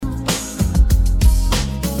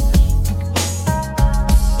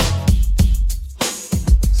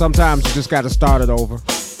Sometimes you just got to start it over.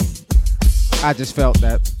 I just felt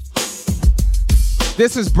that.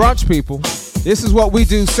 This is Brunch, people. This is what we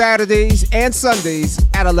do Saturdays and Sundays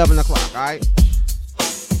at 11 o'clock, all right?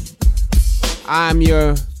 I'm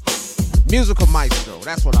your musical maestro.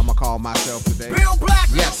 That's what I'm going to call myself today. Real black,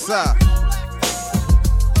 real yes, sir.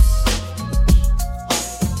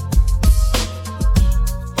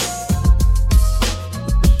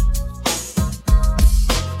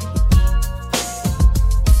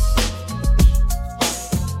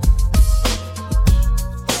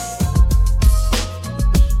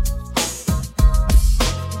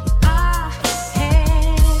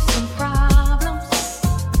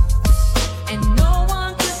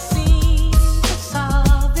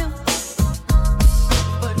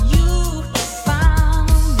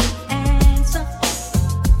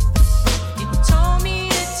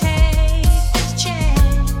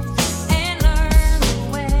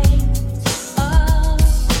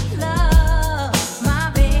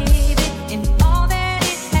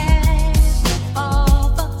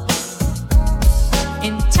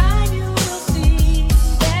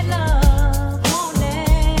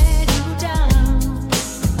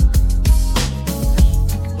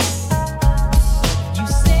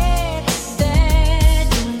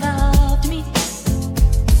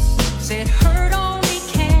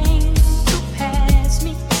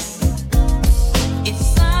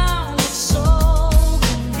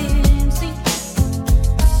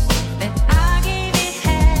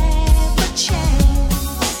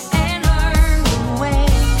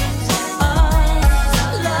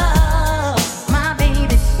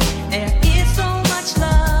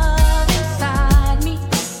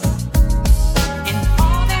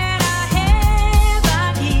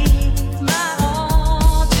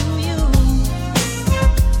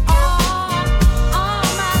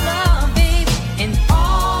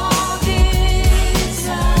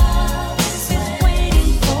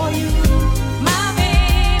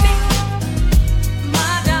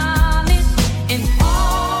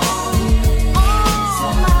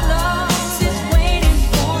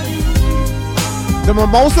 The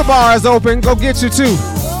Mimosa Bar is open. Go get you two.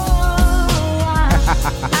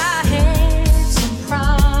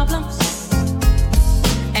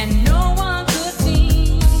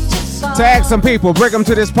 Tag some people. Bring them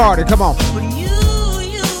to this party. Come on.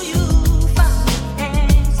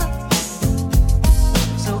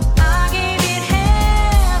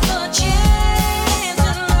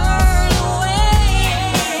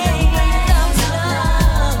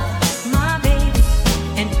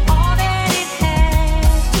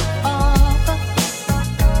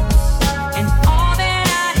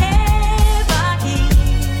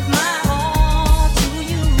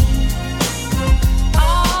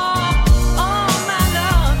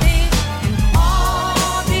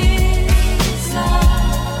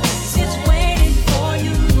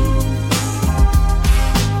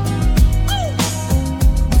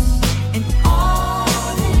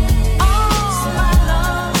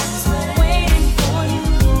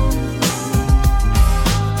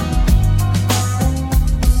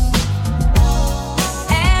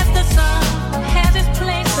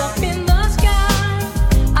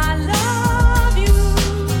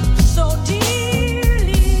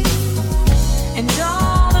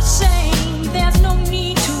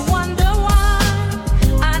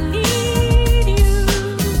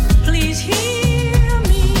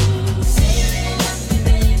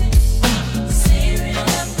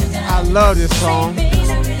 Love this song.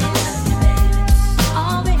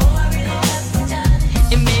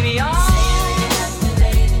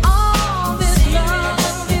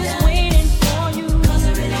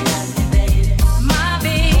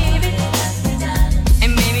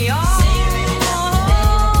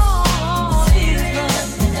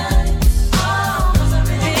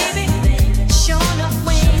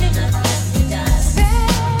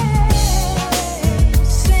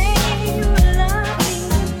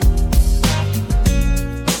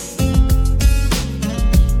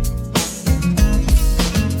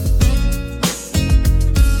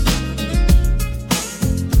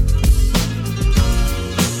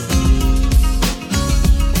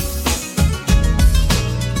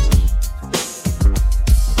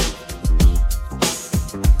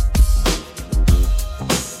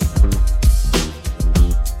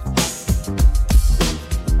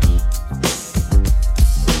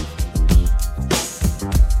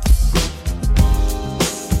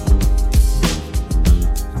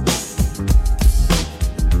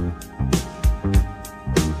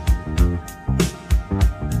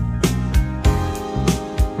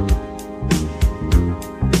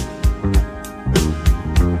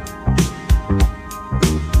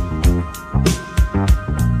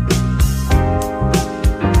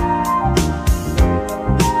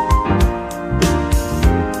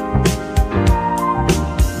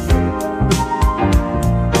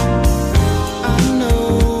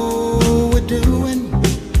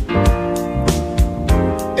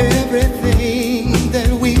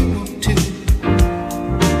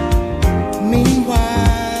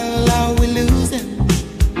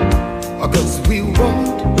 'cause we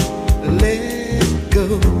won't let go.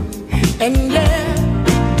 And yeah,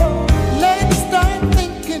 let's start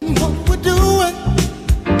thinking what we're doing.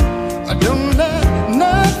 Don't let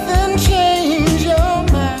nothing change your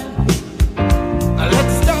mind.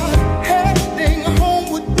 Let's start heading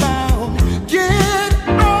homeward bound. Get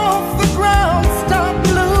off the ground, stop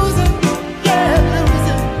losing, yeah,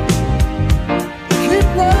 losing. Keep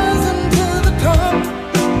rising to the top.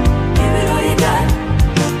 Give it all you got.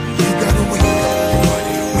 You gotta wake up your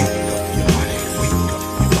body, wake up your body, wake up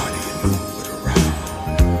your body and move it around.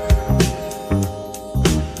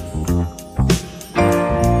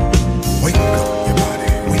 Wake up your body,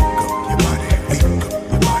 wake up your body, wake up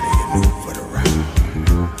your body and move it around.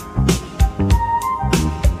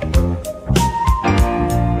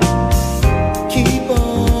 Keep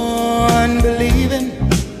on believing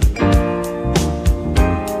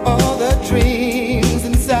all the dreams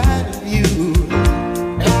inside of you,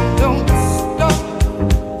 and don't stop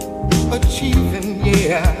achieving,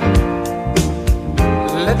 yeah.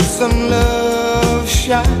 Let some love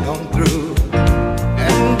shine on through,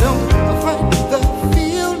 and don't fight the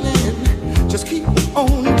feeling, just keep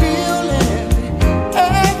on dealing.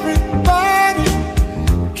 Everybody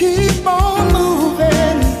keep on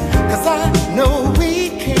moving, 'cause I know we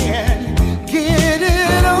can get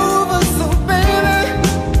it over, so baby,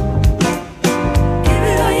 give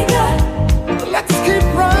it all you got. Let's keep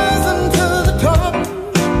rising to the top.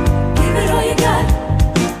 Give it all you got.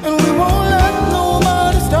 And we won't let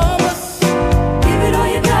nobody stop us. Give it all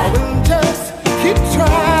you got. We'll just keep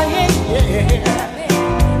trying, yeah.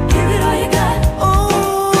 Give it all you got. Oh,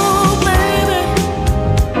 baby.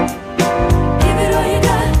 Give it all you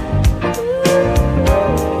got. Ooh,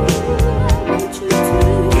 I want you to.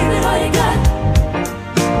 Give it all you got.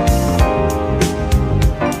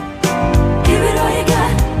 Give it all you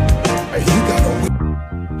got. You gotta win.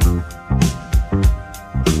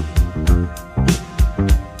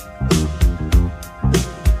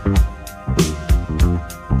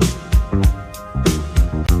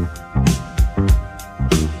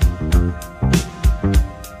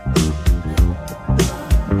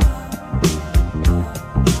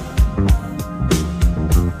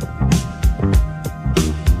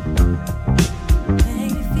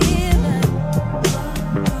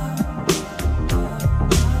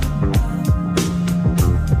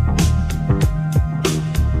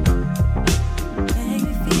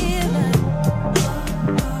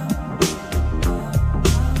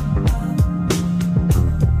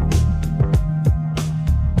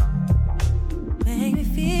 Make me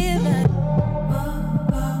feel like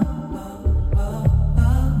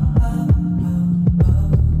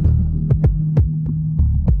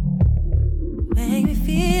make me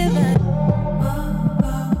feel like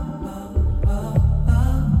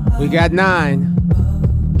We got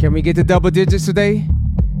 9. Can we get to double digits today?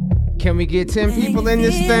 Can we get 10 people in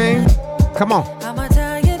this thing? Come on. I'ma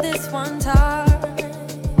tell you this one time.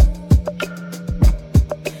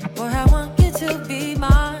 Boy, I want you to be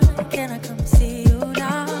mine. Can I come see you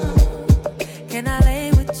now? Can I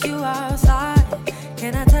lay with you outside?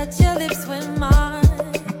 Can I touch your lips with mine?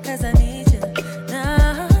 'Cause I need you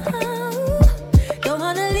now. Don't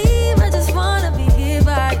wanna leave, I just wanna be here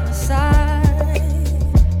by your side.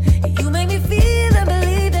 You make me feel and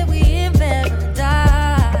believe that we in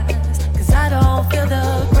paradise. 'Cause I don't feel the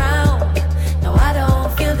ground. No, I don't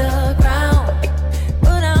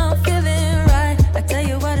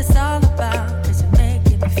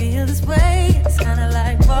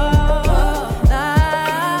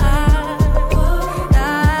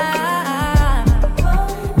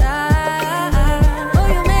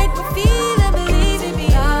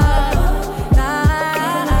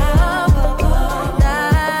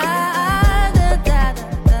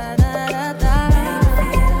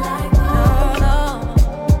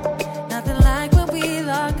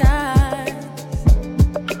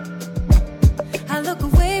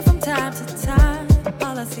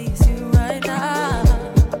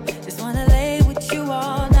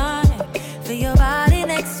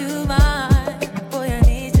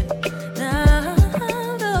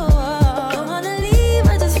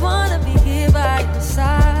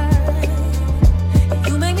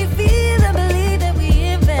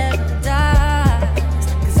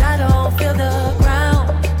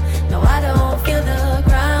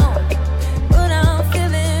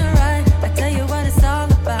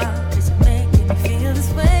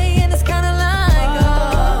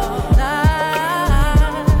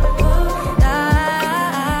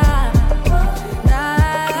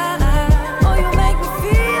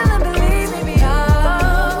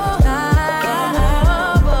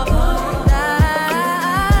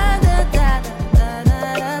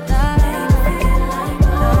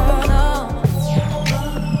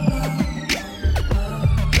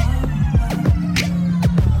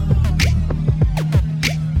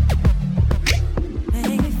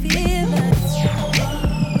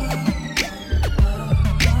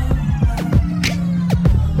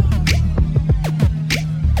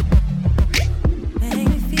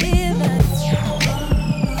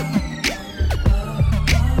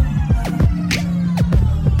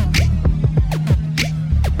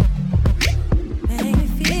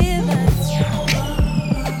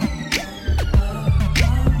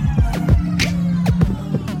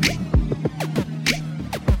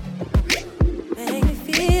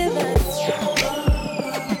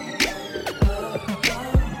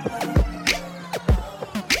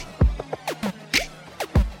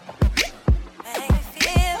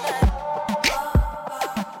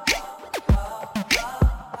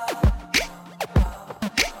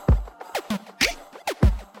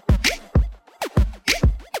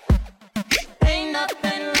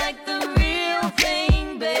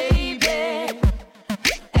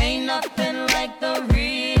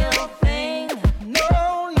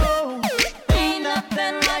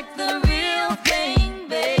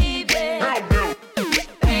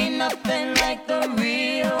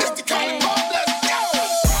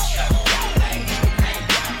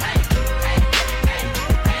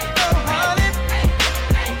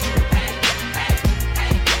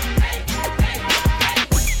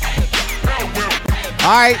All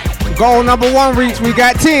right, goal number 1 reach. We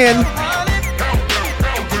got 10.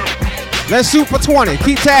 Let's shoot for 20.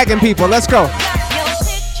 Keep tagging people. Let's go.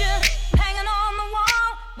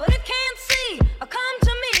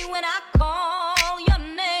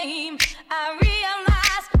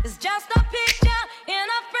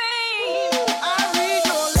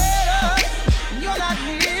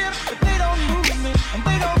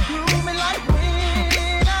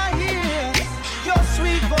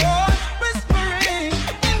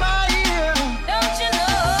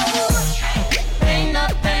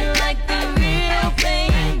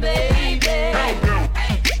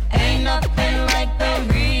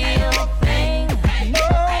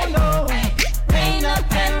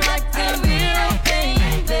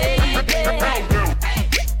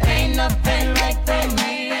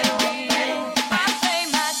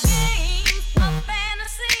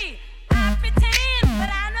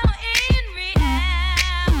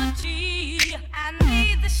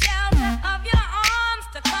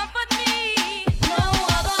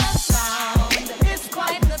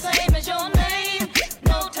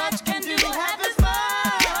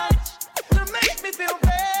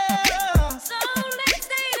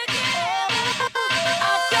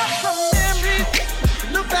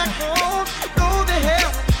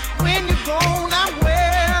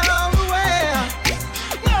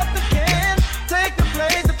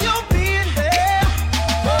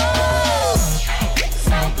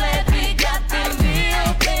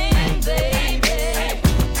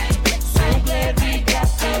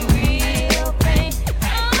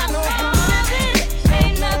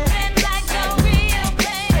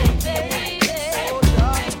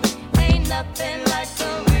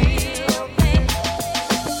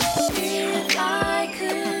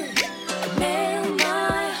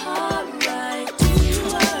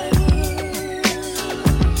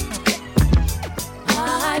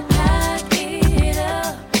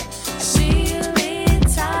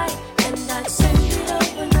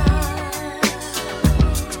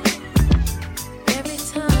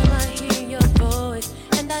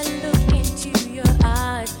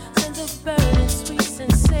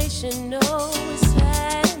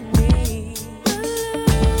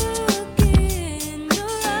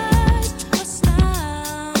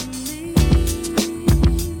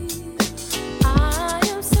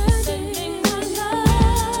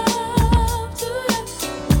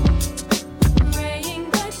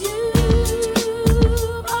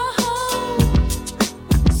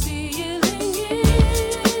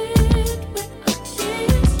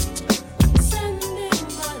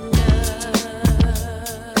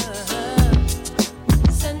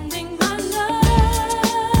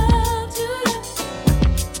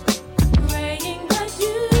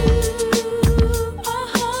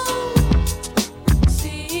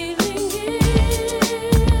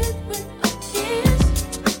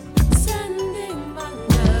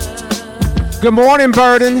 Good morning,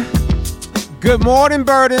 Burden. Good morning,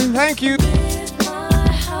 Burden. Thank you.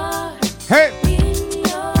 Hey.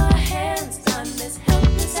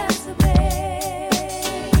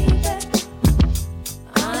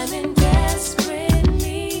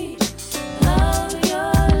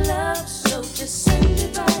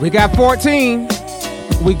 We got 14.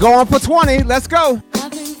 We going for 20. Let's go.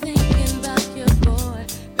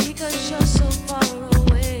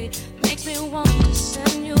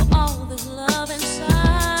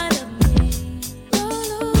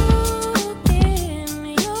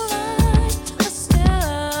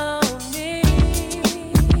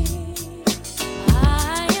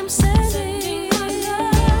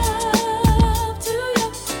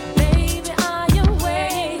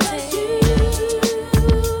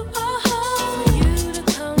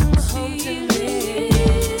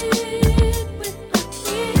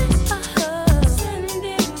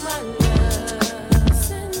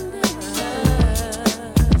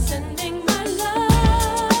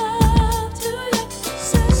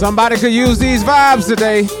 Somebody could use these vibes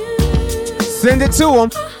today. Send it to them.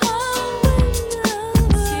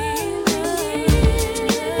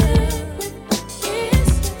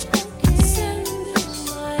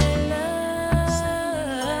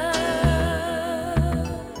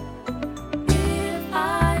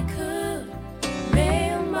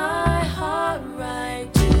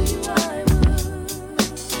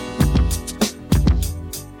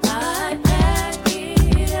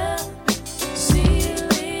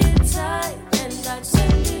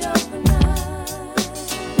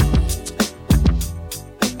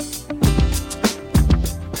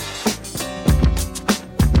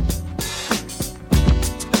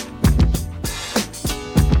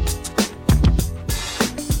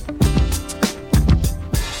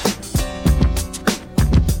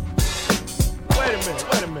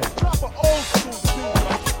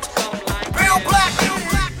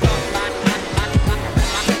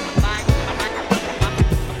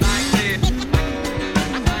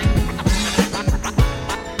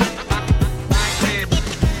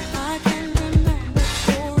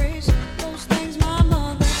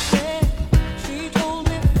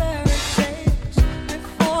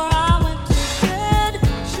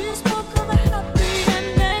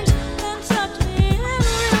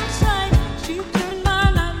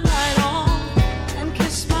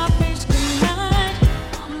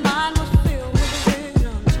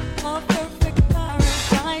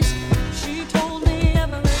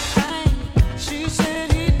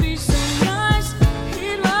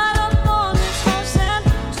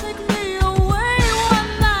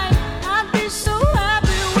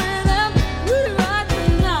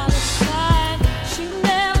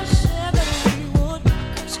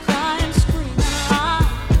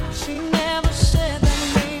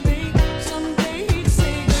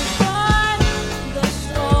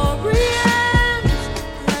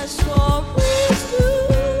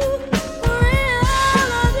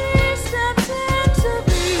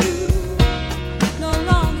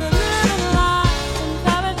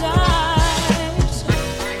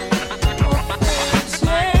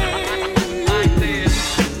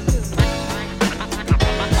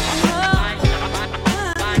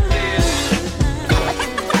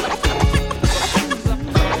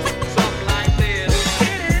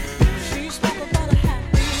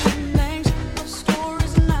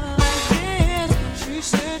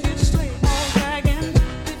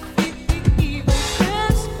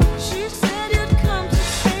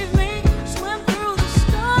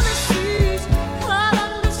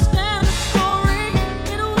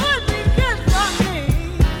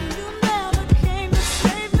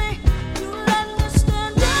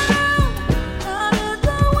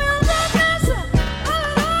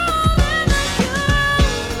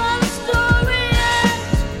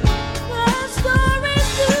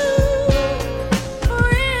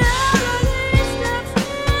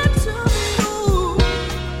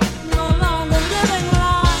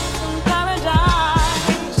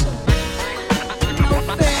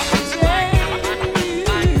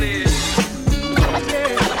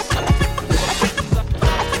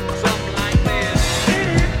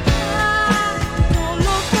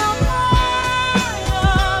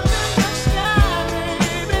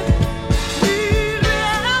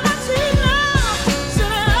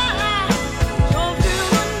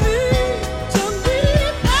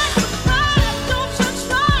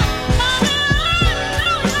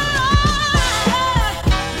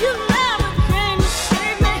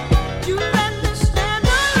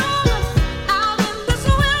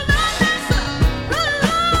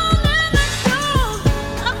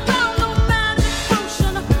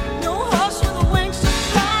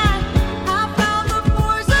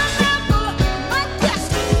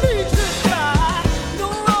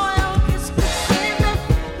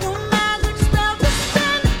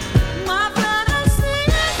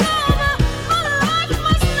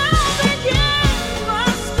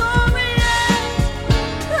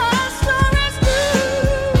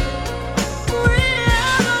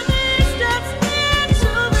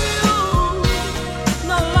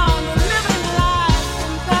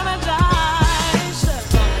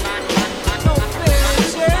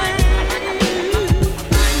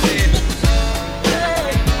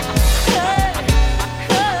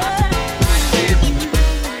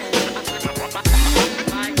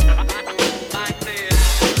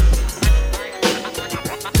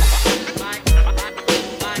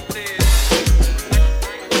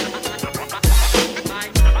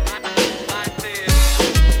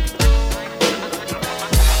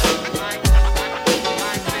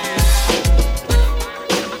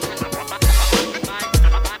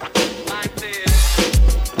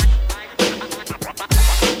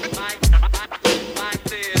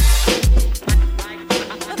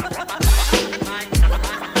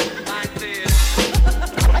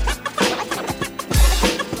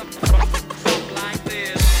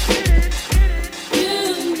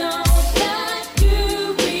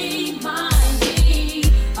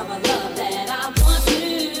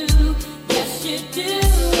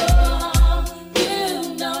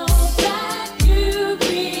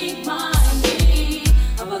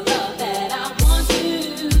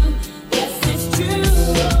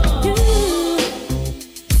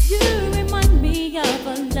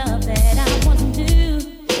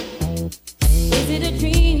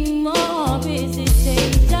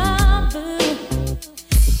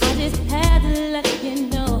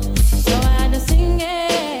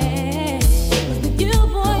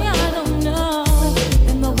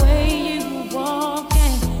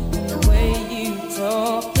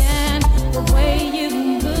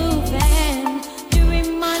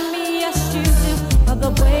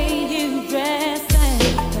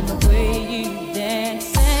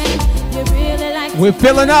 We're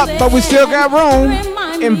filling up, but we still got room.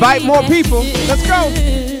 Invite more people. Let's go.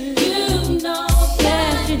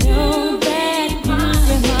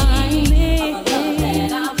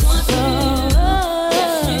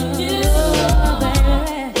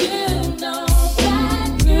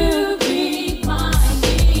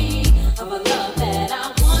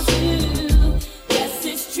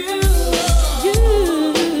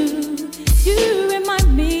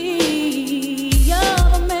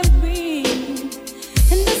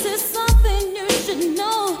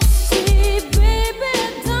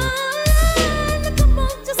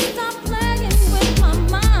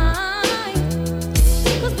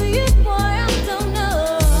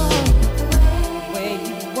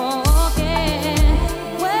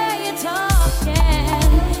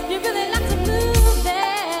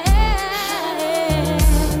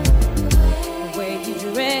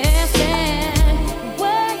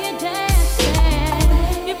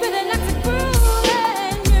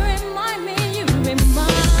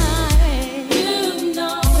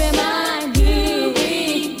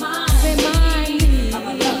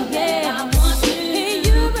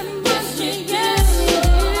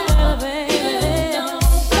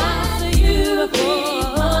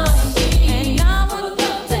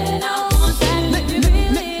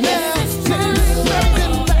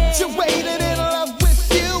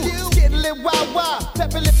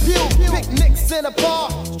 In a bar,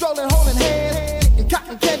 strolling, holding hands, eating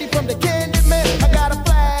cotton candy from the candy man. I got a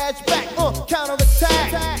flashback,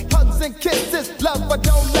 counterattack, hugs and kisses, love but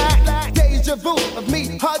don't lack. Deja vu of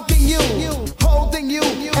me hugging you, holding you,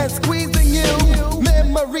 and squeezing you.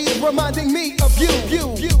 Memories reminding me of you.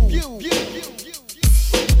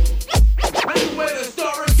 That's the way the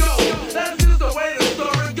story goes. That's just the way the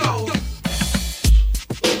story goes.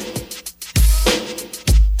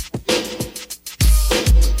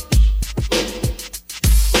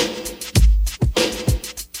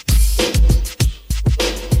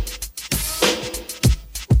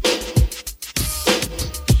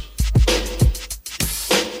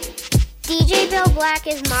 Black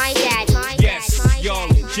is my dad. Yes,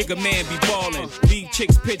 y'allin', Jigga man be ballin'. Leave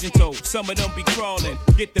chicks pigeon-toed, some of them be crawlin'.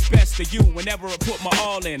 Get the best of you whenever I put my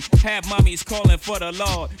all in. Have mommies callin' for the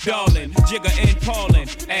Lord, darling. Jigga and Paulin',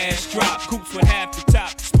 ass drop, coops with half the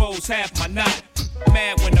top, expose half my knot.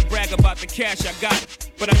 Mad when I brag about the cash I got,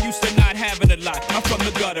 but I'm used to not having a lot. I'm from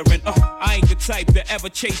the gutter and I ain't the type to ever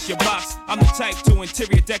chase your box. I'm the type to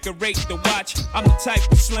interior decorate the watch. I'm the type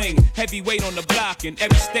to sling heavyweight on the block in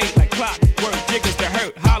every state like clock. Word jiggers to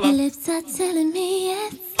hurt, holla. Your lips are telling me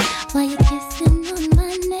yes, while you're kissing on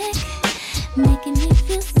my neck, making me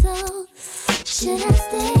feel so. Should I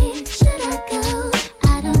stay? Should I go?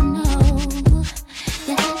 I don't know.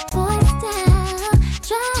 Your hot boy style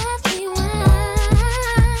drives me wild,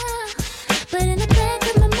 but in the back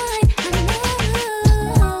of my mind, I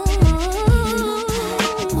know.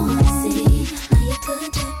 Wanna see how you put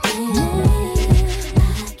that thing on me?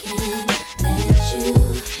 I can't let you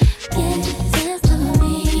get this to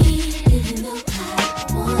me. Even though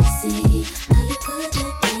I wanna see how you put that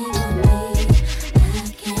thing on me, I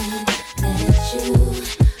can't let you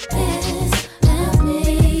best of me.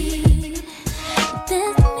 That's me, the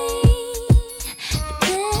best of me.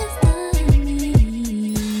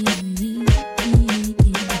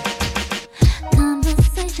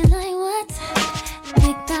 Conversation like what?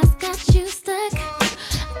 Big thoughts got you stuck.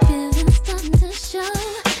 Feelings starting to show.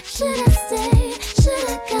 Should I stay? Should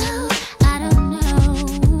I go? I don't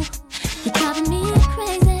know. You're driving me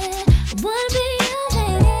crazy. I wanna be your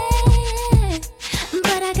lady,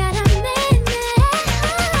 but I got a man now.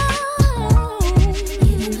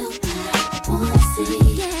 Even though I wanna see,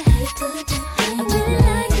 yeah, I really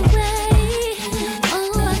like the way.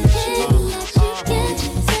 Oh, I can't let you get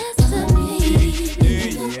this to me.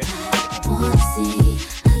 Even though I wanna see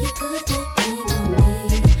how you put that thing on me,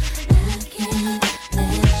 I can't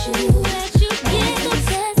let you get the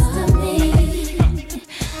best of me.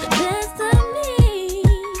 The best of me.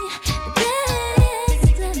 The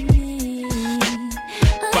best of me.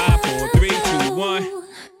 5, 4, 3, 2, 1.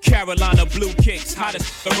 Carolina blue kicks,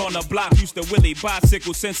 hottest on the block. Used to Willie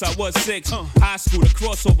bicycle since I was 6. High school, the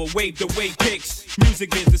crossover, wave the way kicks.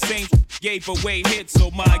 Music is the same, gave away hits.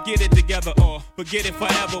 So my get it together or forget it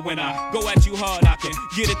forever. When I go at you hard, I can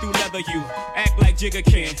get it through leather. You act like Jigga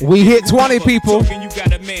can. We hit 20 people. Talking, you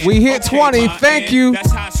got a man. We hit 20. my Thank man. you.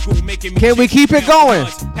 That's high school, making me Can we keep it going?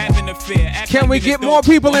 Having a fear, act Can like we it get is more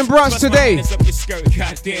dope. people in brunch Plus my today? hands up your skirt.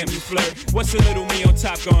 Goddamn, you flirt. What's a little me on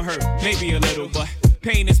top gonna hurt? Maybe a little, but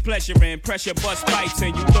pain is pleasure and pressure bust pipes.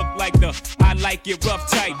 And you look like the I like it rough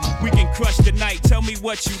type. We can crush the night. Tell me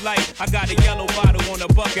what you like. I got a yellow bottle on a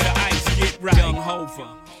bucket of ice. Get Young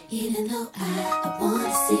Hova. Even though I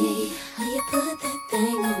wanna see how you put that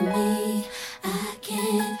thing on me, I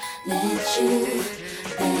can't let you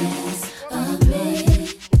pass of me.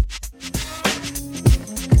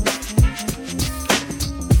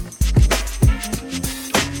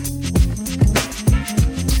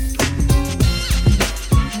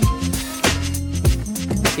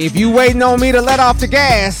 If you waiting on me to let off the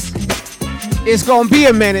gas, it's gonna be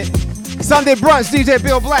a minute. Sunday brunch, DJ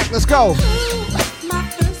Bill Black, let's go. My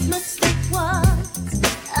first mistake was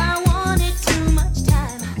I wanted too much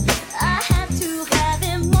time. I had to have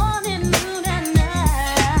him morning, noon, and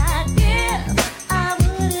night. If I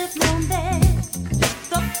would have known then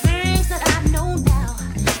the things that I know now,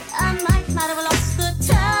 I might not have lost the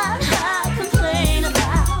time I complain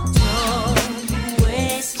about. Don't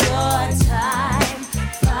waste your time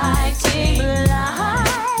fighting blind.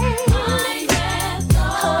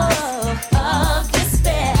 Of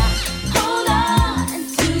despair. Hold on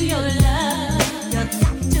to your love. You got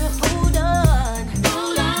to hold on.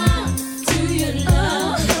 Hold on to your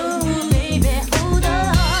love. Oh, baby, hold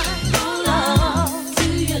on. Hold on to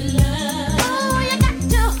your love. Oh, you got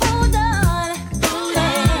to hold on. Hold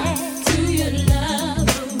on to your love.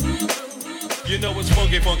 You know it's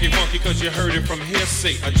funky, funky, funky, cause you heard it from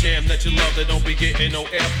hearsay. A jam that you love that don't be getting no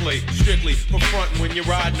airplay. Strictly for frontin' when you're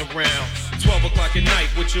riding around. 12 o'clock at night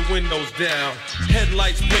with your windows down.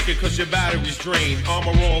 Headlights blinking cause your battery's drained.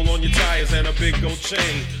 Armor all on your tires and a big gold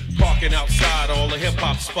chain. Parking outside all the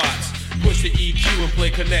hip-hop spots. Push the EQ and play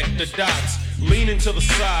connect the dots. Leaning to the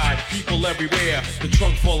side, people everywhere. The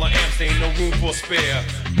trunk full of amps, ain't no room for spare.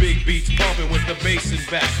 Big beats bumping with the bass in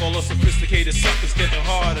back. All the sophisticated suckers get a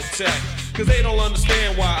heart attack. Cause they don't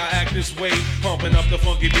understand why I act this way. Pumping up the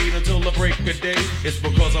funky beat until the break of day. It's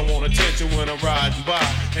because I want attention when I'm riding by.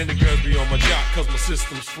 And the girls be on my jock cause my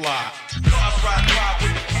system's fly. Cars ride by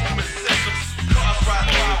with the booming systems. Cars ride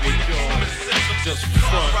by with the booming systems. Just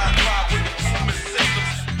front. Cars ride by with the booming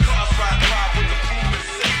systems. Cars ride by with the booming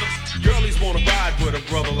systems. Girlies wanna ride with a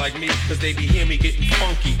brother like me, cause they be hear me getting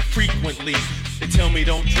funky frequently. They tell me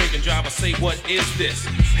don't drink and drive, I say what is this?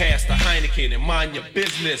 Pass the Heineken and mind your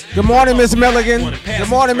business. Good morning, Miss Milligan. Good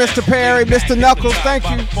morning, Mr. Perry, Mr. Knuckles, thank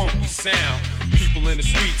you. Funky sound. People in the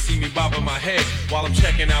street see me bobbing my head while I'm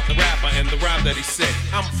checking out the rapper and the rhyme that he said.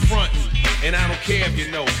 I'm frontin', and I don't care if you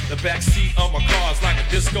know. The backseat of my car's like a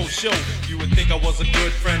disco show. You would think I was a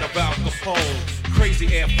good friend of Al Capone.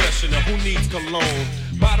 Crazy air freshener, who needs cologne?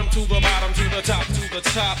 Bottom to the bottom, to the top,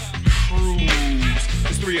 cruise.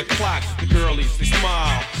 It's 3 o'clock, the girlies, they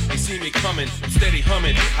smile. They see me coming, I'm steady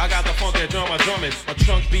humming. I got the funk that drum, I'm drumming. My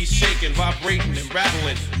trunk be shaking, vibrating and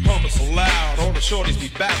rattling. Pumping so loud, all the shorties be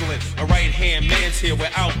battling. A right-hand man's here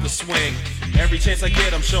without the swing. Every chance I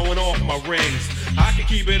get, I'm showing off my rings. I can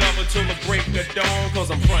keep it up until the break of dawn,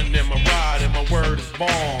 cause I'm frontin' in my ride and my word is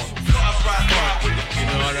born. Cars ride with the, you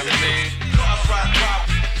know what I mean? Cars ride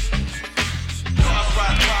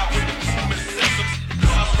with the booming systems.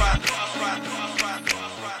 Cars ride.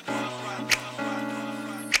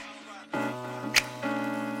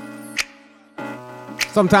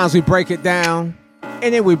 Sometimes we break it down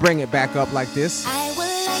and then we bring it back up like this. I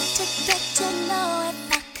would like to get to know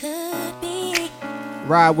if I could be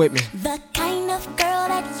Ride with me. the kind of girl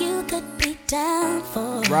that you could be down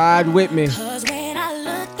for. Ride with me. Cause when I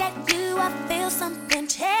look at you, I feel something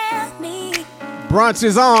tell me Brunch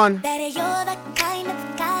is on. that you're the kind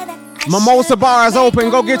of guy that I Mimosa should bar is make open.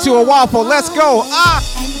 Go get you a waffle. Let's go. Ah!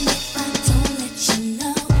 And if I don't let you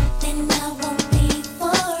know, then I won't be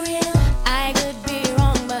for real. I could be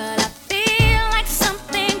wrong, but I feel like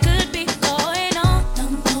something could be going on. The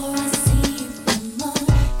more I see you, the more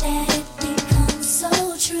that it becomes so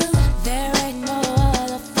true. There ain't no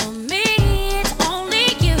other for me, it's only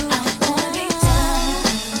you. I wanna be done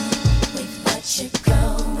with what you're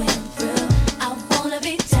going through. I wanna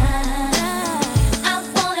be done. I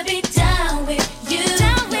wanna be done with you.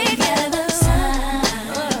 Down with you.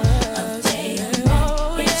 Of day and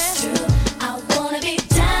night, it's true. I wanna be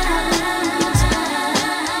done.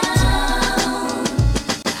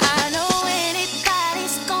 I know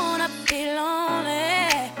anybody's gonna be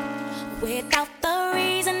lonely without the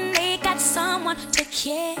reason they got someone to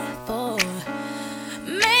care for.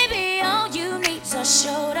 Maybe all you need's a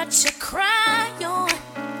shoulder to cry on.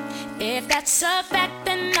 If that's a fact,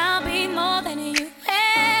 then I'll be more than you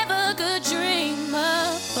ever could dream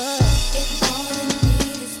of. If all you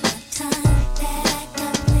need is my time, that I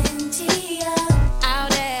got plenty of, I'll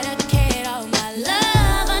dedicate all my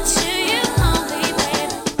love unto you only,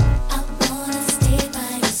 baby. I wanna stay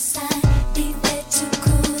by your side, be there to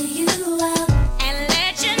cool you out, and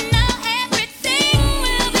let you know everything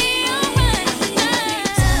will be alright.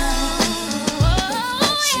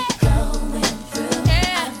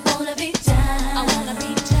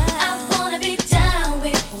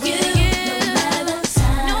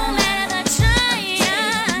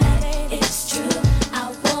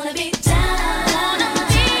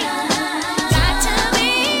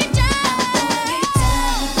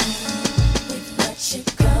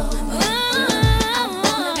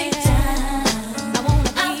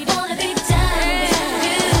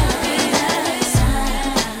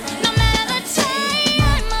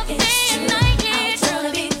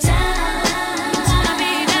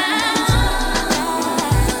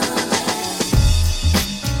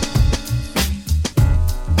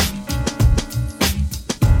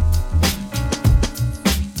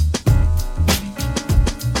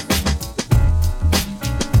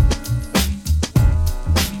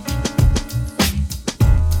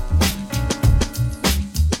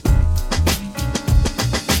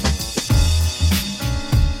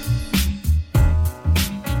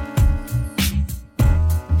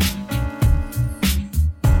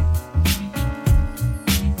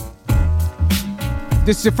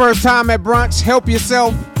 this is your first time at brunch, help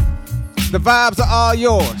yourself. The vibes are all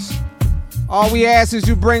yours. All we ask is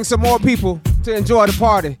you bring some more people to enjoy the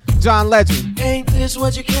party. John Legend. Ain't this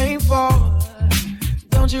what you came for?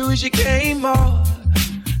 Don't you wish you came more?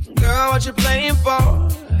 Girl, what you playing for?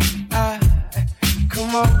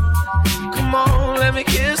 Come on, let me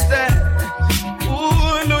kiss that.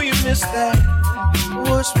 Ooh, I know you missed that.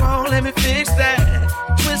 What's wrong? Let me fix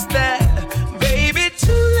that. Twist that. Baby,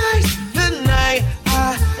 tonight's the night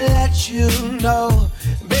I let you know.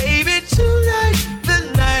 Baby, tonight's the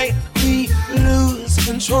night we lose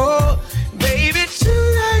control. Baby,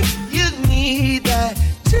 tonight you need that.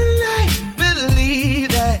 Tonight, believe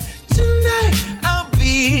that. Tonight I'll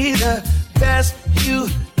be the best you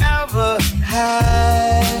ever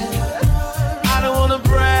had. I don't wanna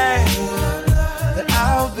brag, but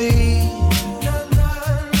I'll be the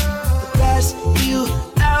best you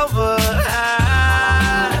ever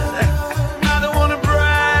had. I don't wanna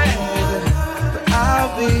brag, but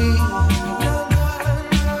I'll be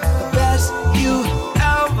the best you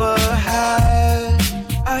ever had.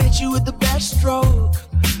 I hit you with the best stroke,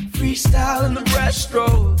 freestyle in the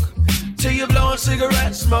breaststroke, till you're blowing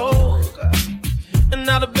cigarette smoke. And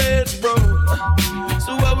now the bed's broke.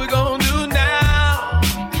 So what we gonna do now?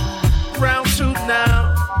 Round two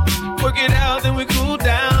now. Work it out, then we cool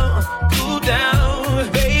down. Cool down.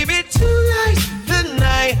 Baby, tonight's the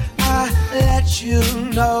night I let you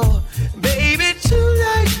know. Baby,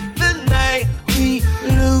 tonight's the night we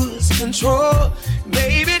lose control.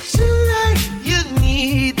 Baby, tonight you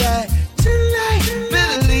need that. Tonight,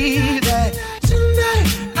 believe that. Tonight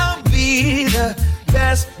I'll be the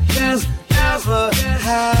best you ever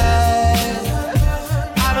had.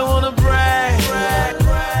 I don't wanna brag,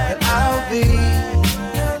 but I'll be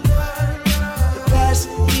the best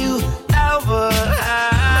you ever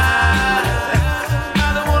had. I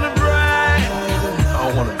don't wanna brag,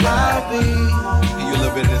 I'll be you a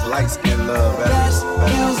little bit of this light skin love, the best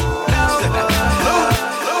you ever had.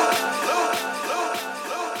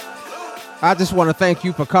 I just want to thank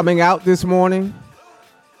you for coming out this morning.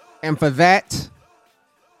 And for that,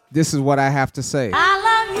 this is what I have to say. I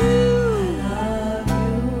love you,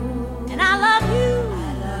 and I love you,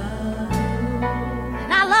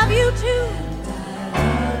 and I love you too.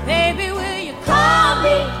 Baby, will you call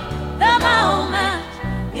me the moment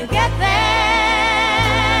you get there?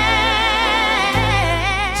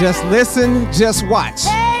 Just listen, just watch.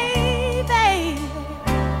 Baby.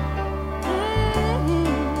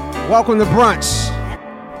 Welcome to brunch.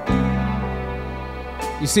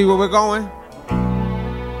 You see where we're going?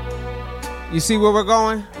 You see where we're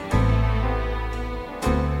going?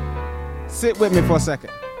 Sit with me for a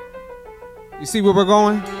second. You see where we're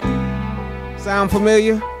going? Sound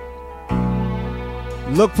familiar?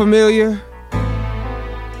 Look familiar?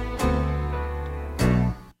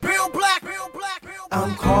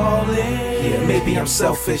 I'm calling. Yeah, maybe I'm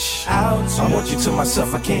selfish. I want you to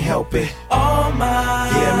myself, I can't help it. All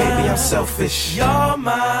mine. Yeah, maybe I'm selfish. You're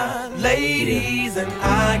my ladies, and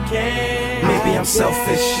I can't. Maybe I'm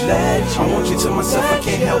selfish. I want you to myself, I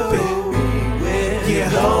can't help it. Yeah,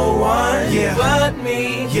 no one but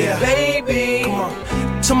me. Yeah, baby. Come on.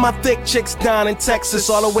 To my thick chicks down in Texas,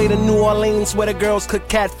 all the way to New Orleans where the girls cook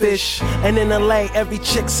catfish. And in LA, every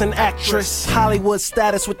chick's an actress. Hollywood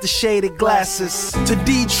status with the shaded glasses. To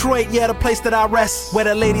Detroit, yeah, the place that I rest, where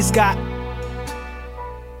the ladies got.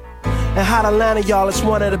 And hot Atlanta, y'all, it's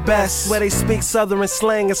one of the best, where they speak southern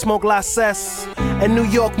slang and smoke license. And New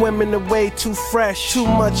York women are way too fresh. Too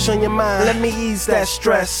much on your mind, let me ease that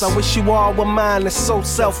stress. I wish you all were mine, it's so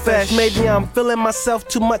selfish. Maybe I'm feeling myself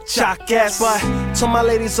too much, I guess. But to my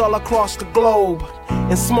ladies all across the globe,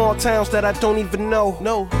 in small towns that I don't even know.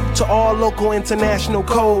 No. To all local international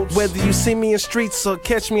codes, whether you see me in streets or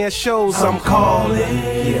catch me at shows, I'm calling.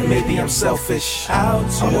 Yeah, maybe I'm selfish. I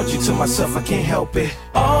want you to myself, I can't help it.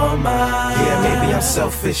 All mine. Yeah, maybe I'm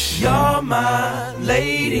selfish. You're my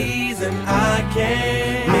ladies, and I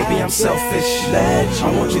can't. Maybe I'm selfish.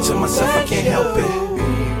 I want you to myself, I can't help it.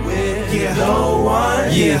 Yeah, no one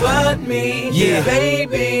but me,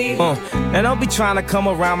 baby. And don't be trying to come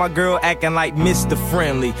around my girl acting like Mr.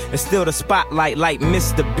 Friendly and steal the spotlight like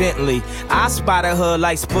Mr. Bentley. I spotted her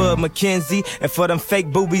like Spud McKenzie, and for them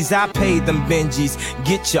fake boobies I paid them Benjis.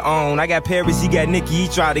 Get your own. I got Paris, he got Nikki, he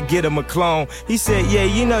tried to get him a clone. He said, yeah,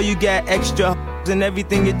 you know you got extra and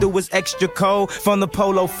everything you do is extra cold. From the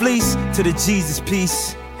polo fleece to the Jesus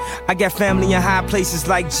piece. I got family in high places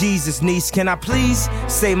like Jesus, niece. Can I please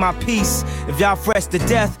say my piece? If y'all fresh to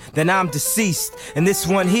death, then I'm deceased. And this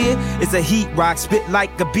one here is a heat rock, spit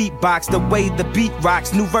like a beatbox, the way the beat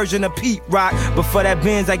rocks, new version of Pete Rock. But for that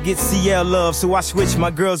Benz, I get CL love, so I switch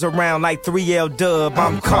my girls around like 3L Dub.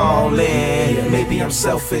 I'm calling. Yeah, maybe I'm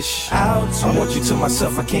selfish. I want you to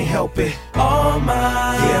myself, I can't help it. All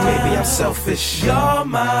mine. Yeah, maybe I'm selfish. You're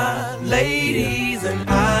my ladies and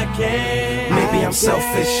I can't. Maybe I'm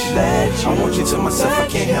selfish. I want you to myself, I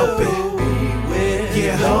can't help it.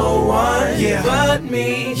 Yeah, no one but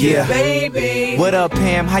me, baby. What up,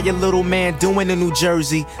 Pam? How your little man doing in New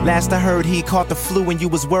Jersey? Last I heard, he caught the flu and you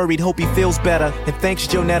was worried. Hope he feels better. And thanks,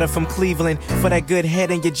 Jonetta from Cleveland, for that good head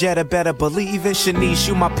in your Jetta. Better believe it. Shanice,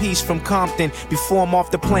 you my piece from Compton. Before I'm off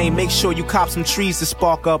the plane, make sure you cop some trees to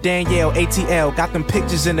spark up. Danielle, ATL, got them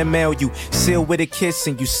pictures in the mail. You sealed with a kiss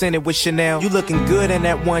and you sent it with Chanel. You looking good in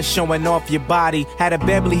that one, showing off your body. Had a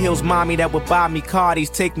Beverly Hills mommy that would buy me Cardis,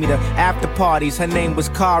 take me to after parties. Her name was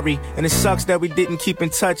Kari, and it sucks that we didn't keep in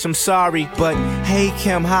touch, I'm sorry. But hey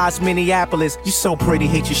Kim, how's Minneapolis? You so pretty,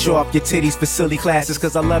 hate you show off your titties for silly classes.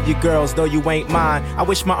 Cause I love you girls, though you ain't mine. I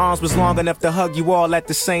wish my arms was long enough to hug you all at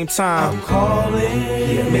the same time. I'm calling,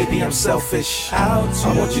 yeah, maybe I'm selfish. I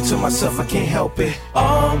want you to myself, I can't help it.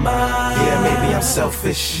 All mine, yeah, maybe I'm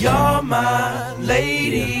selfish. You're my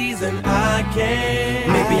ladies and I can't.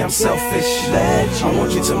 Maybe I'm selfish. I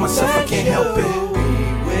want you to myself, I can't help it.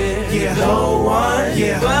 Yeah, no one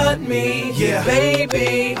but me,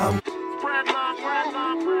 baby.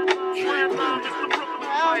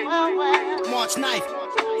 March 9th.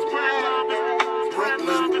 Spread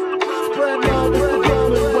love, it's the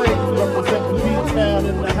Brooklyn way. Representing B-Town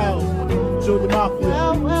in the house. Junior Mafia,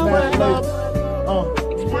 smash love.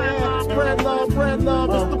 Spread love,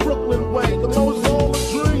 it's the Brooklyn way. The most all a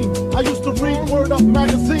dream. I used to read Word Up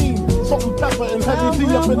magazine. Salt and pepper and heavy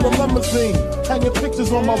D up in the limousine. Hanging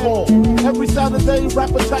pictures on my wall. Every Saturday, rap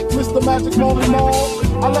attack, Mr. Magic Molly Mall.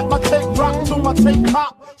 I let my tape rock till my tape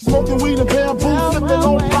pop. Smoking weed and bamboo, sipping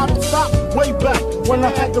on private stock. Way back when I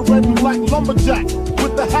had the red and black lumberjack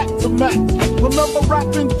with the hat to match. Remember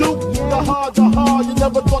rapping Duke? The hard. You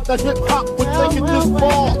never thought that hip hop would take it this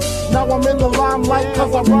far. Now I'm in the limelight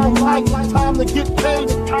cause I rhyme like time to get paid.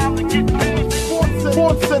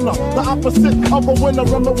 Born sinner, the opposite of a winner.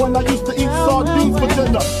 Remember when I used to eat sardines for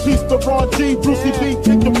dinner? Peace to Ron G, Brucey B,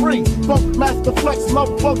 Kick and Free, Funk Master Flex,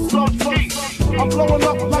 Love Bug, Slug G. I'm blowing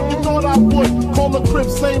up like you thought I would. Call the crib,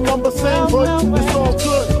 same number, same hood. It's all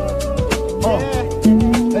good.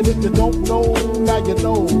 And if you don't know, now you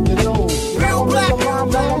know, you know. Now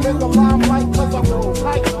I'm in the limelight cause I roll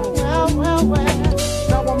tight. Now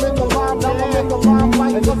I'm in the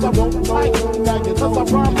limelight cause I roll tight. Cause I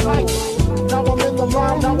rhyme tight. Now I'm in the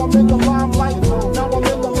limelight. Now I'm in the limelight. Now I'm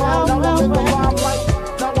in the limelight.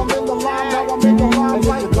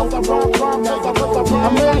 Cause I rhyme. I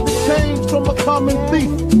made the change from a common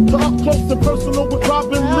thief to up close and personal with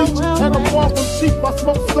Robin Leach. And I'm far from cheap. I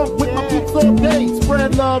smoke skunk with my peeps all day.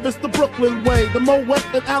 Spread love, it's the Brooklyn way. The Moet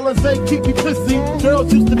and Alizé keep me pissy.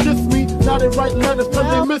 Girls used to diss me. Now they write letters cause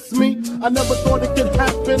they miss me. I never thought it could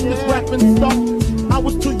happen, this rapping stuff. I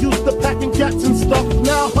was too used to packing cats and stuff.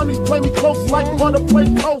 Now honeys play me close like butter play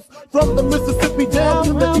toast. From the Mississippi down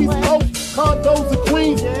to the East Coast. Condos in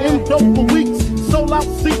Queens, in dope for weeks. Sold out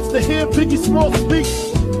seats to hear Biggie Small speak.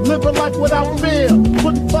 Living life without fear.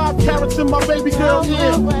 Putting 5 carats in my baby girl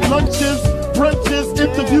ear. Lunches, brunches,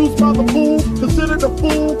 interviews by the pool. Considered a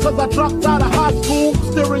fool cause I dropped out of high school.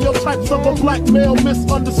 Stereotypes of a black male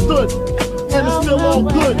misunderstood. And it's still all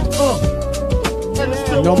good.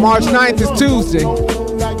 You know, March 9th is Tuesday.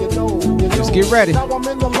 Just get ready. Now I'm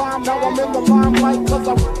in the limelight cause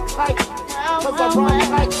I'm tight. Cause I rhyme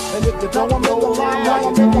tight. And if you don't, I'm in the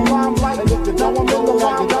limelight. And if you don't, I'm in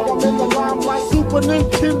the limelight. Super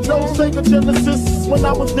Nintendo, Sega Genesis. When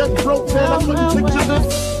I was dead broke, man, I couldn't picture this.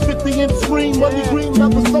 50-inch screen, money green,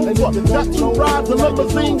 leather sofa. Got 2 rides, a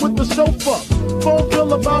limousine with the chauffeur. Phone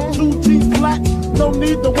bill about 2 G's flat. No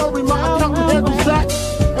need to worry, my accountant handles that.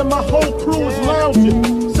 And my whole crew is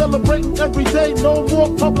lounging, celebrating every day, no more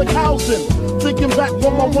public housing. Thinking back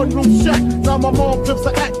on my one-room shack, now my mom flips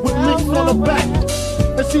an act with links on her back.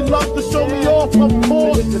 And she loves to show me off, of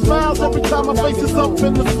course. Smiles every time my face is up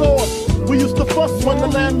in the store. We used to fuss when the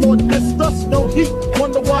landlord dissed us. No heat,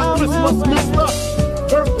 wonder why Christmas missed us.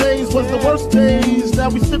 Birthdays was the worst days, now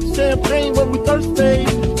we sip champagne when we thirsty.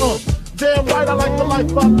 Damn right, I like the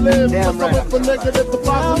life I live. Cause I went from negative to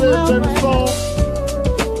positive, and it's all.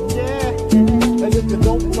 And if you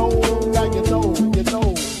don't know, now you know, you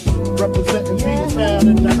know. Representing B-Town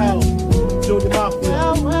in the house. Junior Mafia,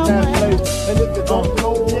 Nash Label. And if you don't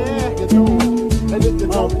know, you know. And if you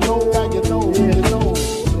don't know,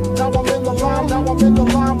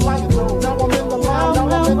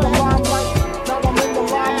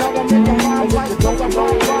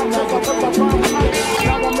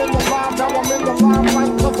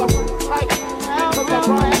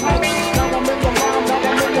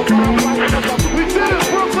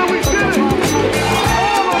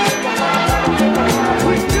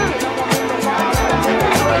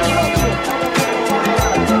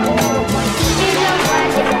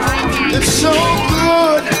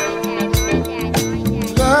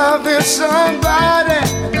 somebody,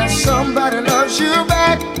 and that somebody loves you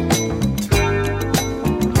back.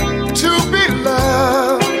 To be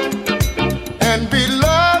loved and be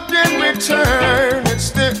loved in return,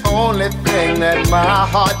 it's the only thing that my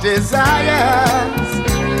heart desires.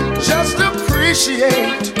 Just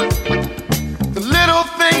appreciate the little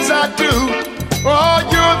things I do. Oh,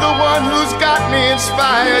 you're the one who's got me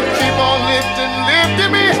inspired. Keep on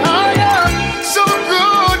lifting me higher. So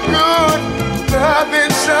good,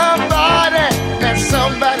 loving somebody, and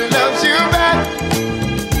somebody loves you back.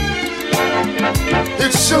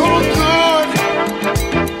 It's so good,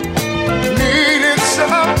 needing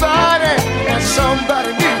somebody, and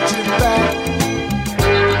somebody needs you back.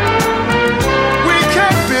 We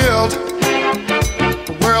can build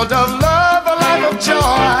a world of love, a life of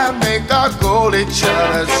joy, make our goal each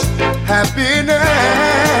other's happiness.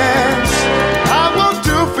 I will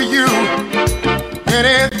do for you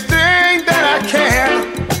anything that I can.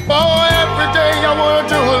 Oh, every day I wanna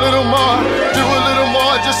do a little more,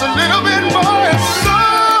 just a little bit more. It's so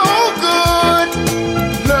good,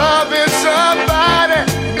 loving somebody,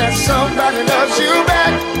 that somebody loves you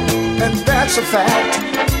back, and that's a fact.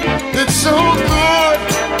 It's so good,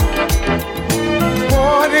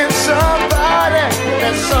 wanting somebody,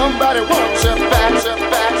 and somebody wants you back.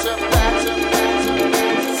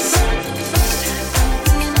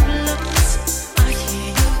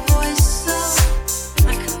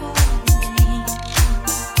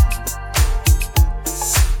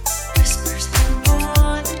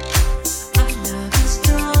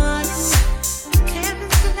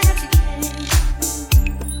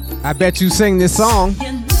 I bet you sing this song.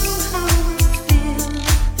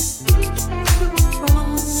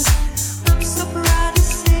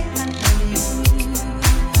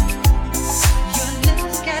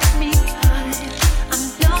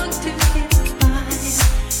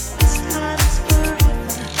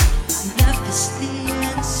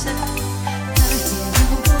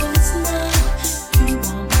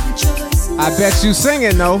 I bet you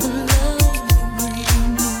singing though.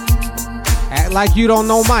 Act like you don't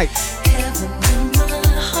know Mike.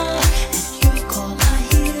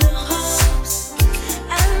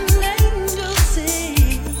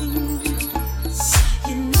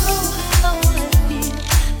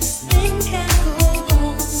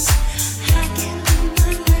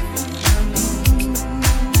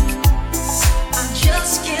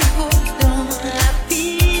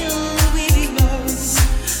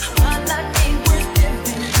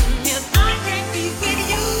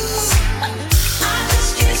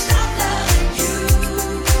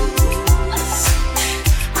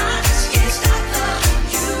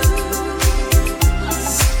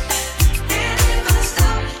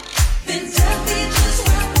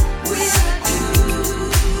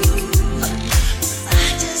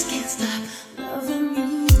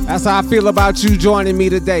 That's how I feel about you joining me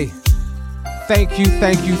today. Thank you,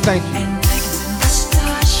 thank you, thank you.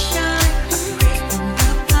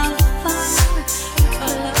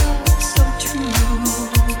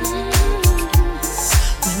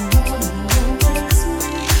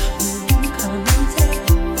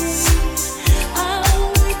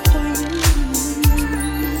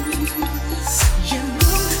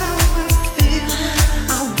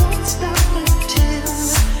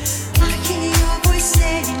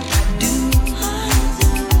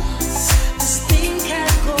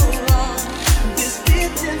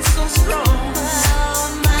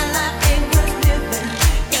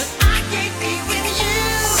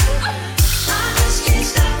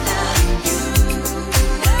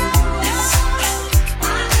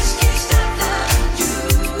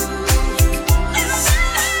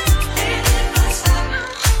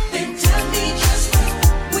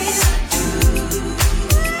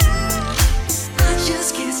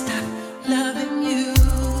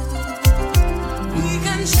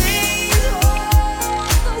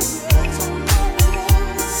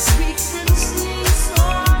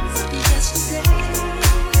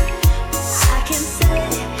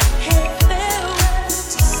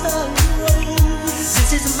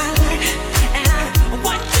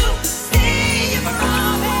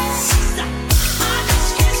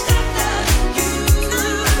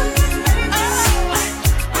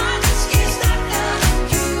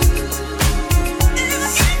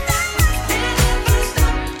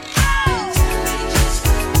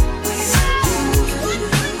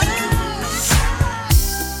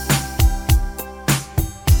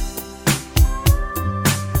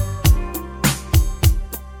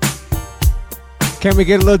 Can we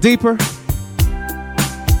get a little deeper?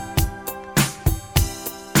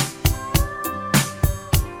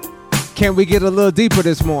 Can we get a little deeper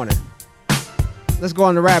this morning? Let's go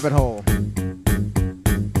on the rabbit hole.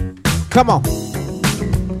 Come on.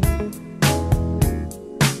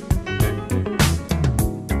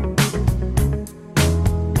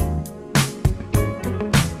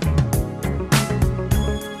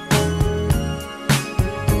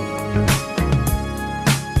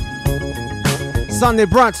 Sunday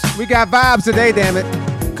brunch. We got vibes today, damn it.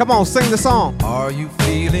 Come on, sing the song. Are you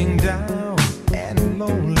feeling down and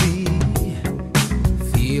lonely?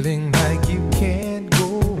 Feeling like you can't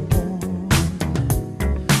go on?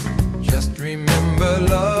 Just remember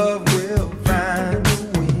love will find a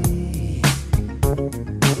way.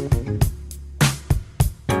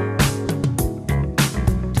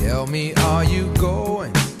 Tell me, are you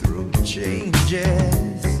going through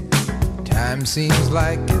changes? Time seems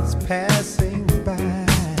like it's passing by.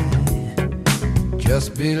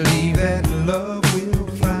 Just believe that love will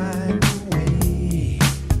find a way.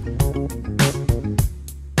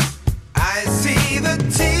 I see the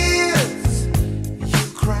tears you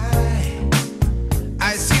cry.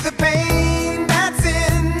 I see the pain that's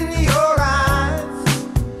in your eyes.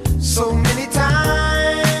 So many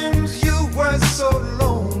times you were so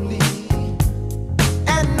lonely,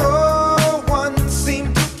 and no one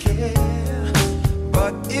seemed to care.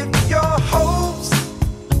 But if your hopes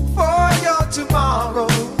for your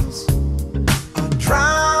tomorrows are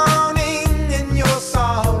drowning in your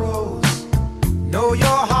sorrows, know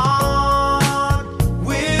your heart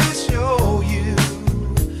will show you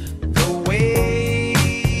the way.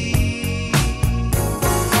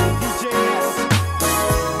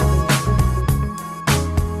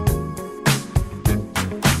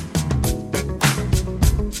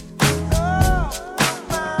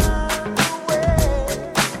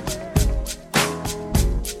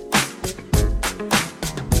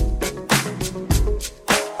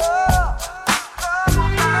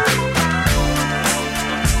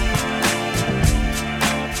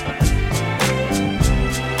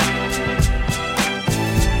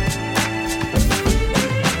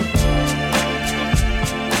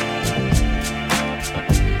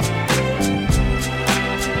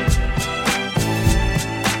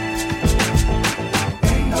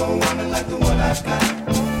 Ain't no woman like the one I've got.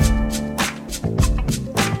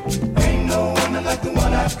 Ain't no woman like the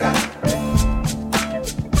one I've got.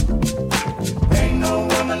 Ain't no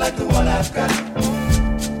woman like the one I've got.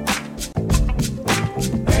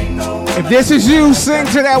 Ain't no woman. If this is you, sing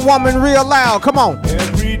to that woman real loud. Come on.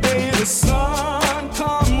 Every day the sun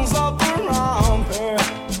comes up around her.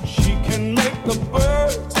 She can make the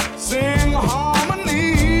birds sing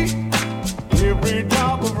harmony. Every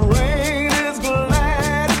drop of rain is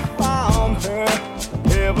glad it found her.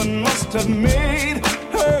 Heaven must have made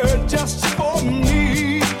her just for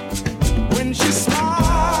me. When she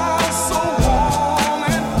smiles so warm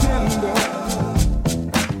and tender,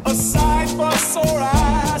 a sight for sore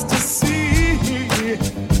eyes to see.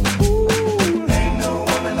 Ooh. Ain't no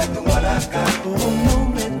woman like the one I've got. Oh no,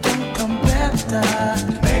 it don't come better.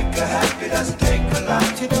 To make her happy doesn't take a lot.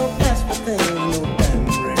 She don't ask for things, no damn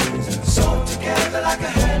praise. Sewn together like a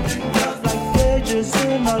hand in glove. Like pages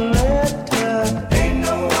in a letter. Ain't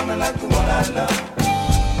no woman like the one I love.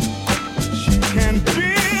 She can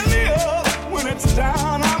fill me up when it's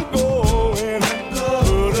down. I'm going.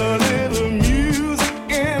 Put a little music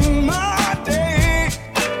in my day.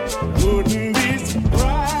 Wouldn't be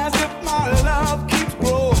surprised if my love keeps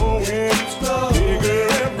growing. Bigger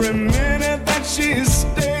every minute that she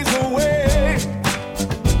stays away.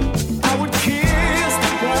 I would kiss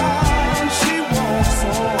the ground she walks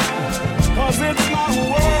on. 'Cause it's my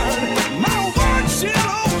word she'll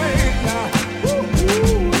obey now.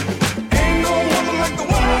 Ain't no woman like the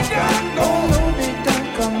one I got. No, they don't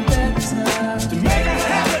come better. To make her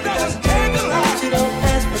happy doesn't take a lot. She don't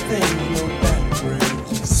ask for things, no damn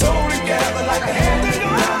praise. Sewn together like a hand in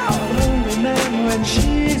glove. I'm a lonely man when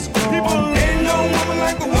she's gone. People, ain't no woman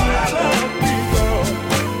like the one I love. People.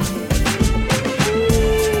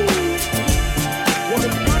 What a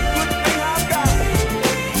good thing I've got.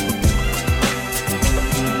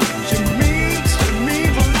 She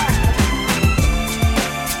means a lot.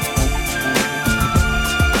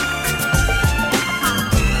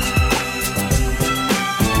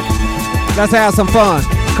 Let's have some fun.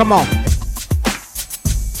 Come on.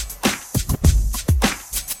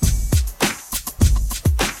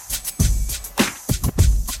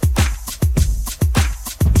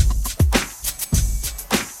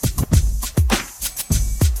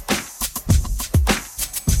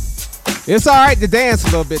 It's all right to dance a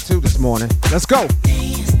little bit too this morning. Let's go.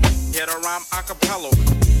 Get a rhyme acapella.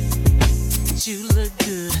 You look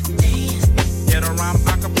good. Get a rhyme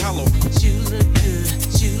acapella. You look good.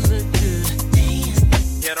 You look good.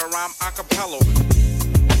 Get a rhyme acapella.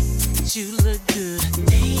 You look good.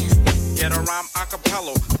 Get a rhyme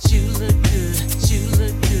acapella. You look good, you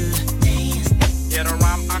look good. Dance. Get a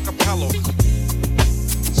rhyme acapella.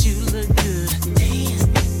 You look good. Dance.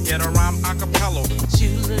 Get a rhyme acapella.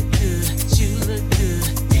 You look good, you look good.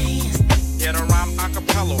 Dance. Get a rhyme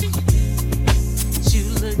acapella. You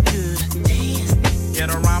look good. Dance.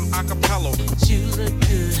 Get a rhyme acapella. You look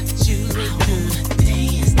good, you look good.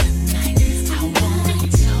 Dance tonight. I wanna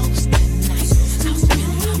toast tonight. I'll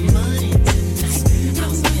spend my money tonight.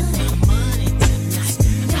 I'll spend my money tonight.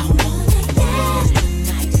 I wanna dance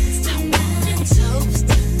tonight. I wanna toast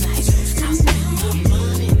tonight. I'll spend my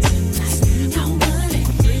money tonight. I wanna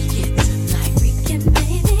freak it tonight. Freak it,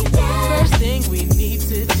 baby, yeah. First thing we need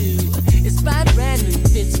to do is buy brand new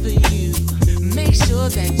fits for you. Make sure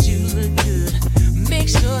that you look good. Make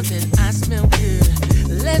sure that I smell good.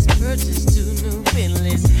 Let's purchase 2 new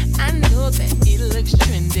Bentleys. I know that it looks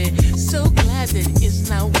trendy. So glad that it's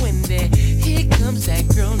not windy. Here comes that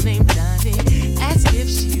girl named Donnie. Ask if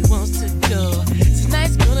she wants to go.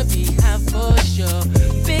 Tonight's gonna be hot for sure.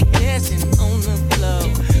 Big dancing on the floor.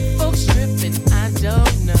 Folks tripping, I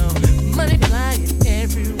don't know. Money flying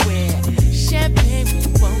everywhere. Champagne,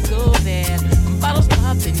 we won't go there. Bottles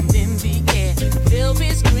popping in the air. They'll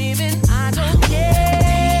be screaming, I don't care.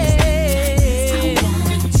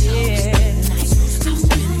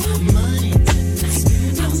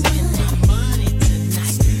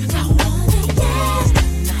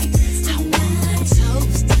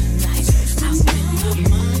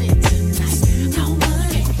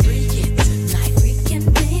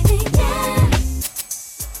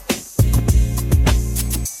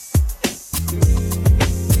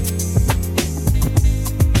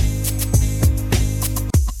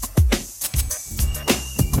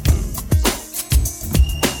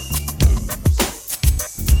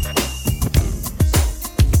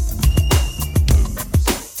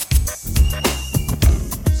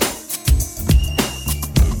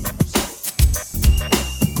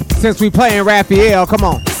 Since we playing Raphael, come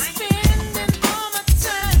on.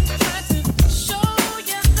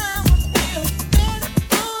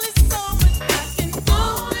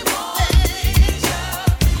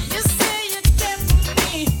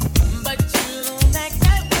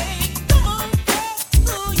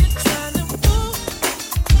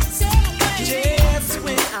 Just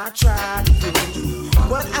when I try to do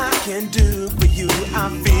what I can do for you, I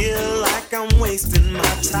feel like I'm wasting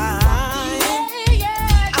my time.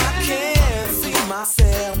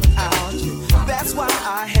 Myself without you. That's why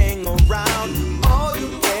I hang around. All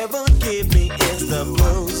you ever give me is the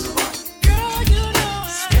blues. Girl, you know I'm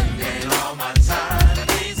spending all my time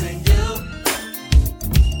pleasing you.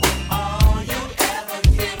 All you ever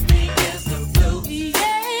give me is the blues.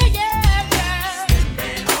 Yeah, yeah, yeah.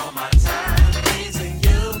 Spending all my time pleasing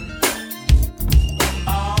you.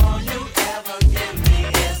 All you ever give me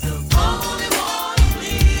is the blues. Only wanna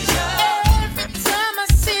please you. Every time I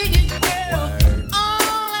see you, girl.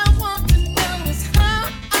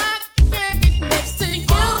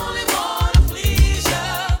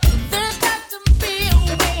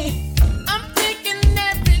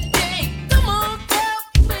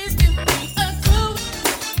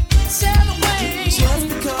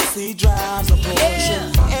 He drives a Porsche,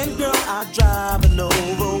 and girl, I drive an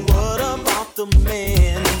Nova. What about the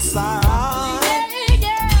man inside?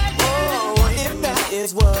 Oh, if that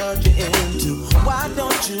is what you're into, why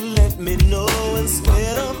don't you let me know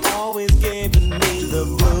instead of always giving me the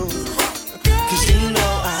blues? 'Cause you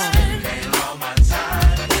know I'm spending all my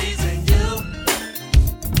time pleasing you.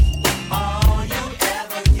 All you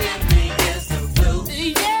ever give me is the blues.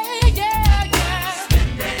 Yeah, yeah, yeah.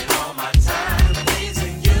 Spending all my time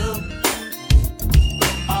pleasing you.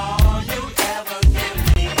 All you ever give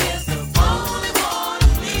me is the only wanna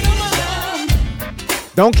please you.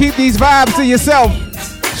 Don't keep these vibes to yourself.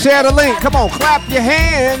 Share the link. Come on, clap your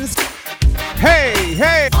hands. Hey,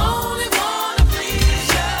 hey. Only wanna please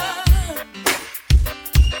you.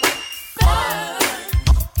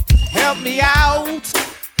 Help me out.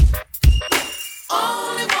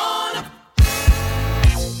 Only wanna.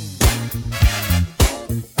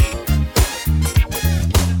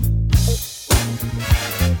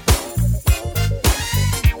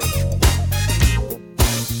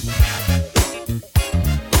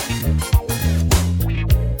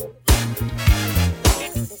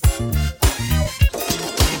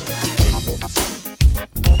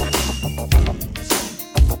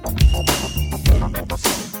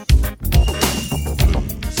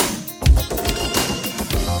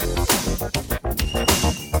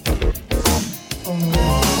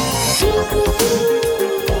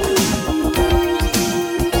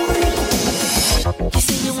 You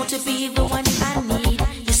say you want to be the one I need.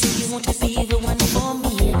 You say you want to be the one for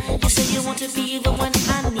me. You say you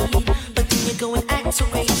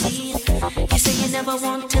never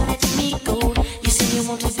want to let me go. You say you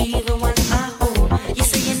want to be the one I hold. You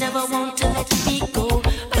say you never want to let me go,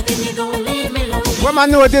 but then you gon' leave me alone. Where my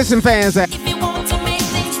New Edition fans at? If you want to make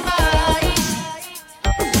things right,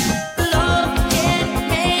 love can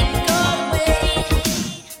make a way.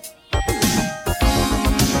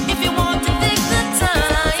 If you want to take the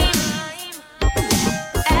time,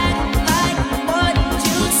 act like what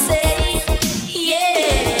you say.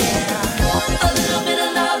 Yeah, a little bit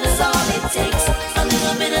of love is all it takes. A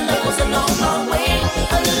little bit of love goes a long, long way.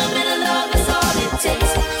 A little bit of love is all it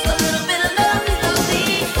takes. A little bit of love is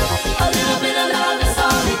lovely. A little bit of love is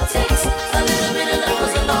all it takes. A little bit of love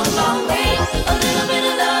goes a long, long way. A little bit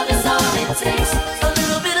of love is all it takes. A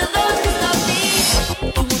little bit of love is lovely.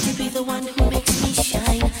 You want to be the one who makes me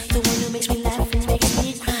shine, the one who makes me laugh and makes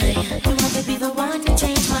me cry. You want to be the one to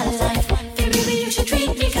change my life. Then maybe you should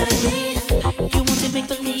treat me kindly. You want to make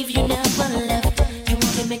believe you never left. You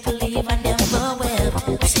want to make believe I never will.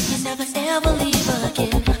 You say you never ever leave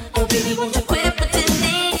again. Oh baby, won't you quit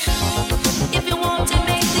pretending? If you want to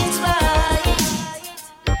make things right,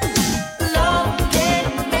 love can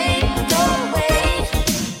make a way.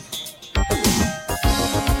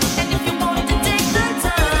 And if you want to take the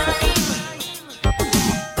time,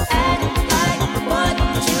 act like what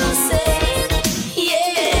you say.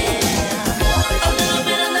 Yeah, a little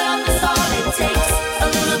bit of love is all it takes. A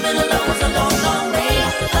little bit of love goes a long, long way.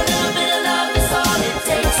 A little bit of love is all it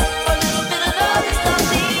takes. A little bit of love is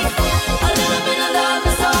lovely. A little bit of love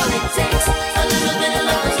is all it takes. A little bit of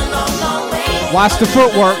love goes a long, long way. Watch the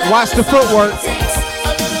footwork. Watch the footwork.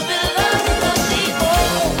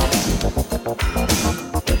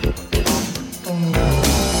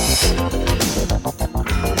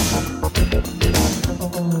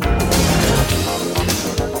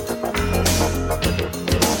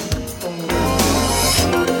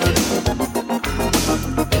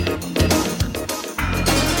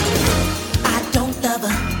 I don't love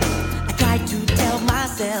her. I try to tell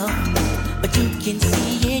myself, but you can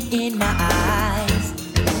see it in my eyes.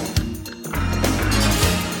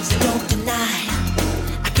 So don't deny,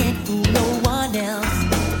 I can't fool no one else.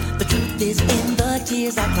 The truth is in the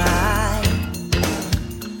tears I cry.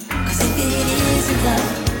 'Cause if it isn't love,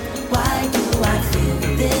 why do I feel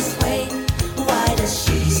this way? Why does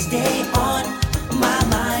she stay on my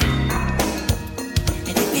mind?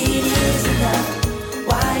 And if it isn't love,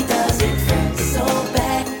 why does it hurt so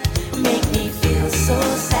bad? Make me feel so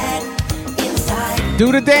sad inside.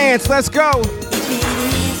 Do the dance. Let's go. If it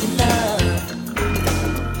isn't love,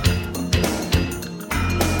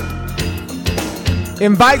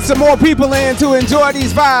 Invite some more people in to enjoy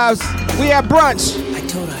these vibes. We have brunch. I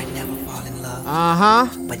told her I'd never fall in love, Uh-huh.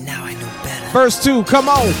 but now I know better. Verse 2, come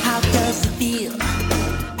on. How does it feel?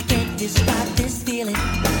 I can't describe this feeling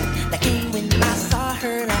that came when I saw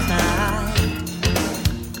her last night.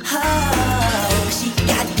 Oh, she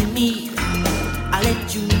got to me. I'll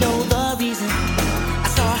let you know the reason. I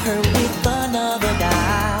saw her with another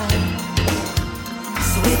guy.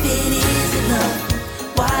 So if it isn't love,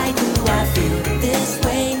 why do I feel this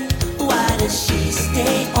way? Why does she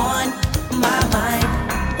stay on my mind?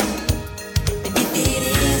 And if it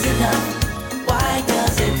isn't love, why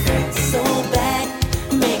does it hurt so bad?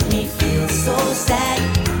 Make me feel so sad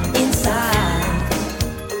inside.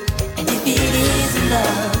 And if it isn't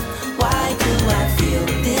love, why do I feel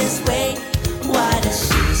this way? Why does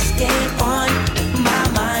she stay on my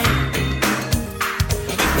mind?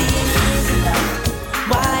 And if it isn't love,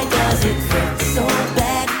 why does it hurt so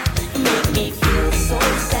bad? Make me feel so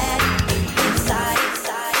sad inside,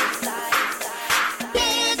 inside, inside, inside.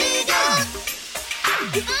 Baby, don't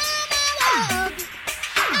you are my love.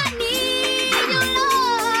 I need your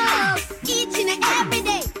love each and every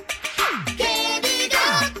day. Baby,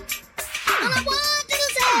 don't all I want you to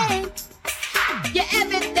say. You're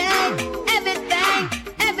everything, everything,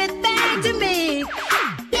 everything to me.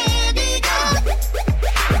 Baby, don't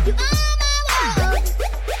you are my love.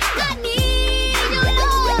 I need your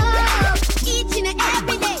love each and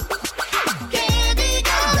every day. Baby,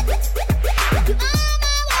 don't you are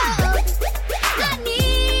my love. I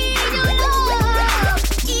need your love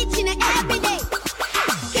each and every day.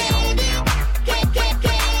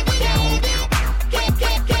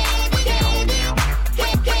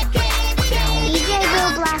 DJ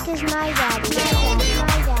Bill Black is my daddy.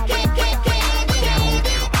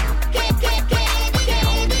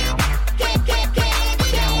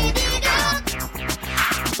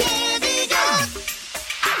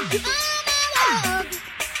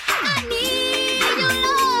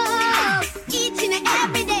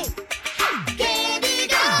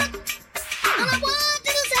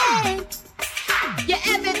 You're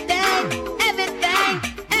everything, everything,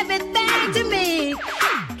 everything to me.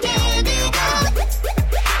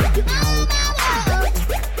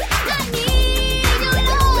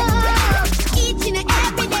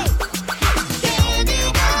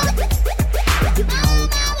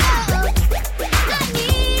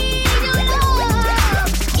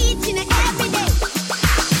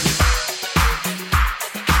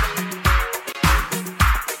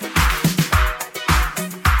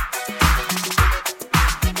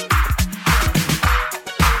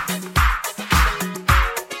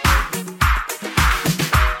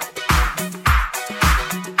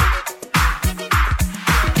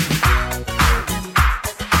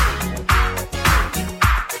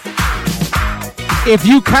 If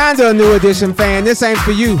you kinda a New Edition fan, this ain't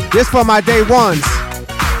for you. This for my day ones.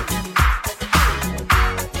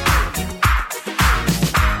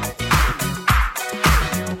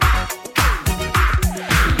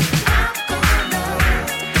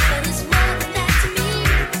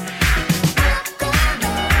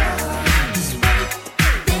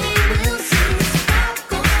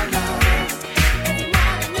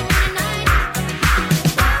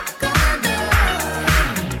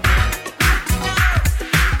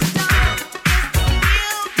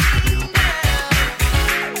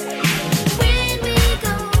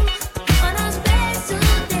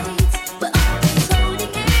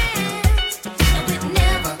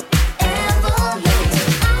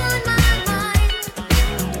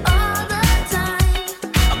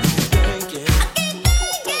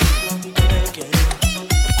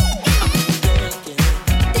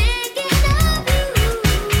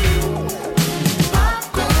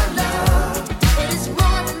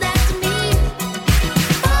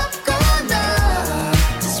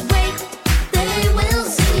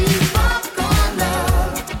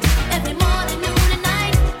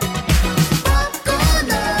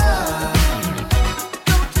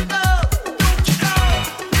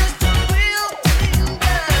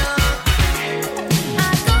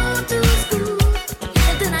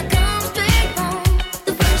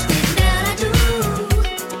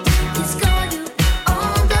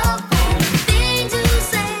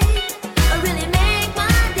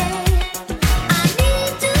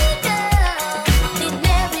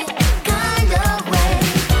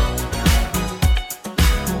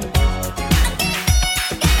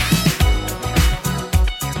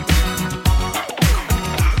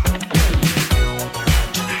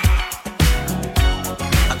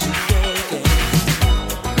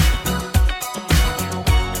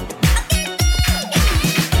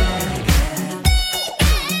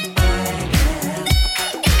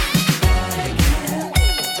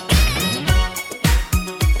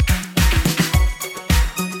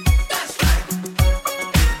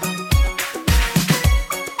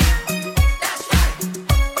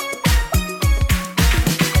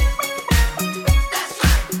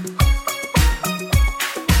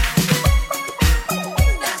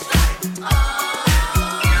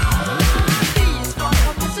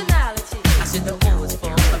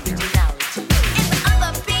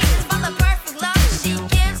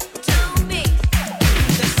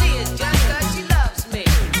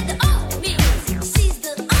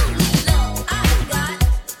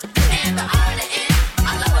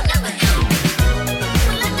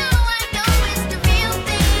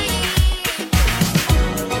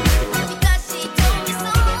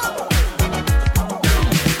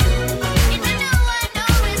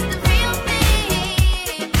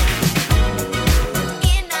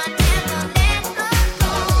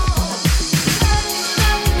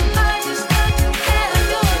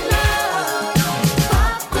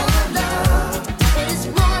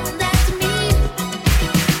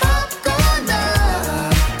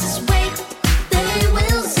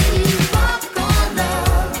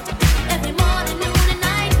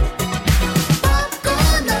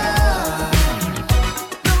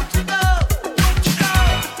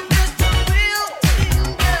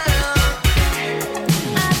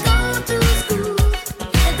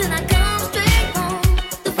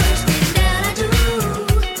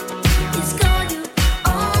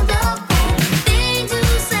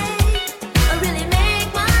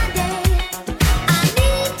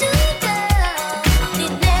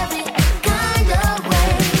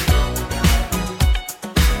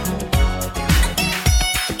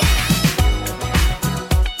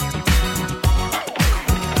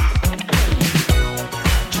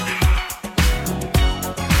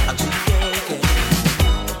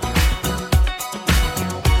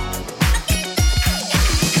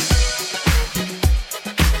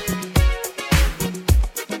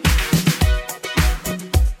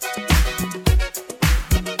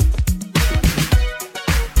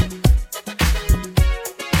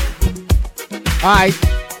 All right.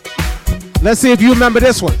 Let's see if you remember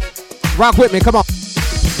this one. Rock with me. Come on.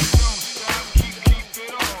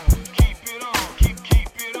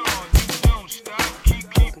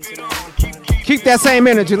 Keep that same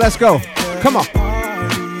energy. Let's go. Come on.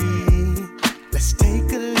 Let's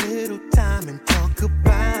take a little time and talk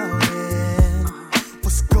about it.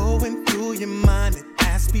 What's going through your mind? It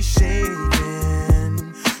has me shaking.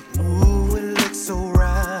 Ooh, it looks so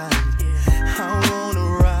right. I wanna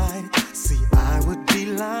ride. See, I would be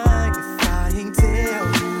lying if I ain't tell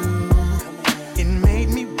you. It made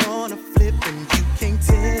me wanna flip and you can't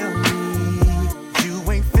tell me.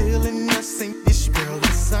 You ain't feeling the same ish, girl.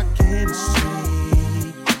 It's our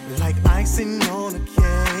chemistry. Like icing on a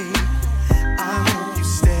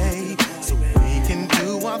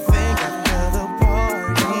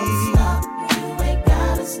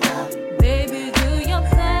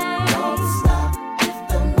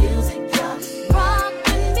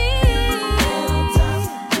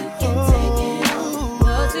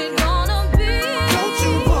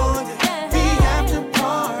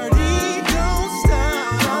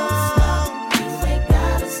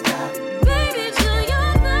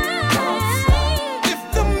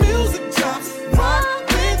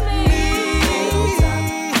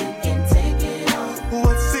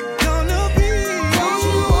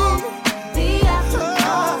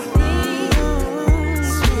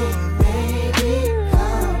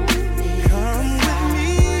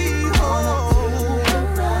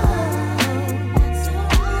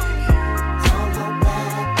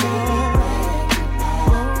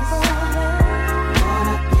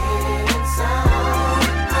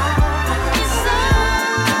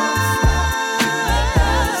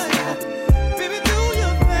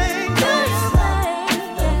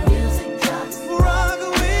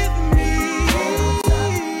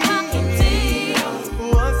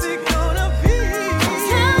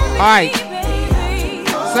Alright.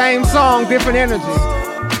 Same song, different energy.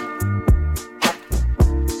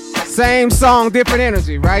 Same song, different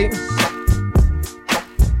energy, right?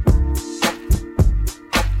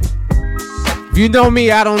 If you know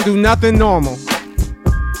me, I don't do nothing normal.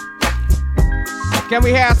 Can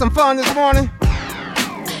we have some fun this morning?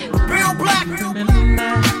 Real black, real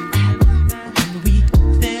black. We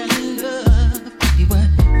fell in love. We were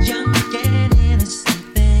young and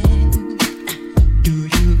innocent then. Do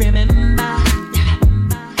you remember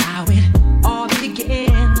how it all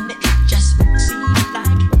began? It just seemed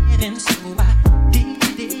like heaven, so I did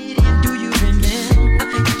it. And do you remember?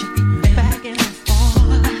 Back and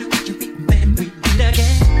forth. Do you remember we did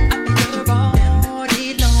again? All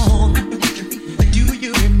day long. Do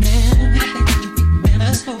you remember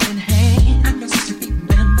us holding hands?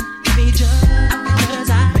 Remember me just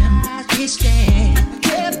as we stand. Do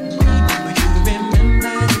you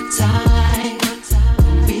remember the time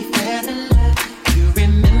we fell in love? You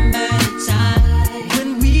remember the time when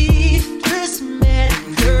we first met,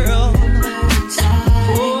 girl?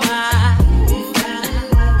 Oh,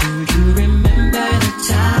 do you remember the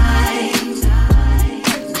time?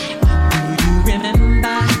 Do you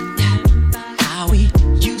remember how we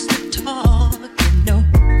used to talk? You know,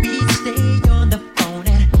 we'd stay on the phone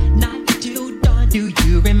at night till dawn. Do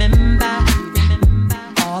you remember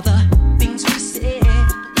all the things we said?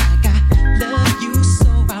 Like I love you so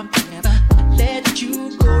I'll never let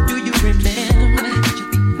you go. Do you remember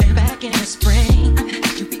back in the spring? Do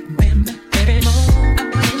you remember every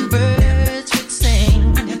morning birds would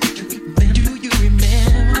sing? Do you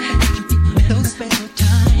remember those special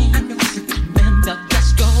times? They'll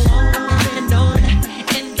just go on and on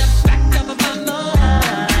in the back of my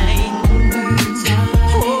mind.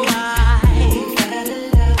 Oh, I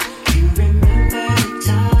you remember the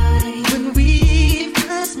time when we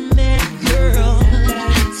first met, girl.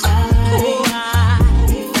 Oh,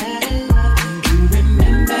 you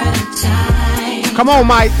remember the time. Come on,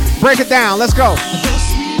 Mike. Break it down. Let's go. Those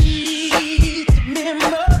sweet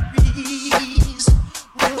memories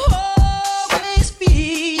will always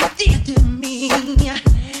be dear to me.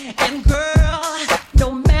 And girl,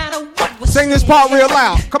 no matter what was Sing this part real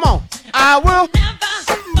loud. Come on. I will.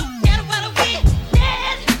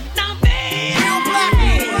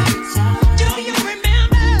 Do you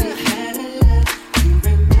remember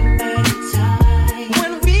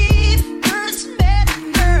when we first met,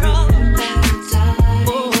 girl?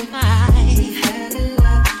 Oh my,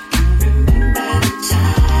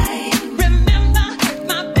 remember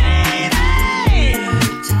my baby?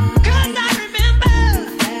 'Cause I remember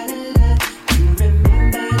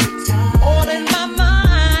all in my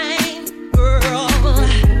mind, girl.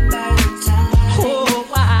 Oh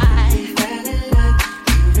why?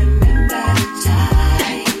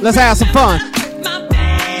 Let's have some fun.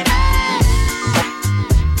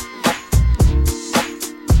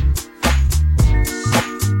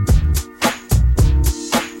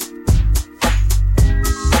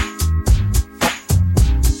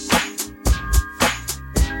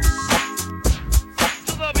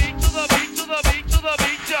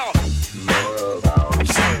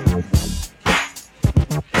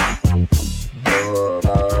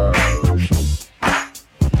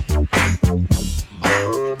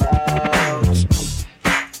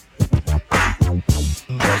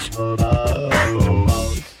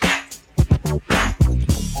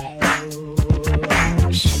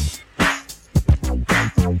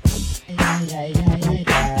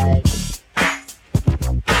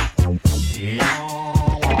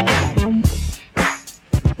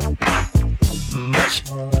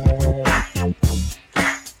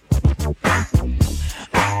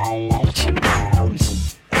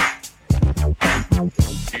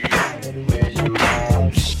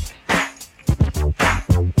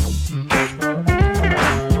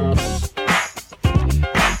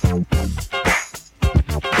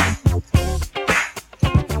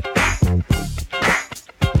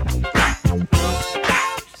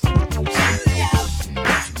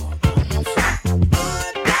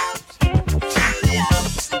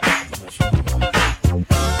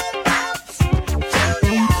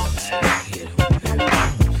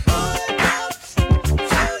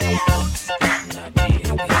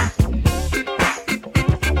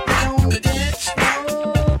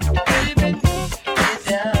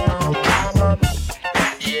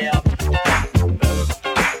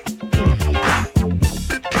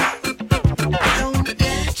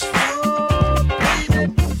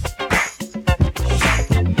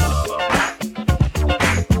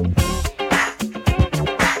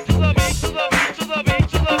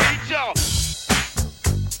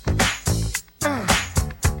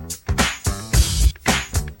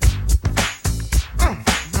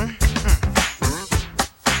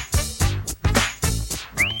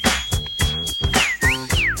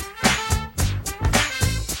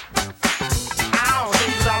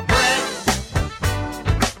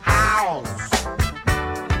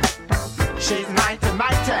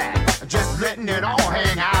 letting it all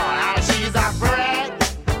hang out. Now she's a brick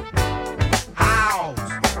house.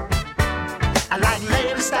 I like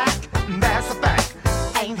Lady Stack, that's a fact.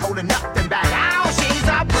 Ain't holding nothing back. Now she's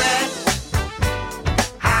a brick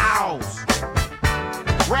house.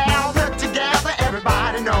 Well, look together,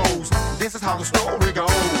 everybody knows this is how the story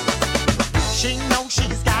goes. She knows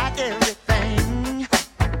she's got everything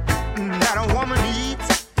that a woman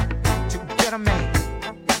needs to get a man.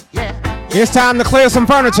 It's time to clear some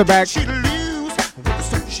furniture back. She lose with the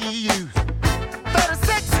suit she used.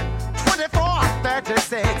 36, 24,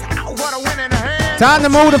 36. What a winning hand. Time to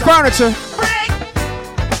move the furniture. Brick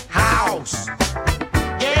house.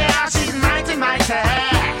 Yeah, she's mighty, mighty.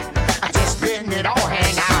 I just letting it all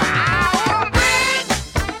hang out. Brick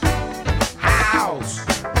house.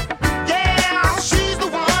 Yeah, she's the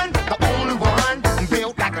one, the only one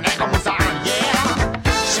built like an Amazon. Yeah,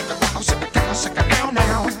 shake it down, shake it down, shake it down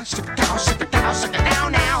now. Shake it down, shake it down, shake it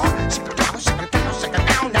down now. Shake it down, shake it down, shake it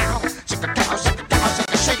down now. Shake it down, shake it down, shake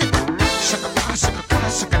it, shake it. Shake it down, shake it down,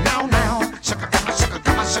 shake it down now. Shake it down, shake it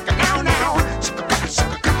down, shake it down now. Shake it down,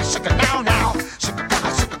 shake it down, shake it down now. Shake it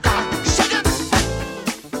down, shake it down, shake it.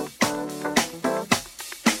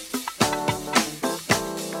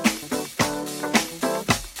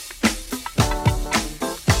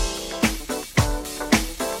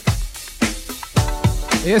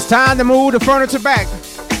 It's time to move the furniture back.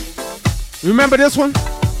 Remember this one?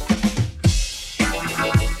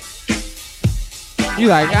 You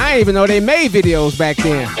like, I didn't even know they made videos back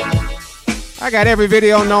then. I got every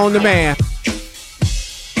video known to man.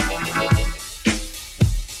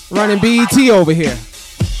 Running BET over here.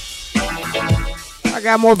 I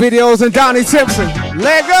got more videos than Donnie Simpson.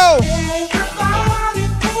 Let go!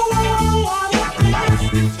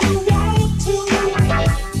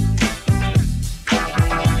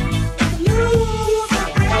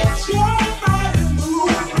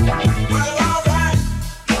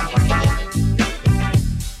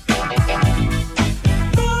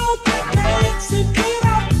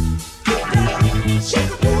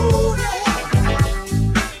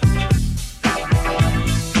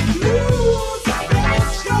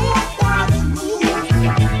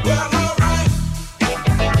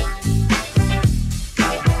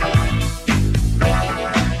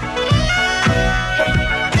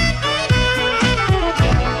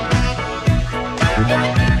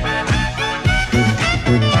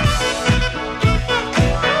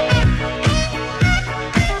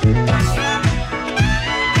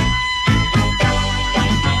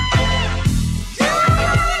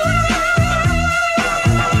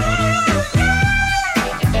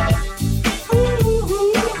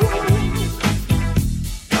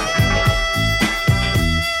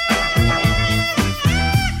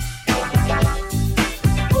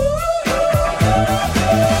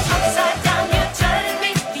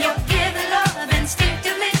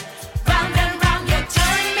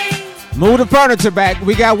 Move the furniture back.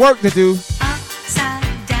 We got work to do.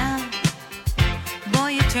 Upside down, boy,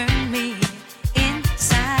 you turn me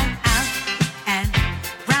inside out and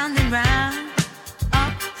round,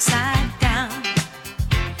 upside down.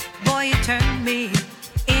 Boy, you turn me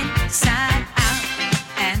inside out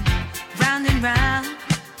and round.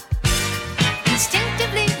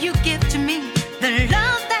 Instinctively, you give to me the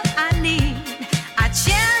love that I need. I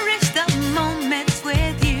cherish the moments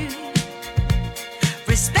with you.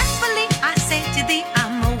 Respectfully, I say to thee,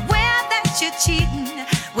 I'm aware that you're cheating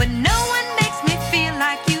when no one makes me feel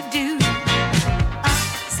like you do.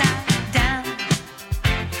 Upside down,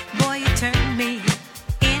 boy, you turn me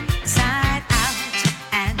inside out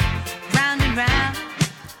and round.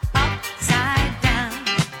 Upside down,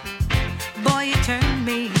 boy, you turn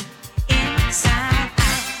me inside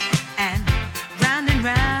out and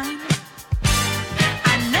round.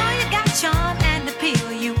 I know you got charm and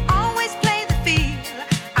appeal. You always play the field.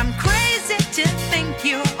 I'm crazy to think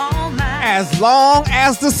you're all mine. As long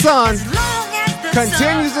as the sun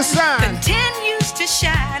continues to shine. Continues to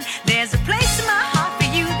shine. There's a place in my heart for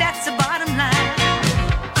you. That's the bottom line.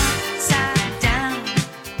 Upside down,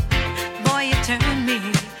 boy, you turn me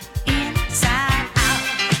inside out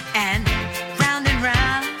and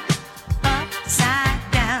round. Upside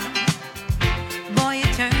down, boy, you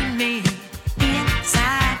turn me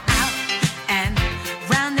inside out and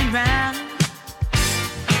round.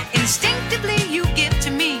 Instinctively, you give to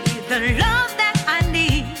me the love that I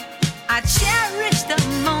need. I cherish the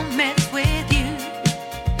moments with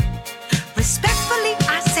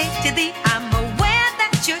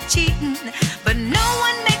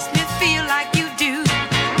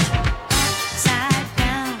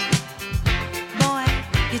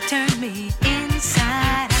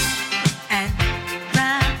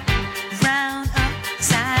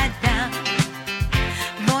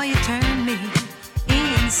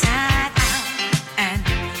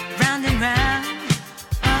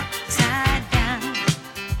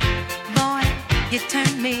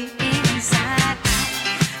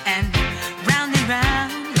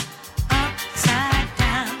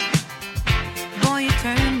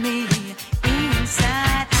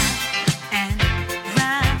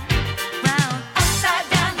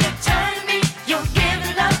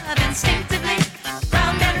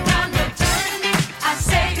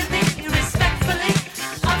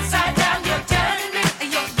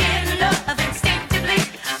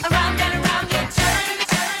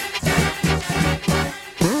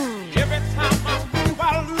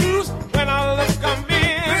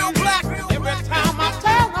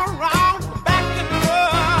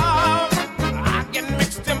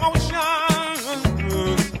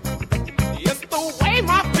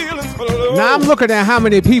I'm looking at how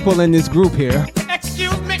many people in this group here.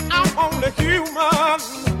 Excuse me, I'm only human.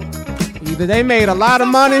 Either they made a lot of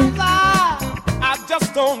money I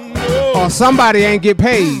just don't know. or somebody ain't get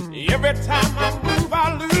paid. Every time I move,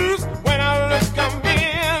 I lose. When I look, I'm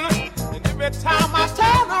in. And every time I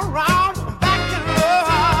turn around, I'm back in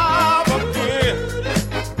love again.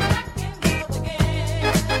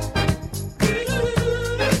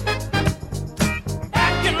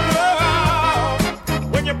 Back in love.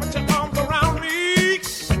 When you put your arms around me,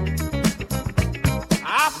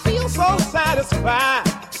 I feel so satisfied.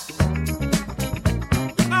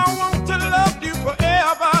 I want to love you forever.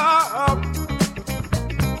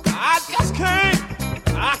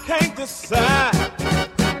 I can't decide.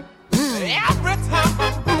 Every time I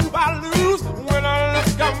move, I lose. When I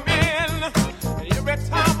look, I'm in. Every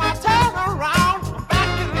time I turn around, I'm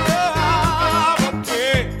back in love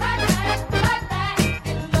again. Back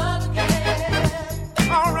in love again.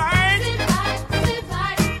 All right.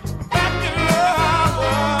 Back in love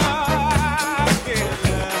again.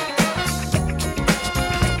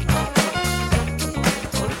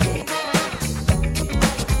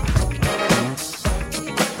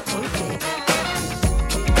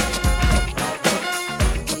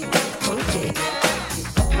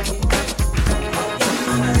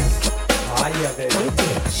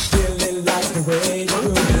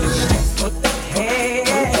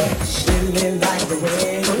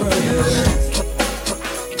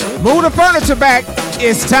 Move the furniture back.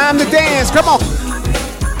 It's time to dance. Come on.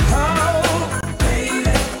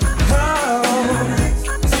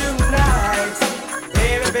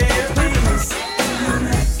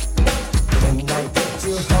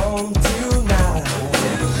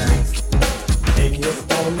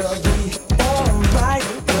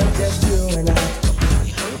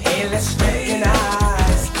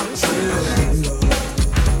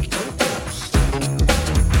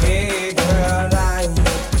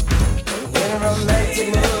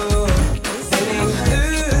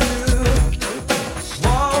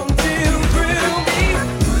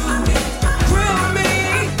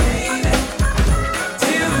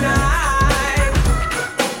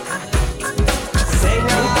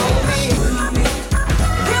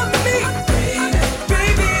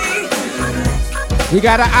 We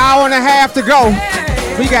got an hour and a half to go.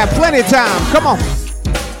 We got plenty of time. Come on.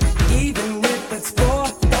 Even if it's for a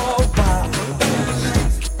while,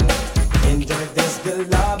 enjoy this good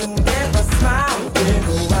love and give a smile. We'll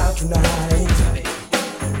go out tonight,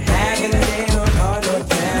 having dinner on your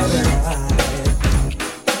candlelight.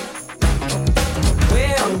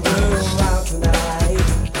 We'll go out tonight,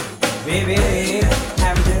 baby,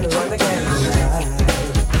 having dinner on the candlelight.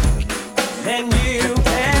 And you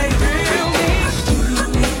can grill me,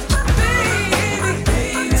 baby,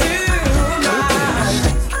 tonight.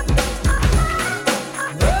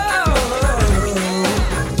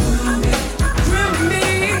 Grill me,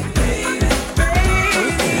 baby.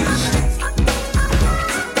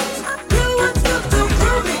 You want to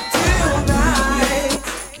grill me tonight.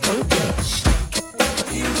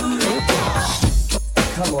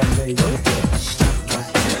 Come on, baby.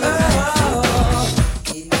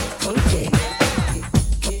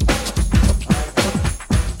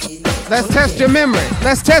 Let's test your memory.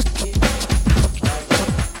 Let's test.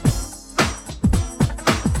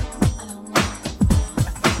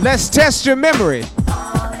 Let's test your memory.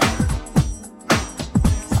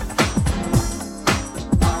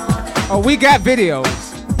 Oh, we got videos.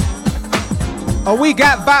 Oh, we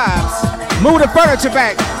got vibes. Move the furniture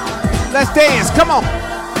back. Let's dance. Come on.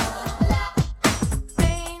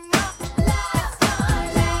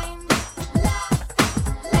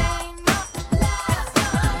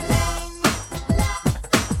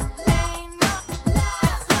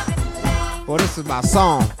 Boy, this is my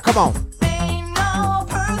song. Come on.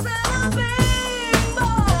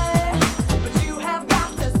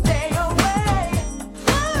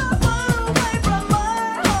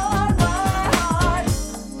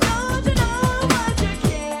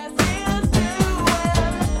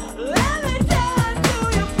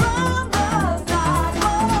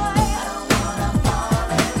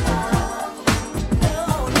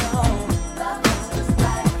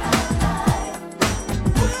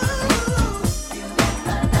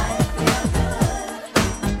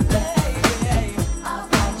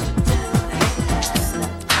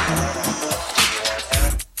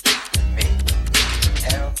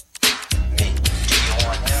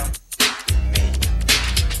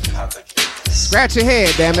 Scratch your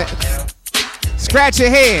head, damn it. Scratch your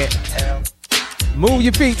head. Move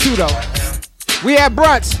your feet too, though. We at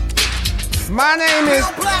brunch. My name is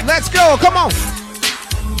Let's Go. Come on.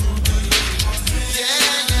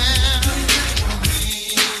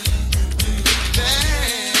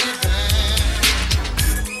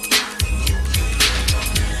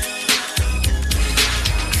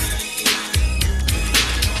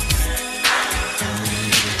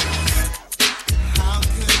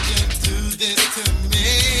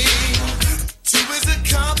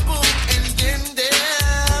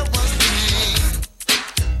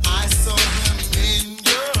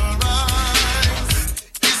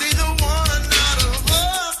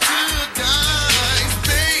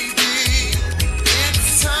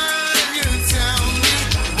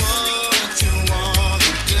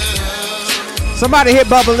 Somebody hit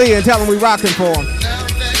Bubba Lee and tell him we rocking for him.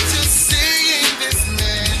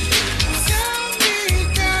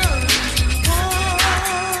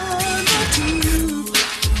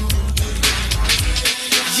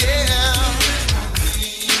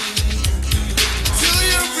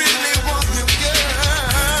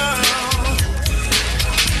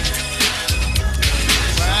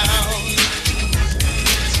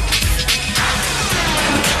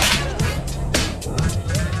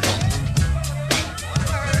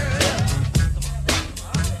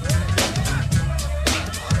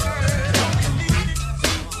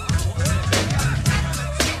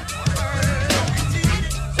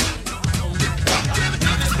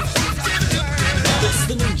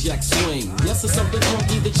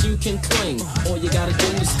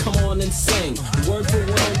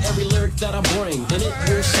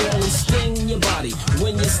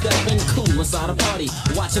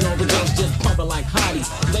 Watching all the girls just pumping like hotties.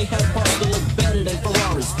 They had parts that look better than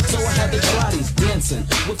Ferraris, so I had to try these dancing.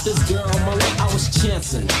 With this girl on my lap, I was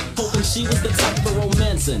chancing, hoping she was the type for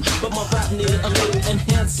romancing. But my rap needed a little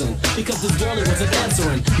enhancing, because this girlie wasn't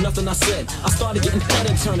answering nothing I said. I started getting fed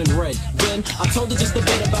and turning red. Then I told her just a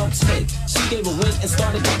bit about Ted. She gave a wink and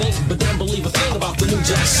started to think, but didn't believe a thing about the New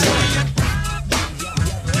Jack Swing.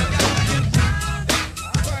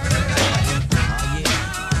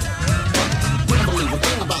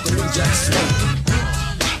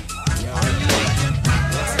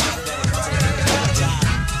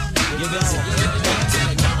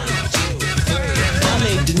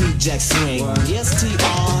 Jack Swing. Yes,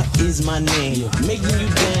 TR is my name. Making you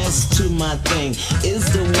dance to my thing is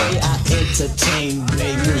the way I entertain,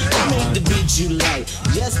 baby. I make the beat you like.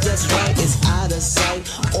 Yes, that's right, it's out of sight.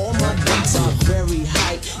 All my beats are very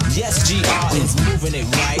hype. Yes, GR is moving it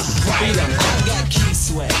right. I got Key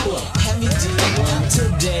Sweat, Heavy D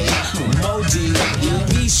today, Modi,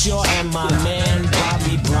 Be Sure, and my man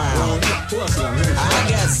Bobby Brown. I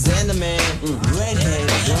got Xanaman, Redhead,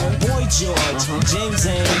 Boy George, James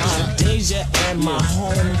and Deja, and my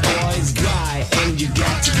homeboys Guy, and you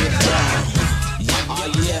got to get down. Oh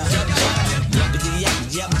yeah.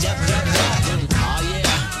 Oh yeah.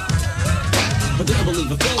 But didn't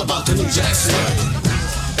believe a thing about the New Jack Swing.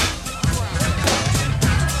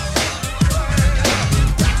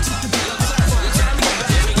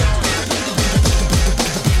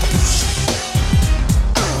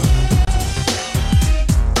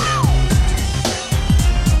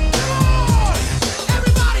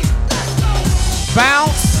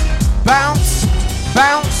 Bounce, bounce,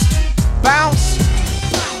 bounce, bounce.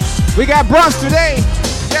 We got brunch today.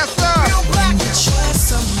 Yes, sir. When you trust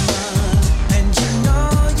someone and you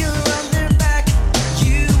know you're on their back,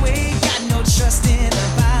 you ain't got no trusting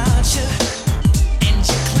about you. And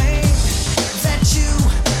you claim that you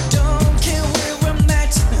don't care where I'm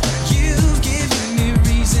at. You've given me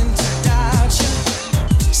reason to doubt you.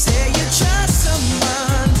 Say you trust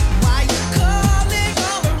someone, why you calling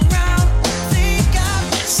all around? Think I've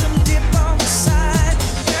got some dip on the side.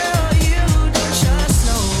 Girl, you don't trust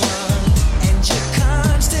no one, and you come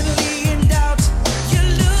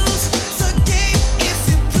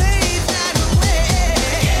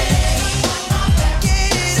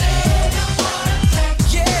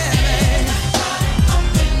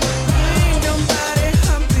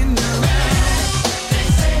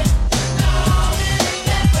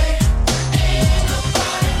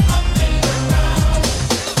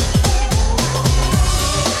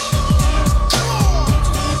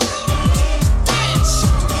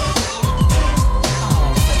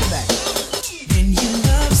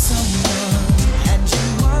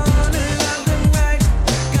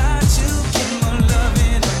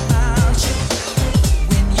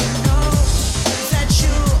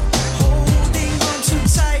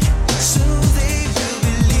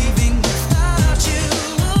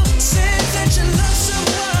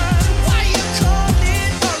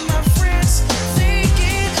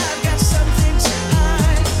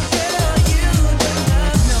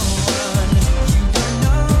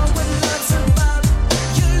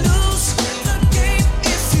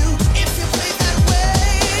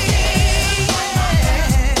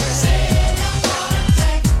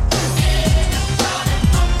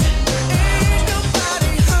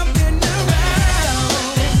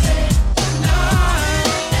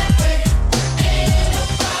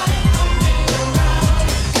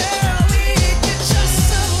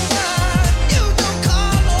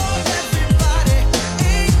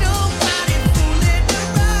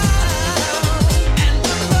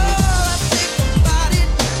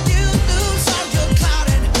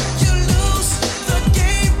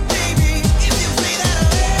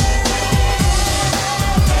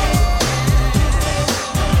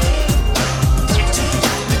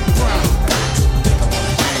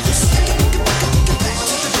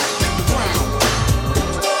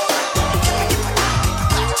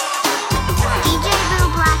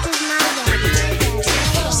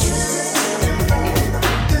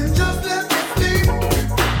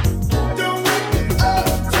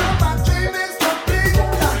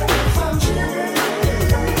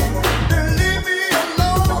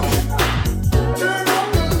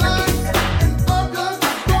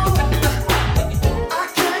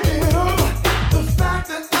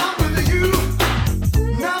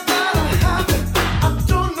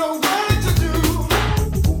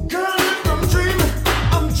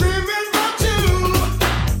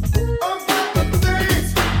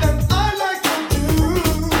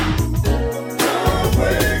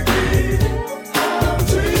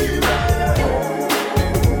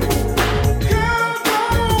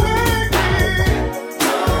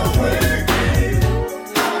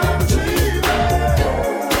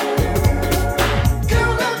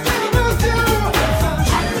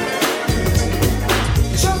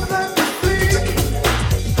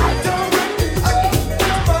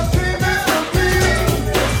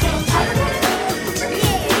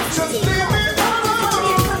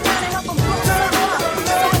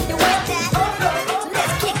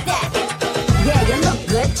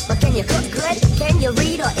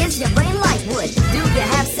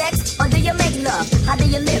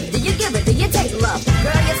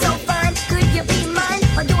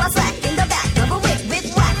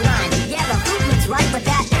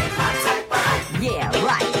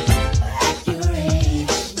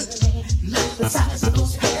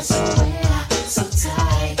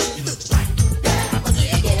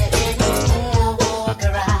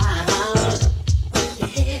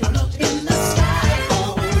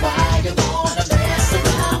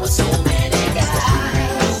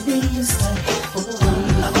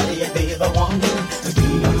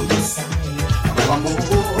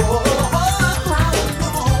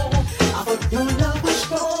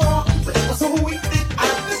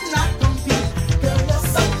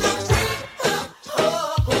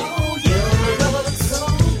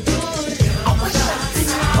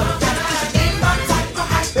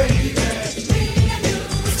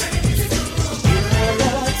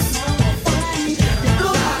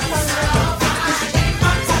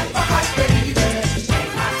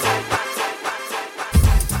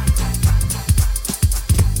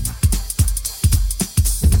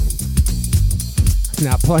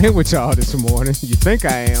playing with y'all this morning. You think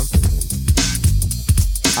I am.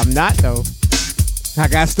 I'm not, though. I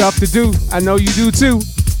got stuff to do. I know you do, too.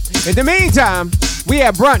 In the meantime, we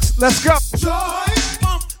at brunch. Let's go.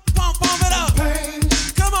 Pump it up. Pain.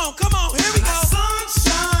 Come on, here we go.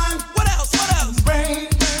 Sunshine. What else? Rain.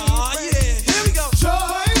 Oh yeah, here we go.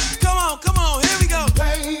 Joy. Come on, here we go.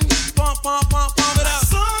 Pain. Pump it up.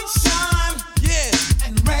 Sunshine. Yeah.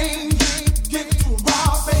 And rain. Get to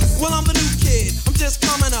raw bass. Well, I'm the new kid. I'm just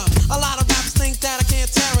coming up. A lot of rappers think that I can't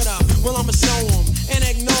tear it up. Well, I'ma show them and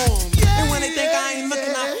ignore them. And when they think I ain't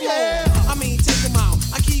looking, I floor 'em. I mean, take them out.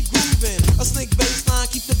 I keep grooving. A slick bass line,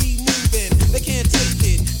 keep the beat moving. They can't take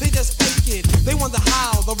it. They just fake it. They wonder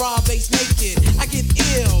how the raw bass make it. I get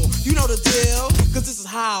ill. You know the deal. Cause this is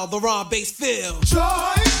how the raw bass feel.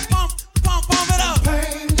 Joy. Pump it up.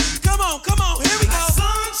 Pain. Come on, here we go.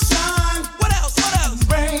 Sunshine. What else?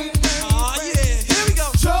 Rain. Oh yeah, here we go.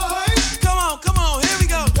 Joy. Come on, here we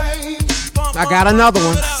go. Pain. I got another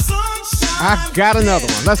one.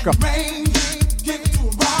 Let's go. Rain. Get to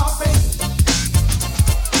raw bass.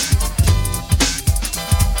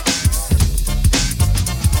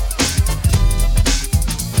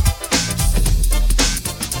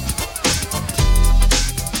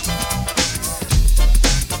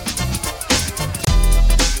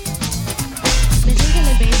 The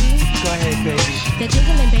jiggling baby, Go ahead, baby. the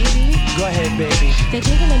jiggling baby, Go ahead, baby. the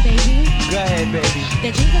jiggling baby, Go ahead, baby.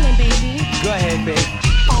 the jiggling baby. Go ahead, baby.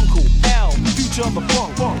 Uncle L, future of the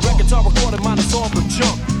funk. Records are recorded, minus all the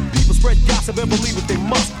junk. People spread gossip and believe what they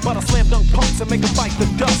must. But I slam dunk punks and make them fight the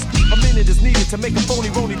dust. A minute is needed to make a phony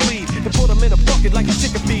rony bleed. And put them in a bucket like a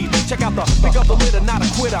chicken feed. Check out the pick up the lid and not a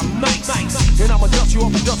quitter. I'm nice. And I'ma dust you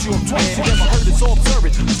up and dust you up twice. You never heard this all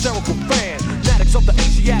service. Hysterical fan. Fanatics of the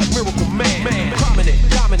Asiatic miracle man. Prominent,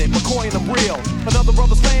 dominant, McCoy and I'm real. Another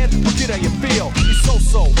brother's fan? Well, kid, how you feel? He's so.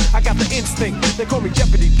 I got the instinct. They call me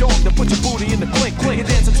Deputy Dog to put your booty in the clink. You're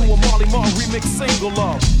dancing to a Marley Martin remix single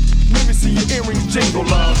love. Let me see your earrings jingle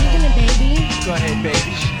love. The jiggling baby, Go ahead,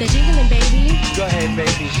 baby. the jiggling baby, Go ahead,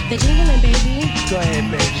 baby. the jiggling baby, Go ahead,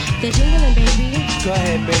 baby. the jiggling baby, Go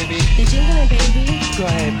ahead, baby. the jiggling baby, Go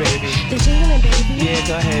ahead, baby. the jiggling baby, Yeah,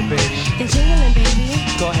 go ahead, baby. the jiggling baby,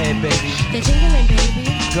 Go ahead, baby. the jiggling baby.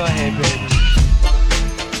 Go ahead, baby.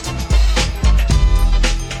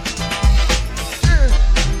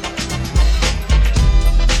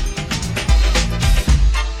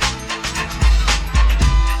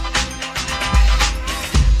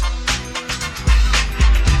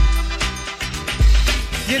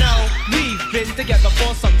 You know, we've been together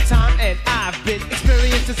for some time, and I've been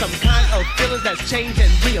experiencing some kind of feelings that's changed and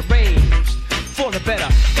rearranged for the better.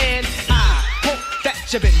 And I hope that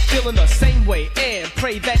you've been feeling the same way, and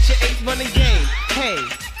pray that you ain't running game. Hey,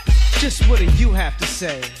 just what do you have to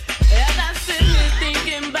say? As I sit here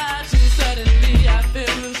thinking about you, suddenly I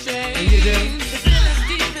feel ashamed. And you do? The feelings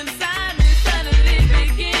deep inside me suddenly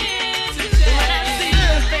begin to change. When I see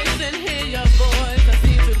your face and hear your voice, I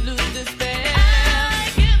seem to lose despair. I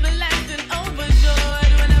get relaxed and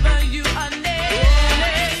overjoyed whenever you are near.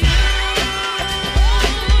 Only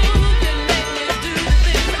you can make me do the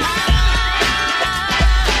things I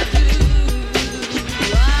do.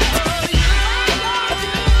 Oh, you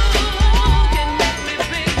can make me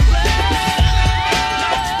bring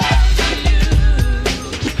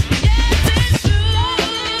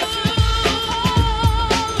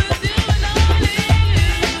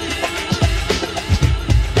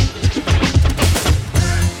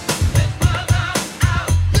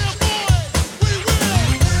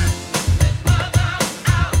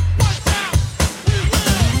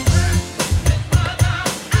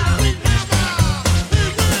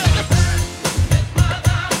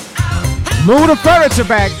Move the furniture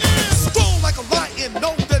back. Strong like a lion,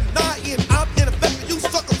 no denying. I'm in effect, and you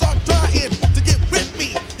suckers are trying to get with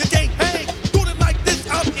me. You can't hang. Doing it like this,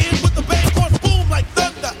 I'm in with the bang. Cross boom like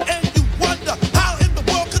thunder, and you wonder how in the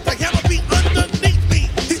world could the hammer be underneath me?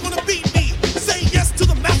 He's gonna beat me. Say yes to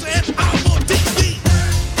the master, and I will teach thee.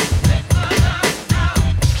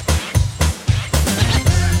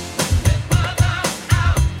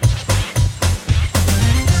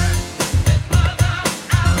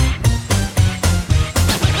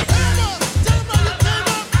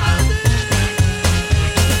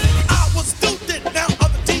 I was a student, now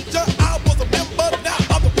I'm a teacher. I was a member, now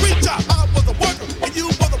I'm a preacher. I was a worker, and you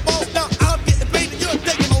were the boss. Now I'm getting paid, and you're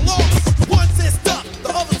taking a loss. One says stop, the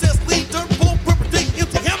other says leader. Boom, perpetrating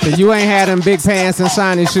empty hammer. So you ain't had them big pants and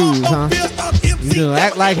shiny shoes, huh? You do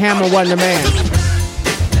act like Hammer wasn't a man.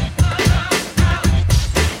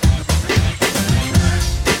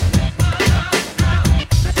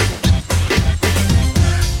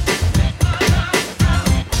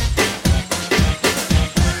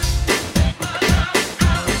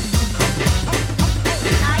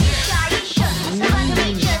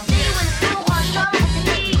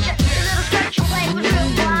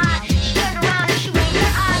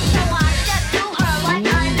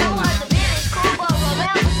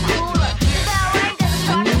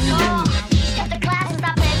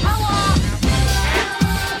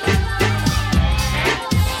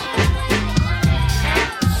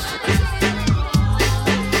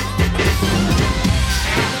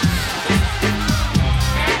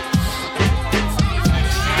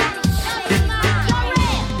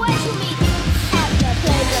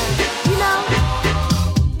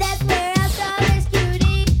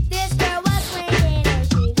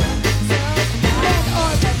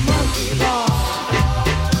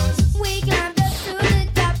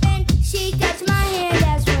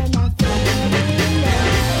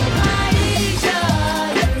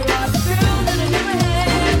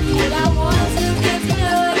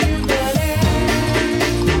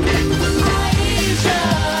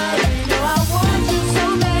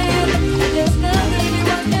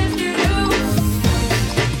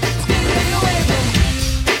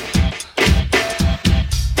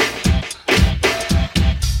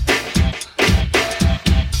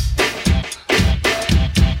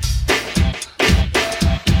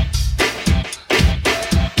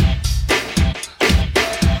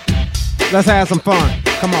 Let's have some fun.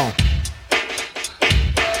 Come on.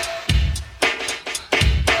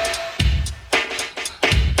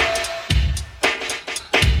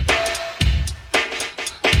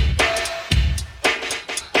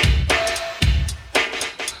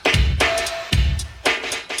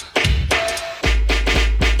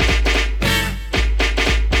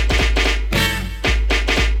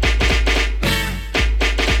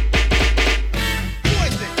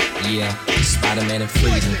 Yeah, Spider-Man and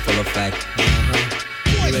Freeze in full effect.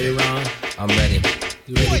 You ready, Ron? I'm ready.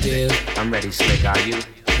 You ready, Dave? I'm ready, Slick. Are you?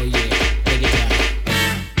 Oh yeah, take it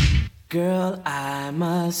down. Girl, I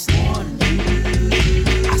must warn you.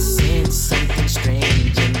 I sense something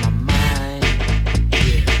strange in my mind.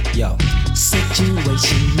 Yo,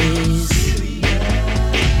 situation is.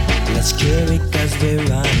 Let's cure it, cause we're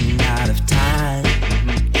running out of time.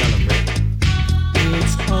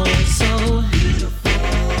 It's all so beautiful.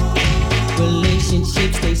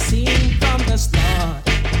 Relationships they seem from the start.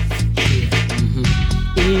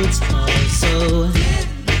 It's all so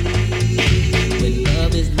when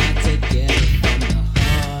love is not together from the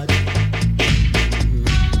heart.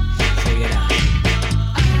 Check it out.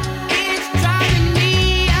 It's driving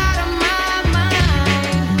me out of my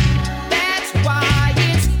mind. That's why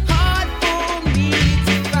it's hard for me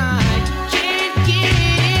to find. Can't get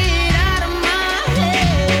it out of my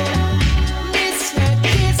head. Miss her,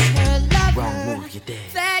 kiss her, love wrong her. move, you're dead.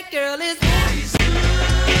 That girl is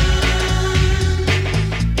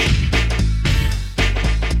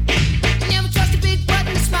never trust a big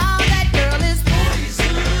button to smile. That girl is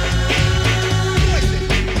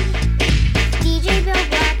DJ Bill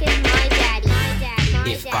Black is my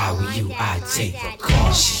daddy. if I were you, I'd take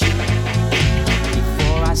precaution.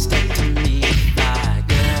 before I step to meet my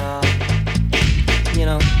girl. You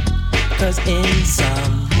know, cause in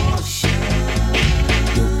some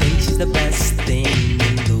you'll think she's the best thing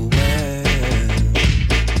in the world.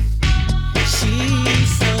 She's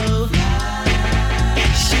so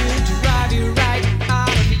she'll drive you right out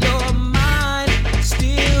of your mind.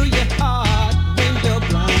 Steal your heart when you're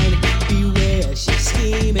blind. Beware, she's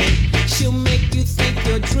scheming. She'll make you think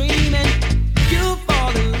you're dreaming. You'll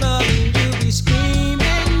fall in love and you'll be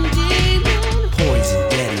screaming, demon. Poison,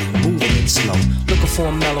 deadly, moving it slow. Looking for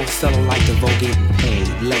a mellow fellow like the Vogue getting paid,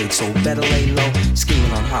 laid. So better lay low,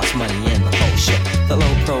 scheming on house money and the whole shit. The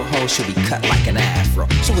low pro hoe should be cut like an afro.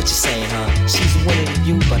 So what you saying, huh? She's winning to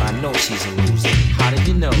you, but I know she's a loser. How did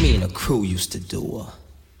you know? Me and the crew used to do her.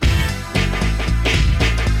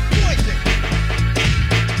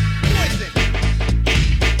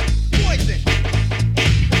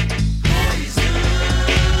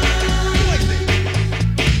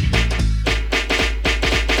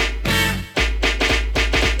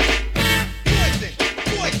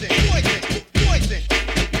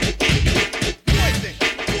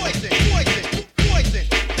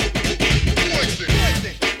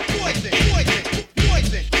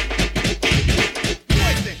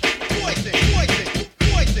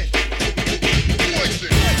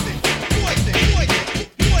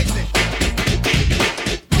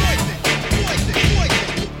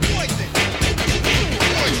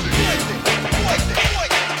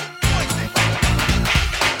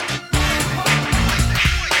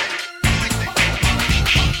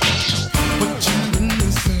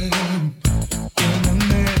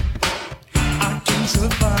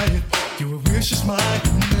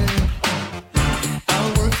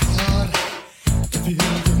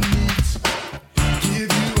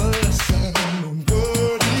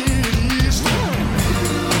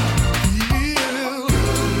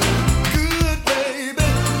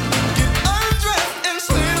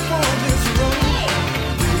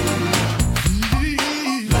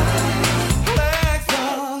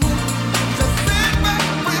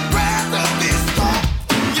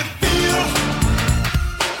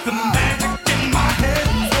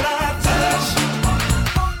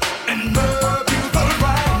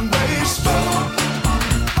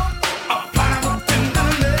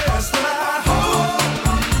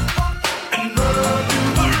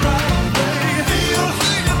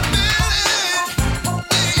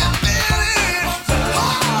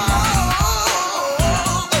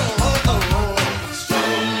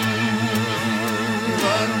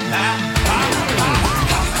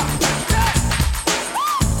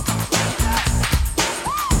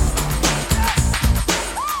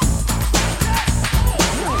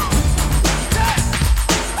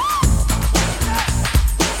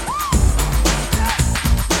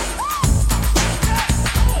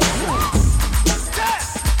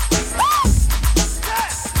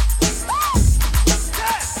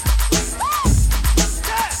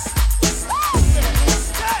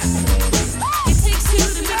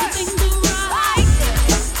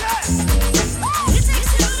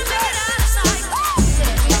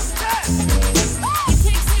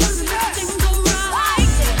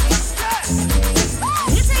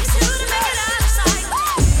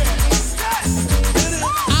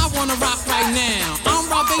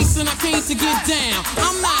 to get down.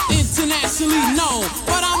 I'm not internationally known,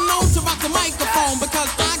 but I'm known to rock the microphone because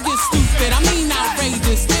I get stupid. I mean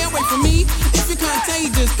outrageous. Stay away from me if you're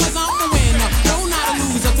contagious, cause I'm a winner, no not a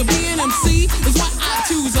loser. To be an MC is what I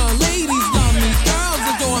choose. Ladies love me, girls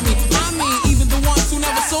adore me. I mean even the ones who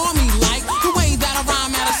never saw me like the way that I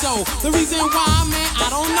rhyme at a show. The reason why, man, I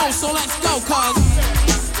don't know, so let's go, cause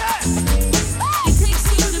it takes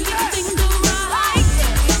two to make a thing go right.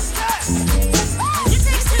 It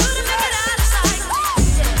takes two to make it out of sight.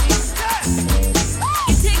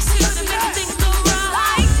 It takes two to make a thing go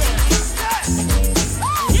right.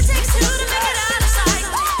 It takes two to make it out of sight.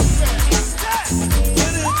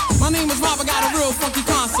 my name is Rob, I got a real funky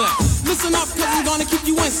concept. Listen up, cause I'm gonna keep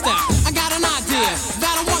you in step. I got an idea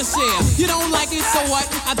that I wanna share. You don't like it, so what?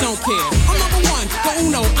 I don't care. I'm number one, the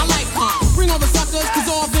uno, I like calm. Bring all the suckers, cause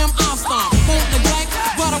all of them I'll stomp. Won't neglect,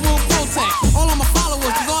 but I will protect all of my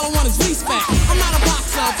followers, cause all I want is respect. I'm not a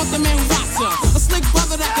boxer, but the man who rocks ya. A slick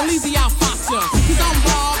brother that can easy outfox ya. Cause I'm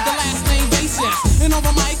Rob, the last name Basis. And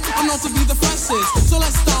over mic, I'm known to be the freshest. So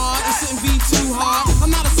let's start, it shouldn't be too hard.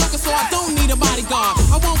 I'm not a sucker, so I don't need a bodyguard.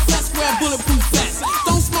 I won't flex, wear bulletproof vests.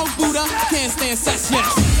 Don't smoke Buddha, can't stand sex,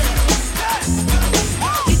 yes.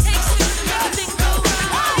 It takes two to make a thing go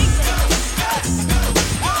right.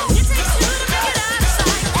 It takes two to make it out of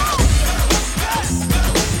sight.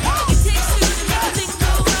 It takes two to make a thing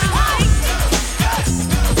go right.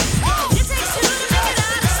 It takes two to make it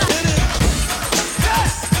out of sight.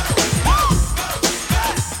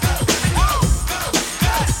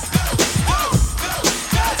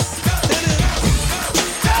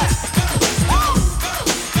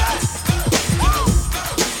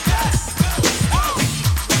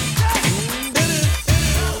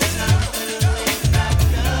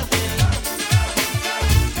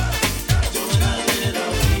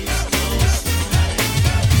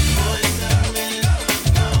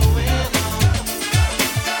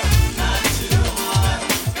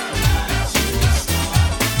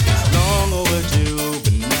 Long overdue,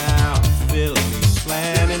 but now I'm feeling me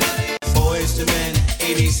slamming. Boys to men,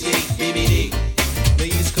 ABC, BBD. The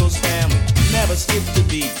East Coast family never skip the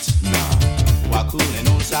beat. Nah, while cooling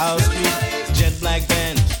on South Street, jet black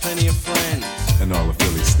band, plenty of friends, And all the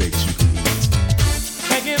Philly steaks you can eat.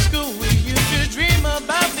 back in school, we used to dream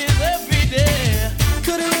about this every day.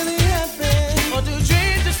 Could it really happen? Or do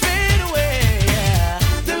dreams just fade away?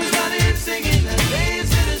 Then we started singing and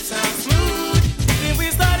dancing, it sounds smooth. Then we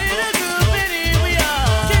started a group and here we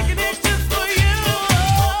are, kicking it just for you.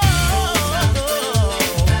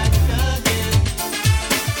 Back again,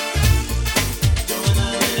 doing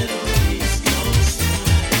a little East Coast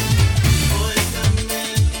swing. Boys come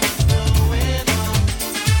in, going on.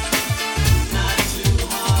 Not too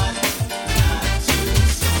hard, not too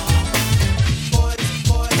soft.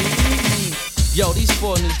 Yo, these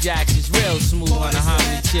four new jacks is real smooth on the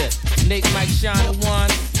harmony tip. Nate, Mike, Sean, and one,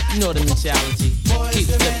 you know the mentality. Keep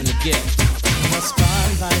flipping the gift. The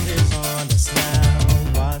spotlight is on us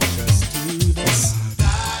now. Watch us do this.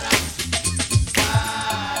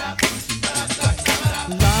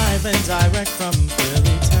 Live and direct from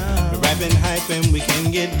Philly town. We're rapping hype and we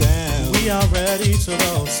can get down. We are ready to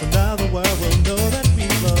roll, so now the world will know that we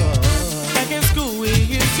love. Back in school, we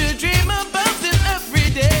used to dream about this every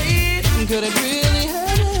day. Could it really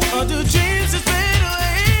happen? Or do dreams just fade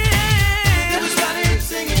away? Then we started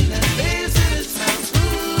singing and dancing, it sounds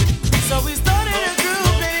good. So we started a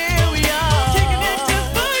group and here we are, kicking it just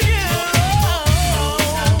for you.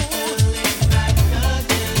 Back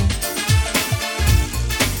again,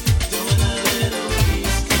 doing a little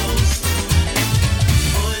East Coast swing.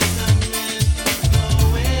 Boys come in,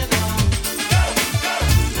 going on.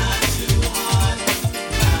 Not too hard,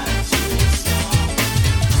 not too soft.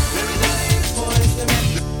 Boys to men,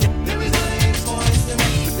 boys to men, boys to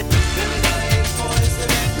men.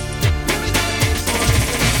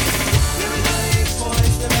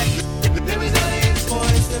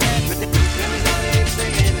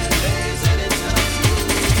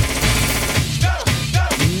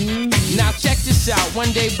 Now check this out.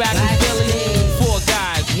 One day back in Philly, four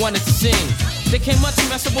guys wanted to sing. They came up to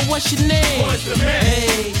me, I said, well, what's your name?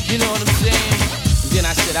 Hey, you know what I'm saying? And then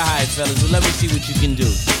I said, all right, fellas, well, let me see what you can do.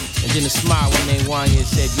 And then a smile when they won you and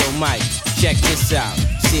said, yo, Mike, check this out.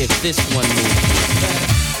 See if this one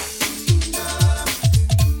moves.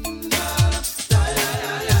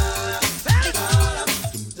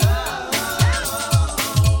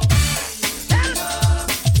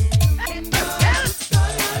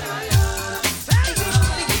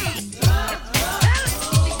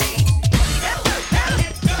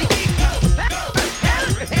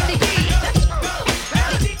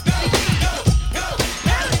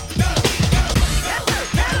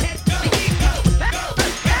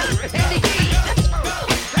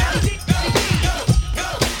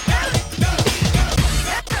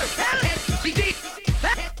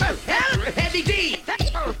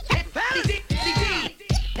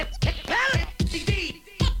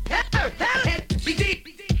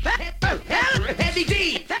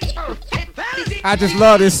 I just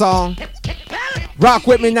love this song. Rock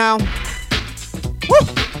with me now. Woo!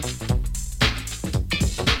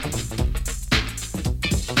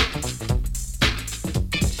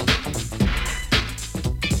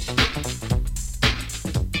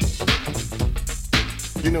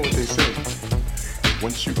 You know what they say.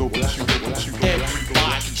 Once you go black,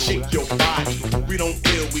 Everybody, shake your body. We don't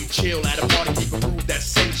ill, we chill at a party. Keep a groove that's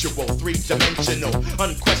sensual, three-dimensional,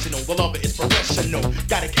 unquestionable. The lover is professional.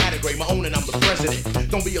 Got a category, my own, and I'm the president.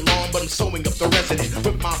 Don't be alarmed, but I'm sewing up the resident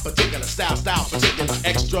with my particular style, particular,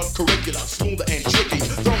 extracurricular, smoother and tricky.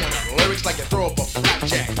 Throwing up lyrics like you throw up a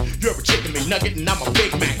flapjack. You're a chicken McNugget and I'm a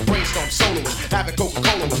Big Mac. Brainstorm soloist, having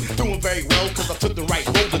Coca-Cola with. Doing very well cause I took the right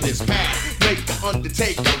road to this path. Make the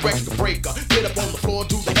undertaker, wreck the breaker. Get up on the floor,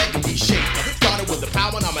 do the heavy shaker. Started with the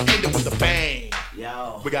power and I'ma end it with a bang.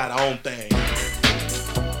 Yo. We got our own thing.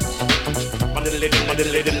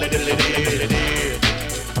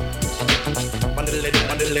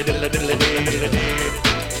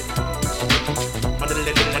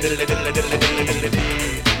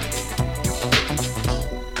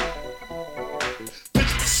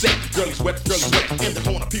 Set, girlies wet, in the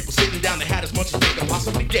corner, people sitting down, they had as much as they could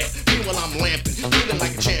possibly get. Meanwhile, I'm lamping, feeling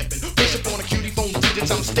like a champion. Push up on a cutie phone digits,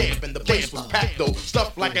 I'm stamping. The place was packed though,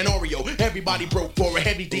 stuffed like an Oreo. Everybody broke for a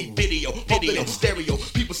heavy deep video in stereo.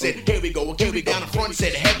 People said, here we go. A cutie down the front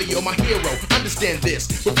said, heavy, you're my hero. Understand this,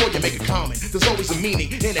 before you make a comment, there's always a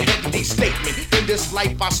meaning in a heavy deep statement. In this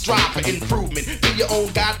life, I strive for improvement. Be your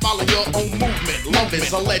own God, follow your own movement. Love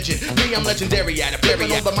is a legend, me, I'm legendary at a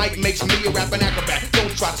period. On the mic makes me a rapping acrobat.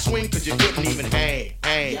 Don't try to swing cause you couldn't even hang.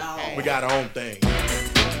 We got our own thing.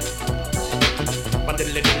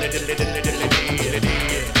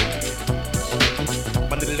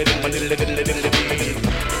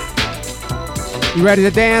 You ready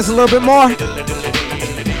to dance a little bit more?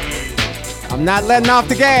 I'm not letting off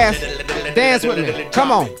the gas. Dance with me.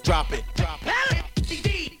 Come on. Drop it.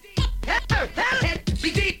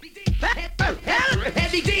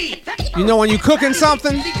 You know when you're cooking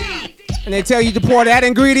something and they tell you to pour that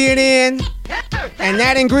ingredient in and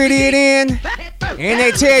that ingredient in and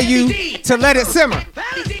they tell you to let it simmer.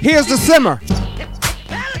 Here's the simmer.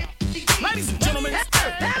 Ladies and gentlemen, ladies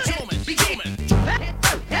and gentlemen,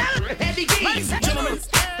 ladies and gentlemen,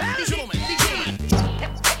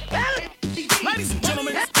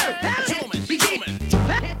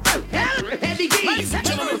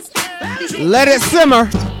 let it simmer.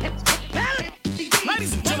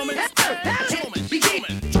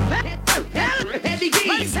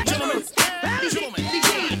 ladies and gentlemen, ladies and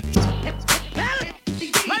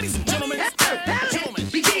gentlemen,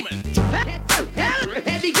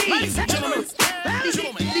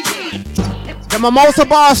 The mimosa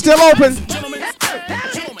bar is still open.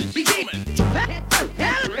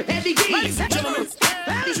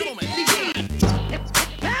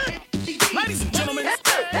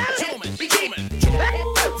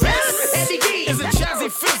 is a Jazzy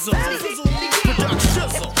Fizzle production.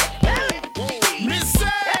 Missy,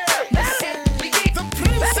 the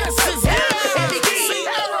princess is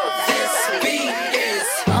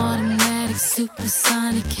Automatic,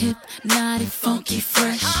 supersonic, hypnotic, funky,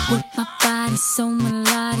 fresh. With my body so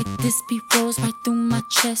melodic, this beat rolls right through my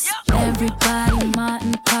chest. Everybody,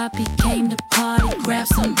 Martin, Poppy came to party. Grab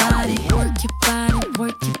somebody, work your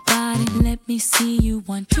body, let me see you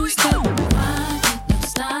 1, 2, step. Rock it, don't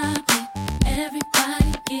stop it.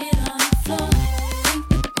 Everybody get on the floor. Bring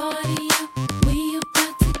the party up, we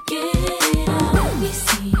about to get it on. Let me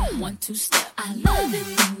see you 1, 2, step. I love it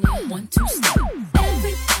when you 1, 2, step.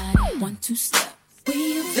 Everybody 1, 2, step.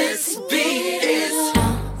 We about This to beat get it is on.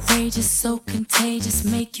 Outrageous, so contagious,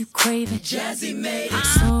 make you crave it. Jazzy made it.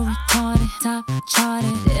 So retarded, top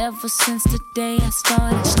charted. Ever since the day I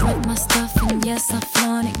started, strip my stuff and yes I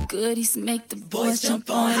flaunt it. Goodies make the boys jump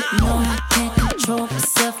on it. No, I can't control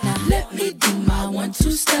myself now. Let me do my 1,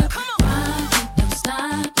 2 step. Rock it, don't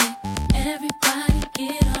stop it. Everybody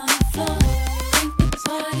get on the floor. Bring the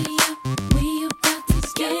party up, we about to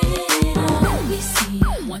get it on. Let me see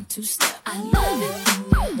you 1, 2 step. I love it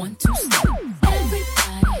when you 1, 2 step.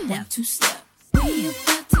 Everybody 1, 2 step. We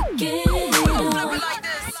about to get it on.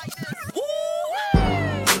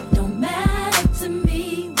 Don't matter to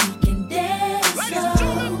me, we can dance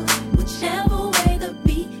slow. Whichever way the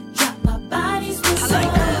beat drop, our bodies will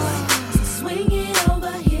slow. So swing it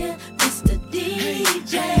over here, Mr.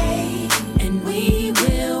 DJ, and we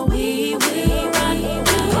will rock it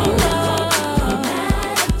down. Don't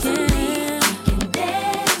matter to me, we can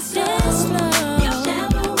dance slow.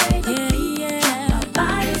 Whichever way the beat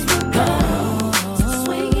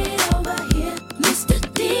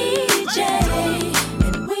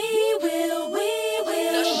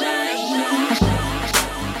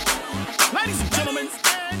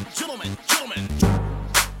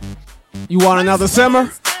You want another simmer?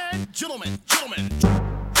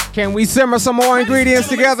 Can we simmer some more ingredients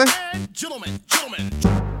together?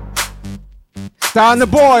 Starting to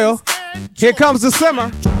boil. Here comes the simmer.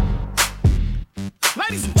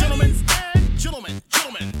 Ladies and gentlemen, gentlemen,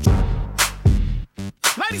 gentlemen.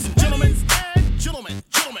 Ladies and gentlemen, gentlemen,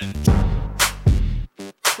 gentlemen.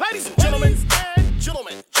 Ladies and gentlemen,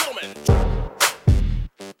 gentlemen, gentlemen.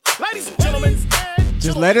 Ladies and gentlemen,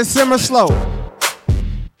 just let it simmer slow.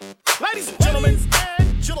 Ladies and gentlemen,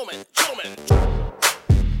 gentlemen, gentlemen.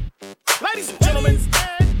 Ladies and gentlemen,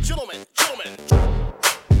 gentlemen, gentlemen.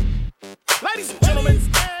 Ladies and gentlemen,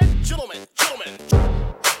 gentlemen, gentlemen.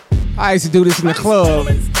 I used to do this in the club.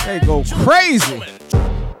 They go crazy.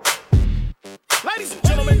 Ladies and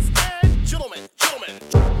gentlemen, gentlemen, gentlemen.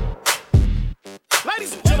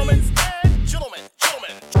 Ladies and gentlemen, gentlemen,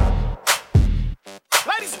 gentlemen.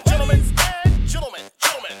 Ladies and gentlemen, gentlemen,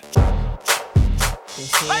 gentlemen.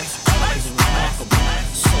 This here is remarkable.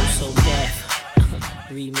 So deaf.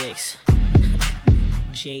 Remix.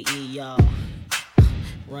 J.E. y'all.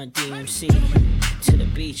 Run DMC to the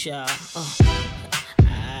beach, y'all.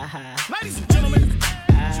 Ladies and gentlemen.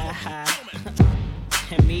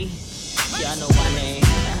 And me, y'all know my name.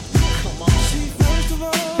 Come on. First of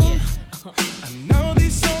all, I know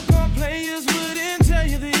these so-called players wouldn't tell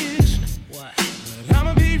you this. What? But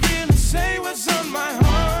I'ma be real and say what's on my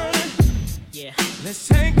heart. Yeah. Let's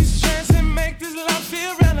take this chance and make this love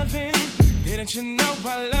feel relevant. Didn't you know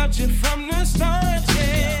I loved you from the start?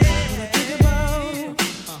 Yeah. When I think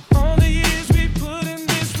about all the years we put in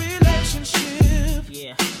this relationship,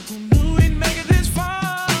 yeah. Who knew we'd make it this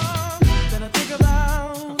far? Then I think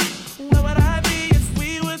about where would I be if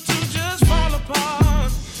we were to just fall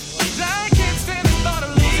apart? 'Cause I can't stand the thought of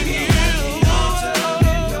losing you.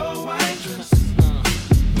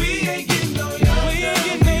 We ain't getting no younger. We ain't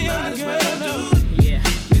getting no younger, girl. Yeah.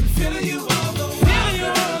 Been feeling you all the while.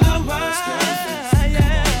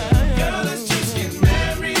 Girl, let's just get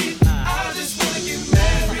married. I just wanna get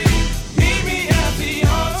married. Meet me at the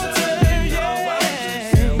altar. Yeah.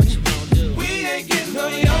 We ain't getting no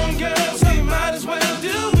younger, so you might as well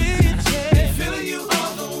do it. Been feeling you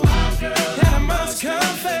all the while, girl. And I must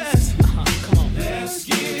confess. Let's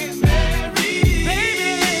get married. Baby,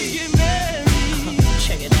 let's get married.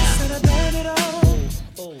 Check it out. Said I done it all.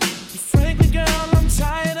 Frankly, girl, I'm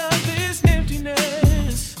tired of this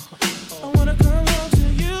emptiness. I wanna come home to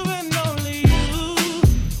you and only you.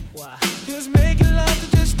 Why? 'Cause making love to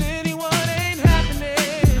just anyone ain't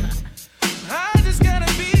happening. I just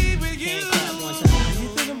gotta be with you. You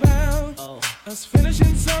think about us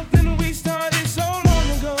finishing something we started so long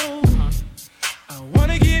ago. I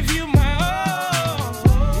wanna give you my all.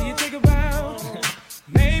 Do you think about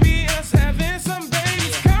maybe us having some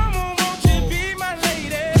babies? Come on, won't you be my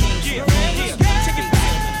lady? Yeah. Take it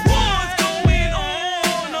back. What's going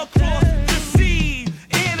on across the sea?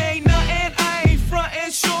 It ain't nothing, I ain't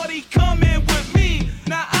frontin', shorty, coming with me.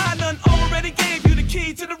 Now I done already gave you the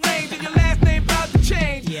key to the range, and your last name about to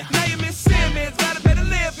change. Now you're Miss Simmons, got a better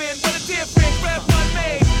living, what a difference Red One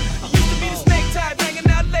made. Used to be the snake type, hanging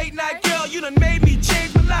out late night, girl, you done made me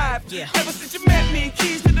change my life. Ever since you met me,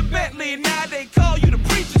 keys to the Bentley, now they call you the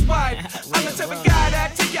preacher's wife. I'm the type of guy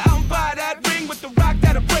that take you out and buy that ring with the rock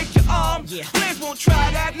that'll break your arm. Plans won't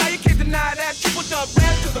try that, now you can't deny that. Triple dub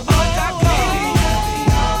rap to the rock.com.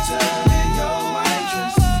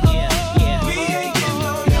 We ain't getting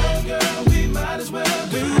no younger, we might as well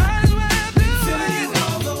do it. Feeling you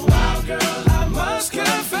all the while, girl, I must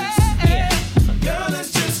confess. Girl,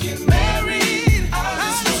 let's just get married. I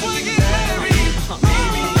just wanna get married.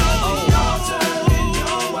 Maybe on the altar in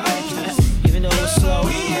your white dress. Even though it was slow.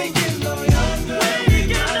 We ain't getting no younger, we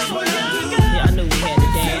might as well do it. Yeah, I knew we had to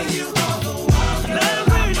dance. Feeling you all the while, girl,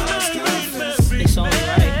 I must confess. It's only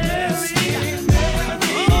right. Let's get married.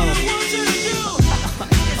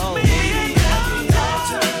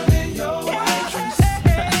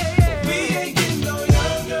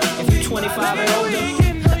 If you're 25 and older,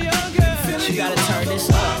 you gotta turn this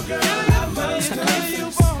up.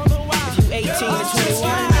 If you're 18 to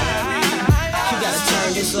 21, you gotta turn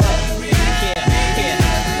this up.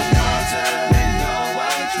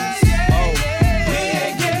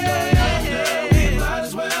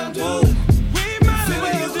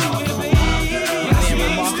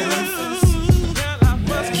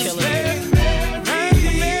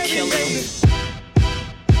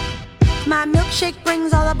 My milkshake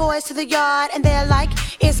brings all the boys to the yard, and they're like,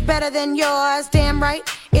 it's better than yours. Damn right,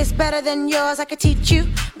 it's better than yours. I could teach you,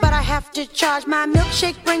 but I have to charge. My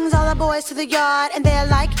milkshake brings all the boys to the yard, and they're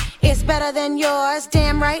like, it's better than yours.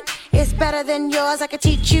 Damn right, it's better than yours. I could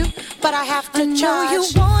teach you, but I have to charge. I know you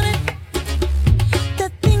want it, the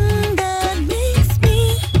thing that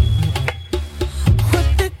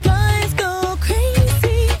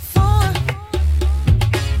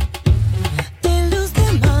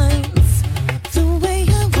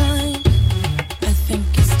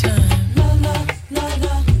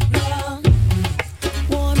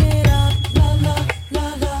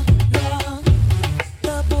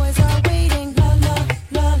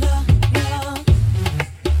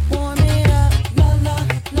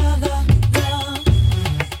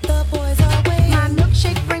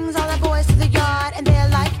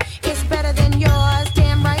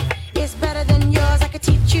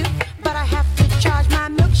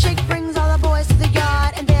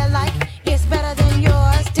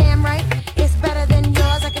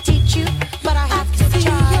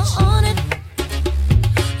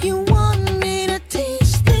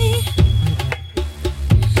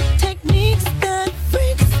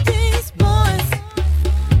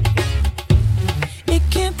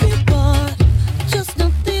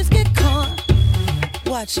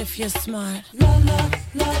bitch if you're smart. La la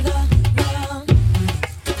la la la.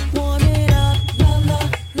 Warm it up. La la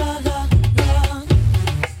la la la.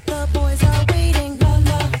 The boys are waiting. La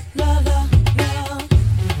la la la la.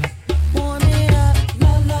 Warm it up.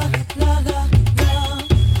 La la la la la.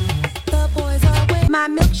 The boys are waiting. My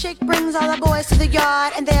milkshake brings all the boys to the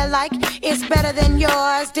yard, and they're like, it's better than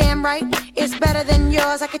yours. Damn right, it's better than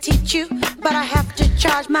yours. I could teach you, but I have to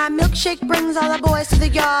charge. My milkshake brings all the boys to the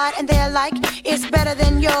yard, and they're like, it's better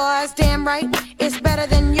than yours. Damn right, it's better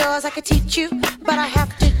than yours. I could teach you, but I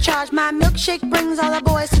have to charge. My milkshake brings all the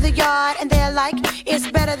boys to the yard, and they're like, it's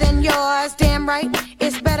better than yours. Damn right,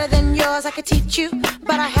 it's better than yours. I could teach you,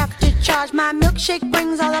 but I have to charge. My milkshake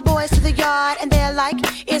brings all the boys to the yard, and they're like,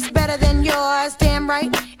 it's better than yours. Damn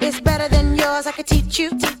right, it's better than yours. I could teach you,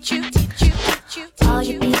 teach you, teach you, teach you. All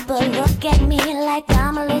you people look at me like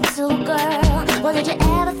I'm a little girl. Well, did you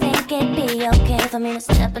ever think it'd be okay for me to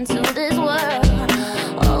step into this world?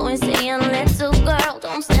 Always saying, little girl,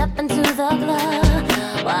 don't step into the club.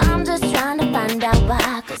 Well, I'm just trying to find out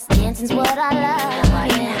why, 'cause dancing's what I love.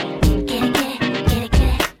 Yeah. Get it, get it, get it, get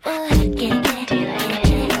it. Get it, get it, get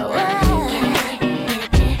it,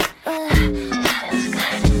 get it.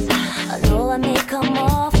 I know I may come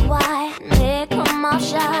off white, may come off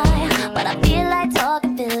shy, but I feel like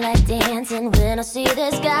talking, feel like dancing when I see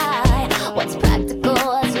this guy. What's practical,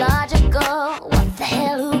 what's logical, what the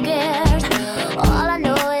hell, who cares? All I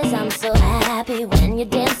know is I'm so happy when you're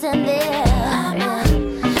dancing there. I'm a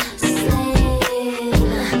slave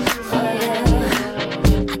for you.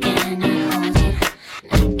 I cannot hold it,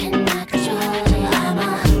 I cannot control it. I'm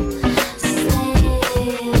a slave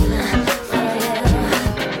for you.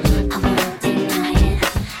 I won't deny it,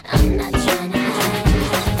 I'm not trying to hide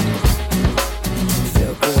it.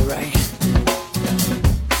 Feel good, right?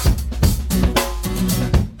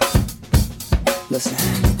 Listen,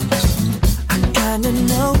 I kinda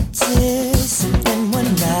noticed something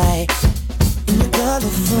one night in your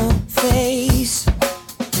colorful face.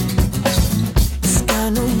 It's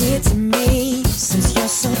kinda weird to me since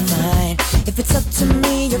you're so fine. If it's up to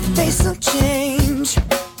me, your face will change.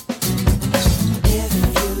 If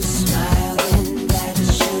you smile, then that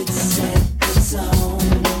should set the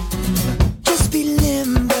tone. Just be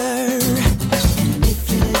limber, and if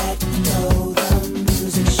you let go, the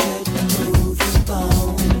music should move your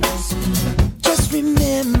bones. Just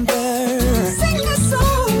remember, sing a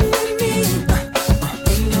song with me.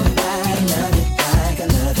 Ain't nobody love it like I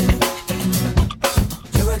love it.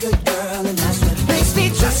 You're a good girl, and that's what makes me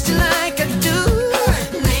trust you like I do.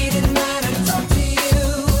 Late at night, I talk to you.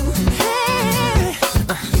 Hey,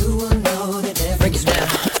 you will know that everything's down.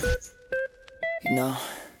 You know,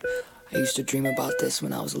 I used to dream about this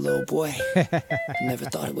when I was a little boy. Never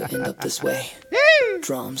thought it would end up this way.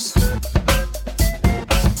 Drums.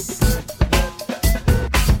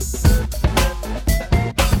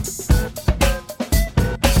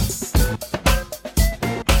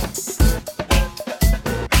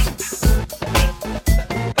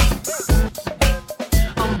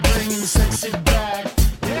 I'm bringing sexy back.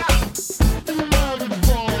 Yeah. The mother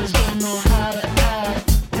boys don't know how to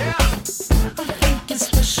act. Yeah. I'm thinking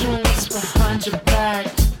special what's behind your back.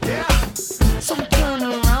 Yeah. So turn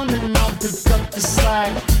around and I'll pick up the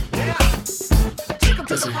slack. Yeah. Take 'em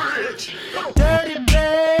to the bridge. Dirty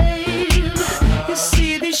babe, you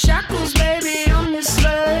see these shackles, baby, I'm your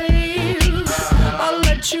slave. I'll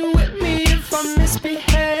let you whip me if I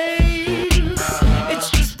misbehave. It's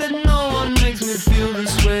just that no one makes me feel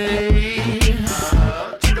this way.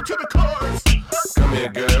 Take it to the chorus. Come here,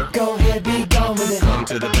 girl. Go ahead, be gone with it. Come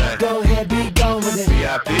to the back. Go ahead, be gone with it.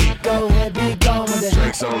 VIP. Go ahead, be gone with it.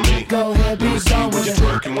 Drinks on me. Go ahead, be Let me see gone what with you're it.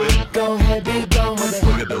 twerking with. Go ahead, be gone with it.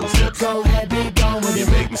 Look at those hips. Go ahead, be gone with You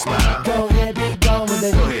it. make me smile. Go ahead, be gone with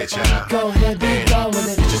it. Go ahead, child. Go ahead, be gone with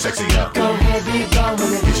it. Get your sexy out. Go ahead, be gone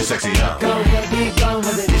with it. Get your sexy out. Go ahead, be gone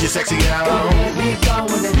with it. Get your sexy out. Go ahead, be gone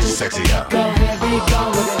with it. Get your sexy out. Go ahead, be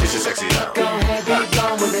gone with it. Get your sexy out. Go ahead, be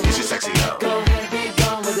gone with it. Get your sexy out. Go ahead, be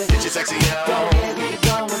gone with it. Get your sexy out. Go ahead, be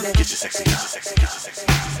gone with it. Get your sexy, get your sexy, get your sexy, get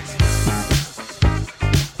your sexy.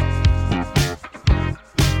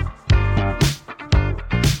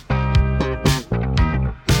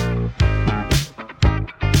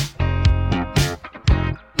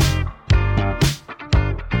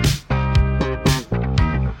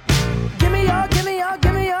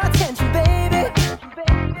 Give me your attention, baby.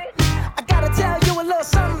 I gotta tell you a little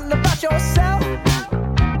something about yourself.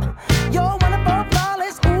 You're wonderful,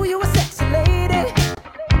 flawless, ooh, you a sexy lady.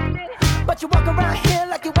 But you walk around here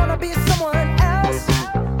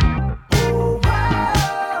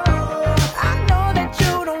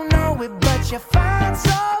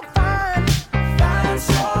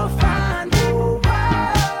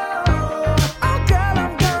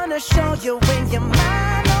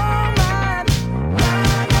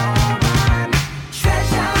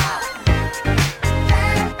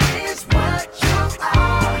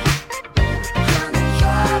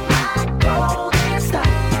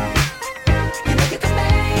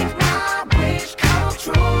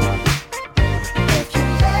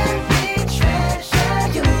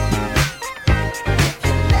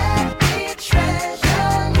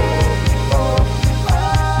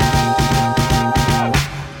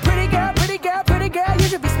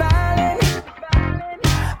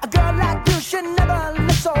should never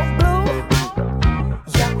look so blue.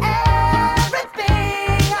 You're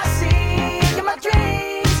everything I see in my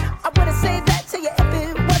dreams. I wouldn't say that to you if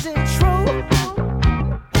it wasn't true.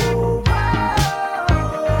 Ooh, I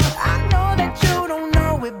know that you don't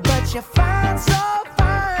know it, but you're fine, so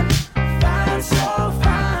fine, fine, so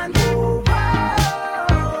fine. Ooh,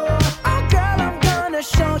 oh girl, I'm gonna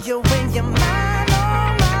show you when you're mine,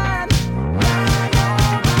 oh mine, mine,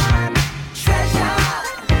 oh mine. Treasure,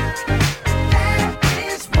 that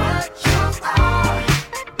is what you are.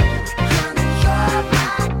 Honey, you're my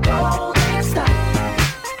golden star.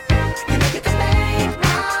 You know you can make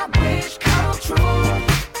my wish come true.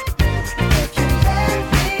 If you let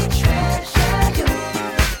me treasure you,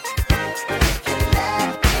 if you let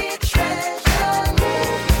me treasure you,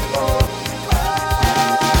 oh,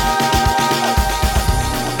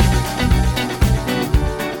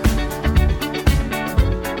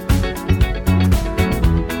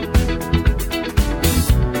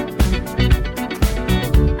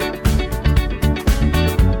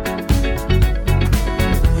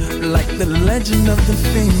 Like the legend of the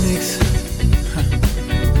phoenix,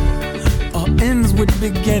 all ends with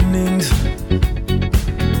beginnings.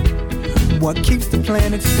 What keeps the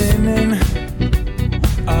planet spinning?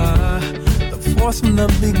 The force from the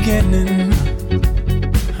beginning.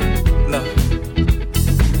 Look.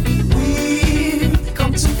 We've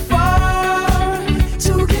come too far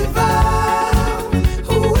to give up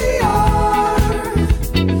who we are.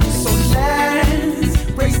 So let's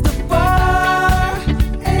raise the bar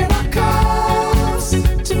and our cups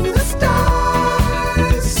to the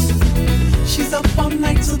stars. She's up all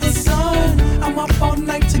night to the sun. I'm up all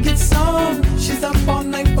night to get some. She's up all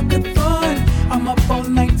night for good fun. I'm up all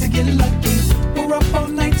night to get lucky. We're up all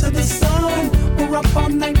night to the sun. We're up all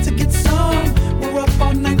night to get some. We're up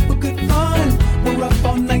all night for good fun. We're up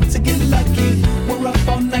all night to get lucky. We're up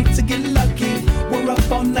all night to get lucky. We're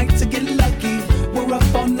up all night to get lucky. We're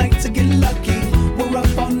up all night to get lucky. We're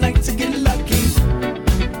up all night to get lucky.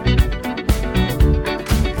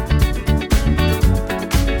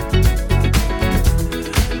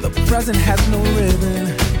 The present has no ribbon.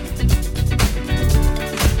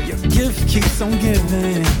 Your gift keeps on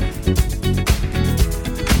giving.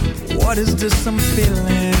 What is this I'm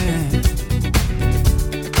feeling?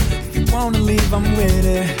 If you wanna leave, I'm with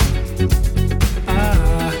it.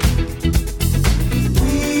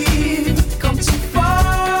 We've come too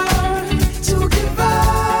far to give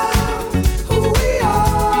up who we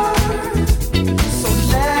are. So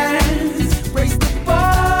let's raise the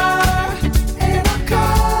bar and our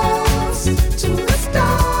cups to the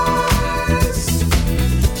stars.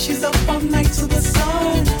 She's up all night to the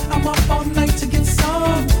sun. I'm up all night to get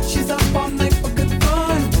some. She's up all night for good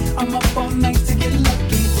fun. I'm up all night to get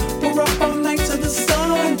lucky. We're up all night to the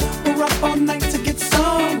sun.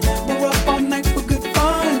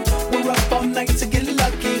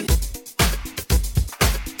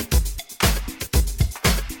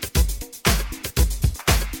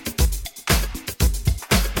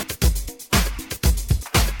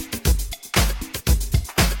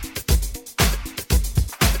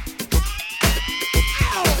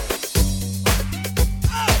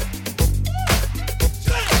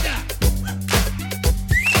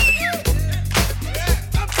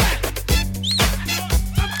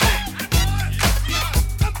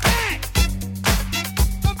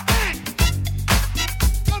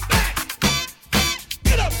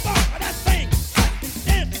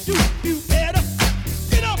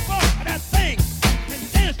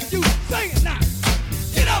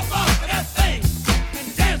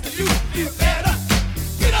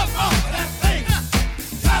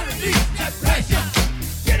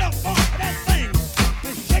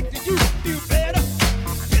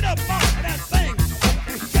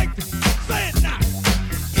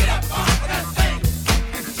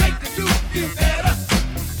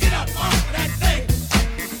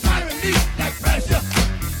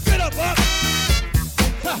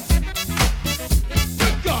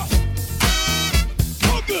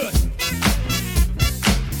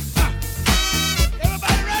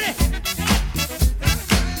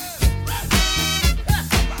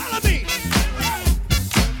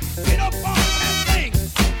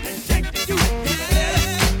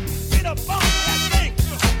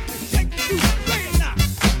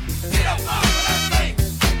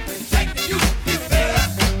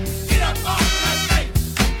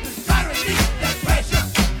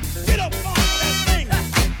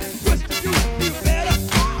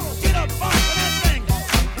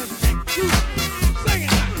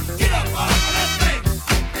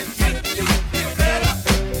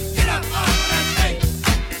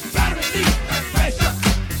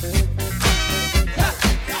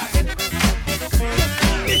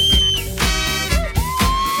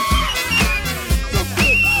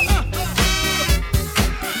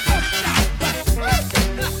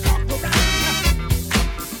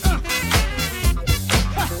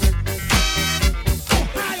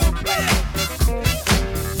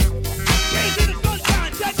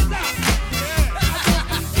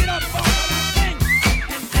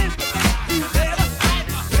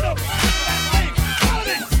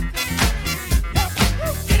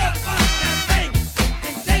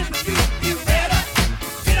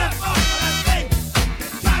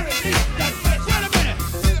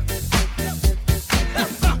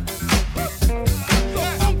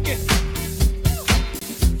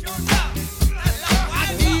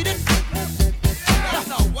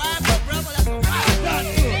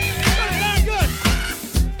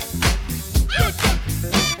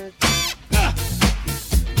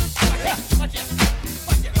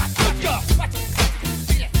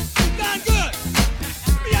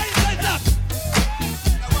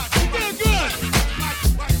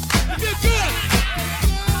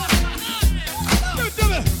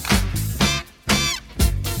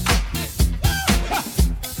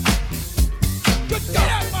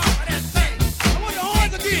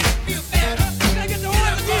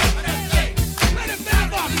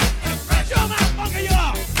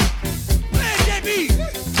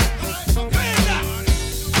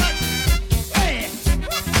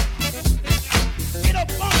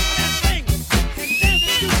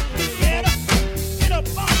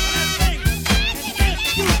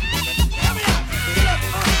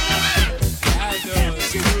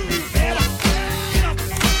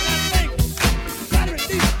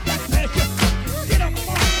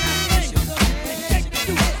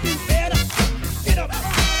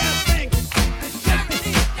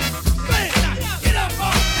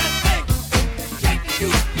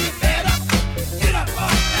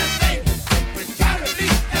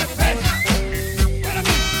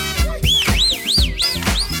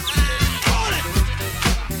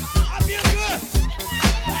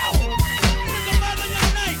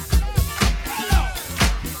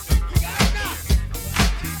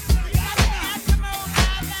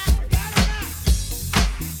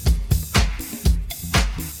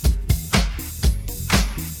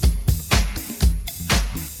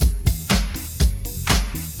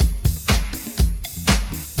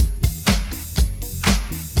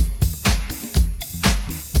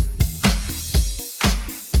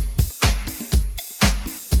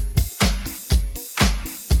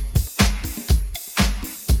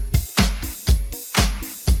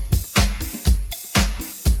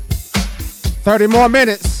 30 more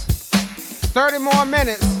minutes. 30 more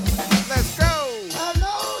minutes. Let's go. I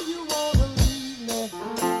know you wanna leave me,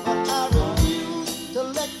 but I refuse to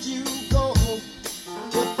let you go.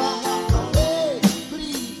 If I have to beg,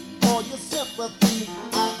 plead for your sympathy,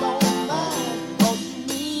 I don't mind, 'cause you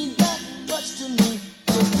mean that much to me.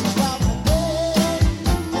 If you probably beg,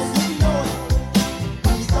 and you know it,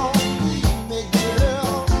 please don't leave me,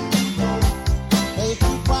 girl. If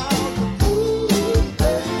you probably plead,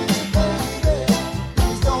 baby,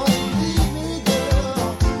 please don't leave me, girl.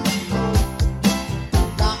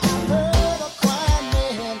 Now I heard a crying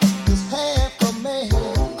man is half a man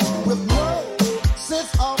with no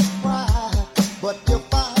sense of pride. But if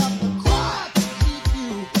I have to cry to keep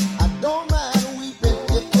you, I don't mind weeping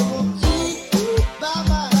if it will keep you by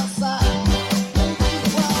my side. Make you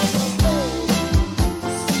proud of me,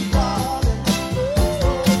 see, darling,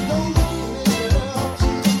 don't leave me, girl.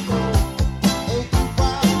 Make you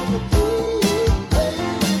proud of me,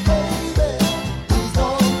 baby, please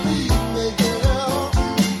don't leave me, girl.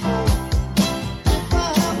 If I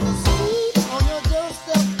have to sleep on your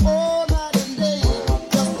doorstep all night and day,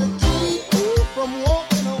 just to keep you from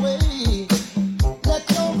walking away, let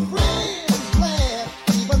your friends plan,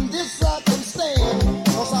 even this I can stand,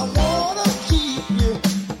 'cause I wanna keep you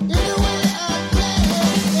any way I can.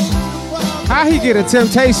 How he get a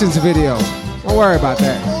Temptations video? Don't worry about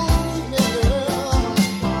that.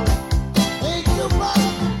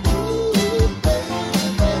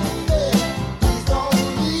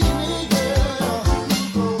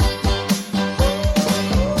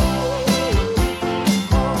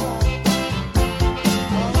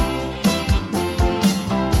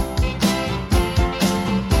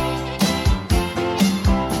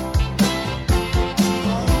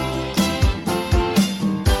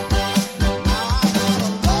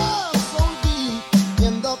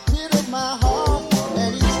 In the pit of my heart,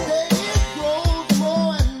 and each day it grows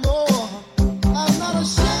more and more. I'm not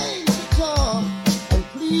ashamed to come and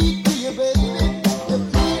plead to you, baby. The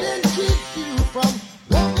pleading keeps you from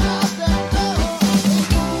walking out that door. Ain't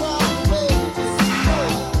no problem, baby.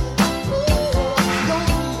 Don't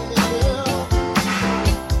leave me, girl.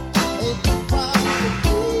 Ain't no problem,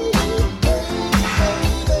 baby.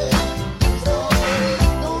 So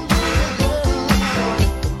don't leave me, girl.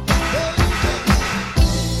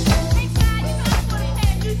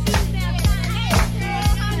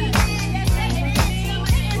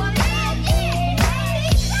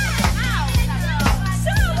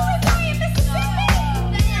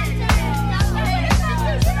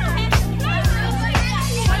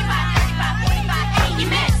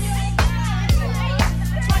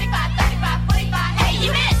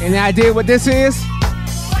 Any idea what this is?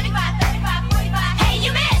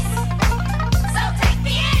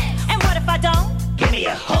 And what if I don't? Give me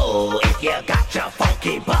a hoe if you got your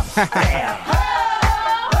funky bus there.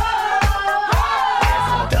 There's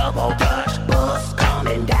a double Dutch bus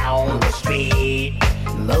coming down the street,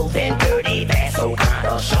 moving dirty fast, so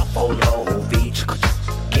kinda shuffle your feet.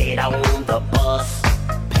 Get on the bus,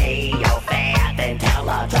 pay your fare, then tell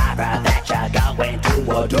the driver that you're going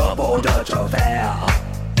to a double Dutch affair.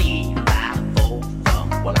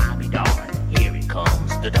 5-4 well, I'll be darned. Here it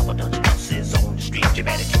comes. The double Dutch bus is on the street. You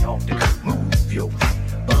better get off the move your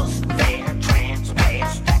feet. Bus fare, trans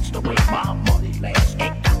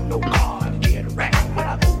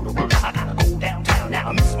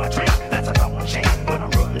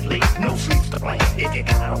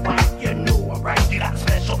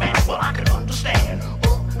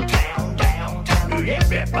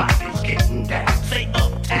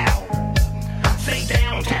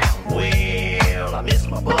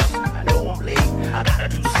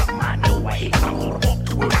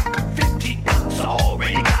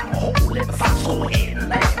go ahead and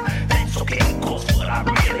laugh. That's okay, cause what I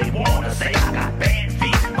really wanna say, I got bad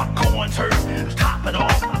feet, my corn's hurt. Top it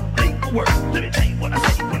off, I think the word. Let me tell you what I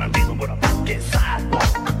say when I'm dealing with a funky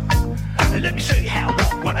sidewalk. Let me show you how I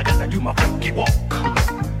walk when I gotta do my funky walk.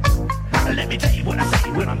 Let me tell you what I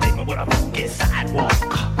say when I'm dealing with a funky sidewalk.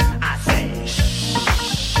 I say,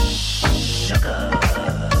 sugar.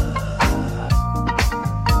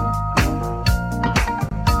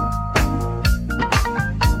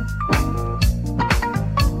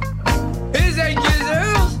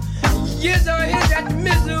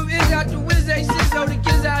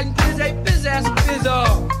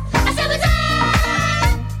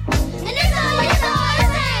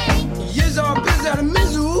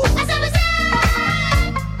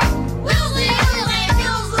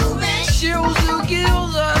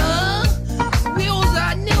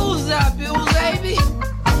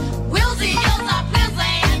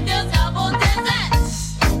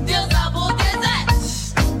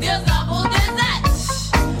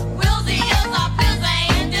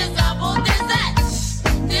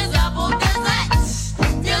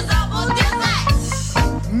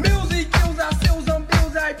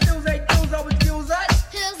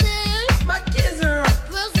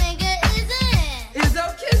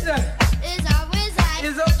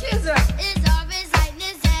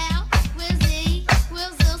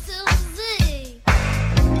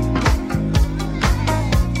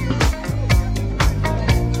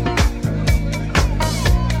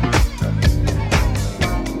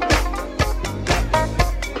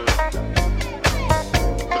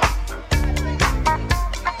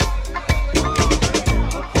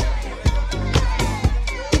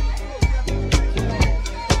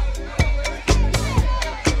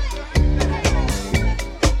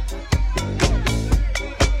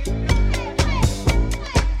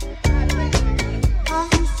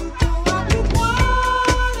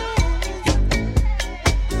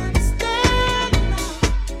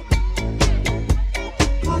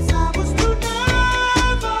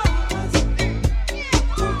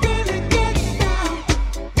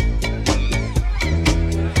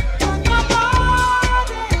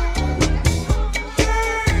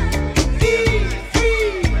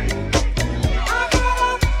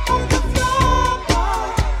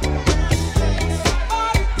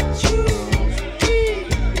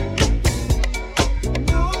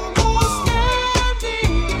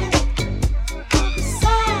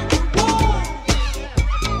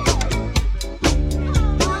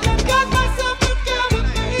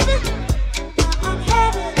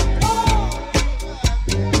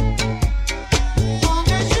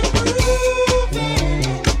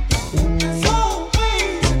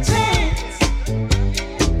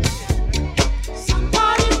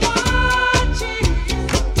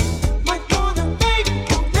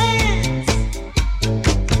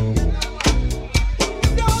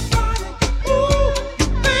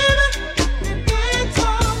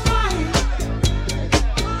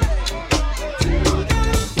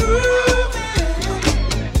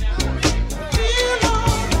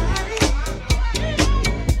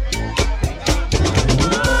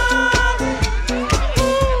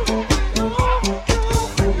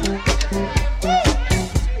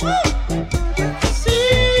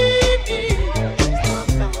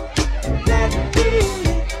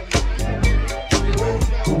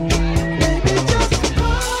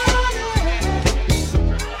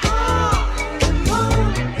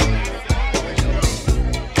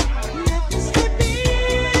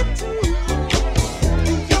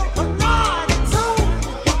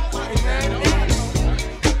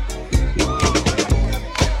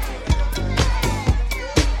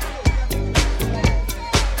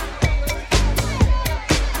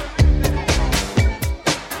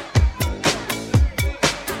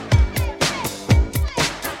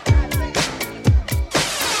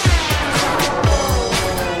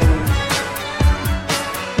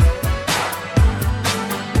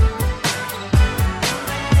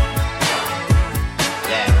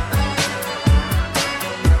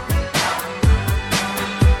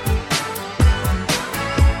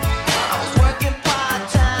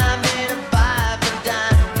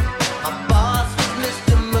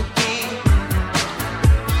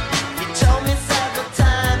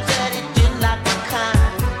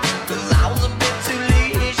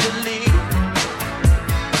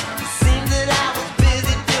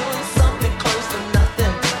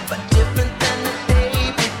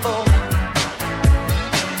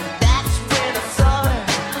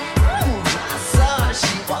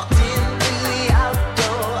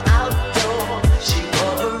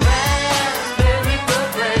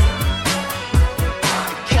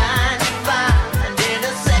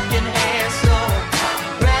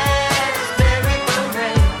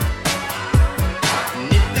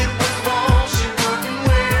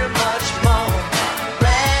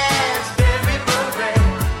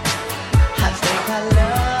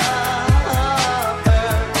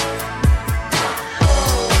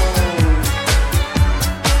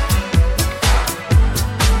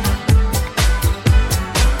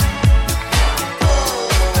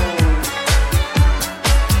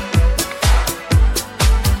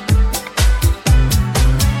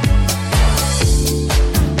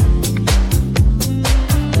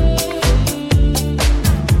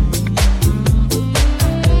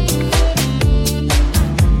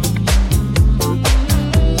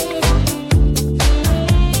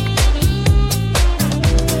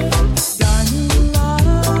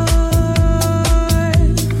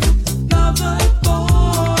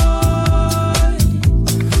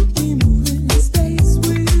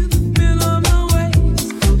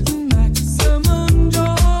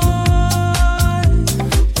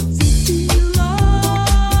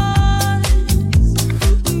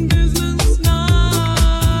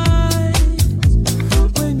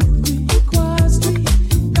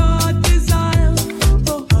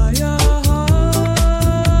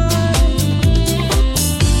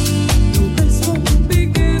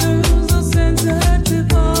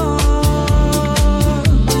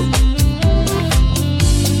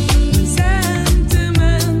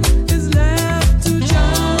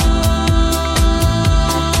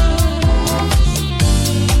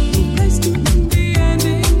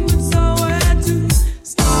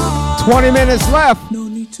 20 minutes left. No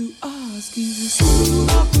need to ask, he's a smooth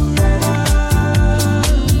operator.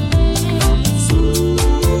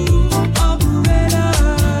 Smooth operator.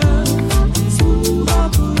 Smooth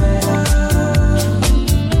operator.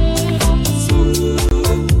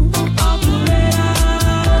 Smooth operator.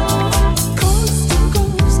 Coast to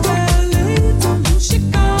coast, LA to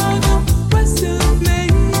Chicago, west of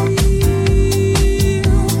Maine,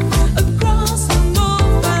 across the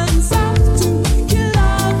north and south to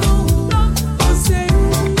Chicago, rock or say.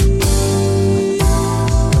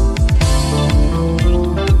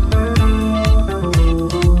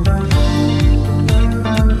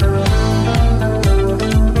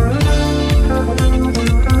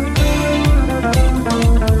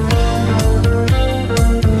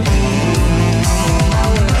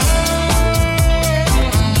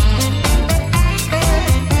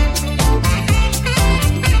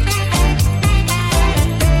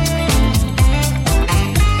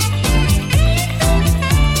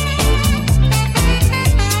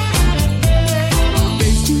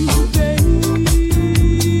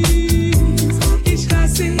 Ich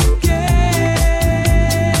lasse gaze,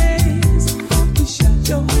 ich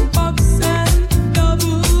shadow box and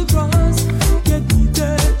double cross, get me the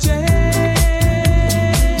change.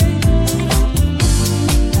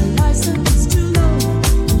 A license to low,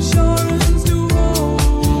 insurance to hold.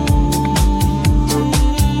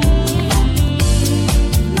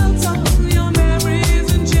 Melts off your memories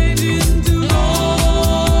and changes to gold.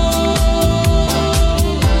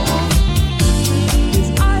 His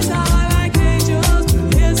eyes are like angels,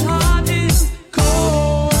 but his heart is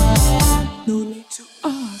cold. No need to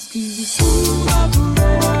ask, he's a smooth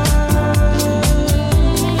operator.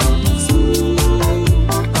 Smooth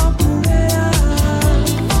operator.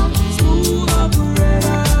 Smooth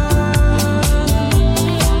operator.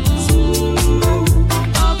 Smooth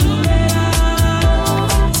operator.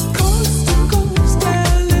 Coast to coast,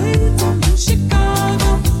 LA to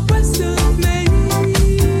Chicago, west of Maine,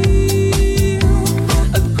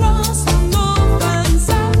 across the north and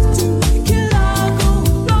south to Chicago,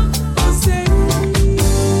 rock or say.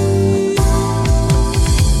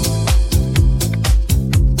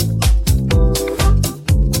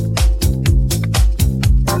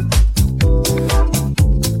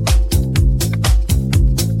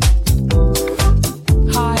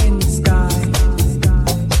 High in the sky.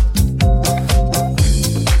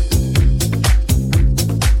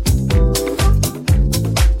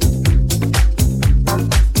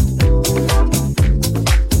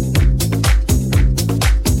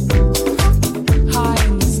 High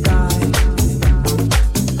in the sky.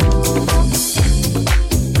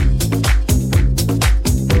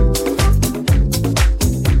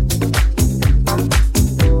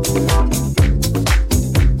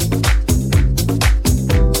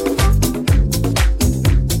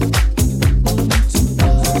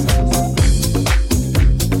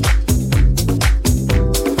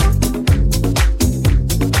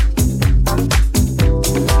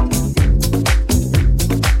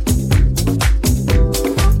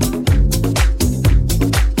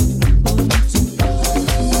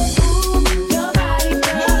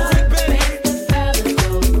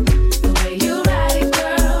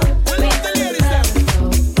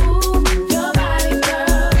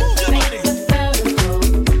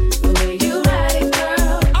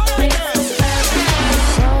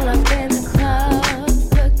 Roll up in the club,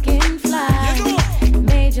 looking fly.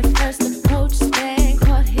 Made your first approach, then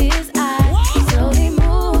caught his eye. Slowly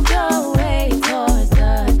moved your way towards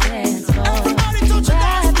the dance floor.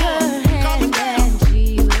 Grabbed her hand and she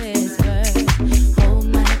whispered, "Hold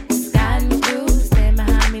my hand, sky and blue. Stand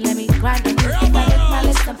behind me, let me grind the groove. If I lick my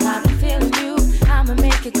lips, I'm probably feeling you. I'ma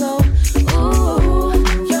make it go. Ooh,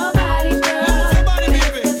 your body, girl,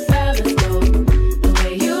 makes the fellas go. The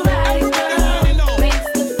way you ride it, girl, makes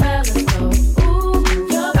the fellas go. Ooh,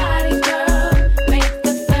 your body, girl, makes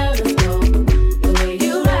the fellas go. The way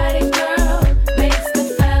you ride it, girl, makes the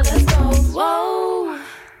fellas go. Whoa,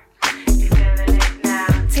 you feeling it now?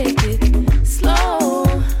 Take it slow,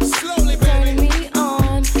 turning me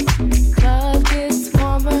on. Club gets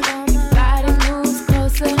warmer, body moves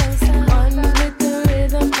closer. One with the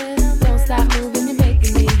rhythm,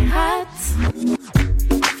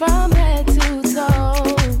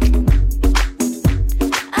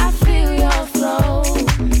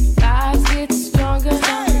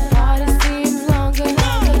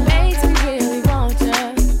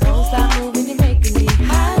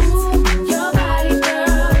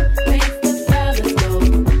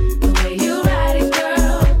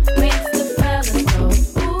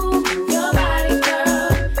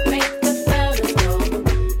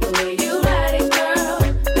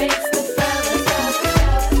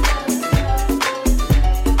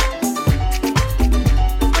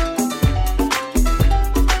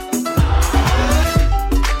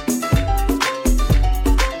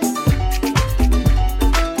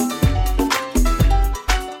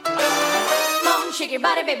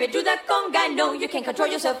 baby, do that conga. No, you can't control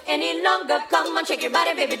yourself any longer. Come on, shake your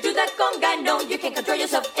body, baby, do that conga. No, you can't control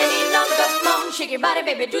yourself any longer. Come on, shake your body,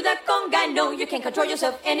 baby, do that conga. No, you can't control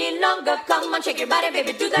yourself any longer. Come on, shake your body,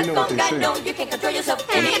 baby, do that conga. No, you can't control yourself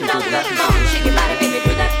any longer. Come on, shake your body, baby,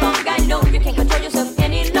 do that conga. No, you can't control yourself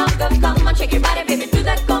any longer. Come on, shake your body, baby, do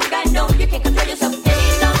that conga. No, you can't control yourself any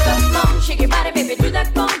longer. Come on, shake your body, baby, do that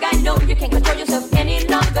conga. No, you can't control yourself any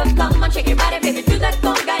longer. Come on, shake your body, baby, do that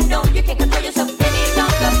conga. No, you can't control yourself any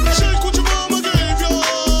longer. Shake what your mama gave you.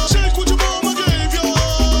 Shake what your mama gave you.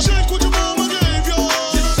 Shake what your mama gave you.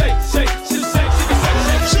 Just shake, shake, just shake,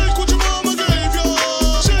 shake, shake what your mama gave you.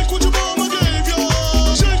 Shake what your mama gave you.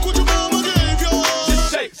 Shake what your mama gave you. Just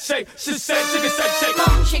shake, shake, just shake, shake, shake.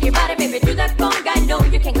 Come on, shake your body, baby, do that conga. No,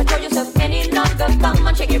 you can't control yourself any longer. Come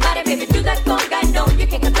on, shake your body, baby, do that conga. No, you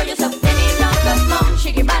can't control yourself any longer. Come on,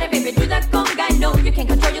 shake your body, baby, do that conga. No, you can't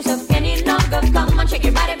control yourself any longer. Come on, shake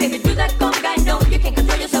your body, baby, do that conga. No, you can't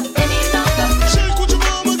control yourself any longer. Shake what your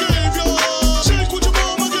mama gave you. Shake what your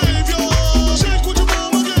mama gave you. Shake what your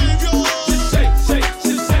mama gave you. Just shake, shake,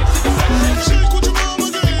 just shake, shake, shake what your mama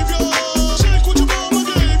gave you. Shake what your mama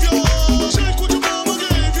gave you. Shake what your mama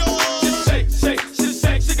gave you. Just shake, shake, just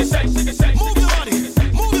shake, shake, shake, shake. Move your body,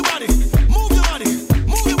 move your body, move your body,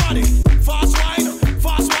 move your body. Fast wine,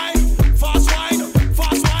 fast wine, fast wine,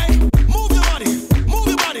 fast wine. Move your body, move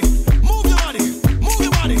your body, move your body, move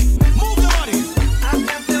your body, move your body. I've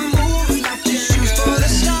got them moves like you shoot for the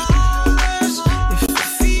stars. If it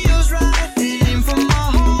feels right, aim for my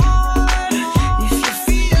heart. If you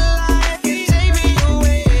feel like it, take me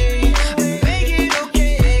away and make it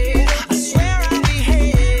okay. I swear I'll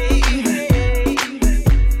behave.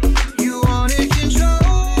 You wanted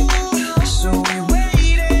control, so we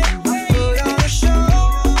waited. I put on a show,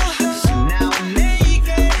 so now I'm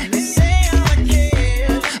naked. They say I'm a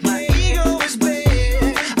kid, my ego is big.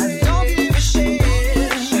 I don't give a shit.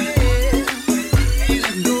 And it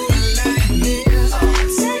goes like this.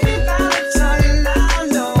 Take me by the tongue and I'll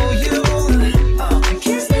know you.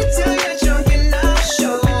 Kiss me till you're drunk and I'll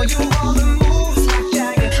show you all the moves like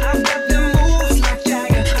Jagger. I've got the moves like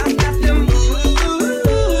Jagger. I've got the moves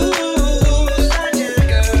like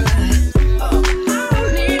Jagger. I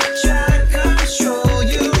don't need to try to control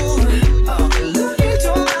you. Look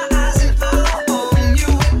into my eyes and I'll own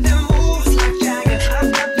you with the moves like Jagger. I've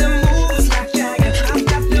got the moves like Jagger. I've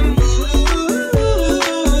got the moves like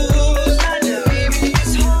Jagger. Baby,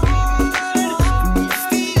 it's hard for me to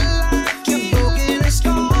feel like you're broken and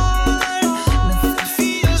scarred. Nothing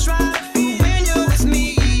feels right, but when you're with me,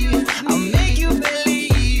 I'll make you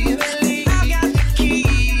believe that I got the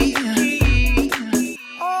key.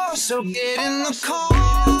 Oh, so get in the car.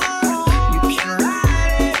 You can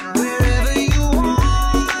ride it wherever you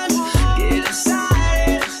want. Get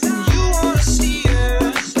excited, you wanna steer.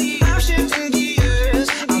 I'm shifting gears.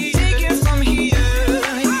 I'll take it from here.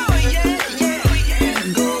 Oh yeah, yeah, yeah.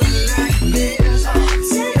 Go like this.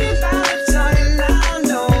 Take me by the tongue and I'll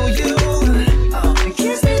know you.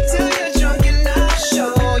 Kiss me till you're drunk and I'll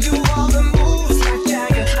show you all the moves like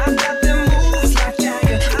Jagger. I've got the moves like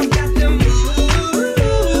Jagger. I've got the moves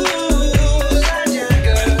like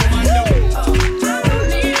Jagger. I don't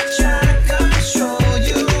need to try to control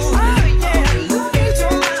you. Oh yeah, look into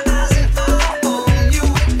my eyes and I'll own you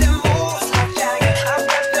with the moves like Jagger. I've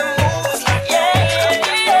got the moves like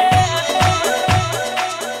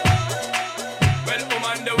Well,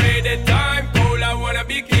 on the way the time cold, I wanna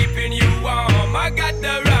be keeping you warm. I got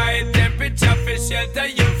the right temperature for shelter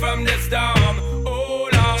you from the storm.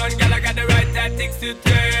 Hold on, girl, I got the right tactics to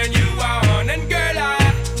turn you on. And girl,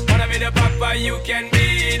 I wanna be the papa, you can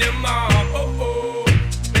be the mom. Oh oh.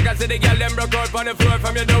 Because the girl them broke out on the floor.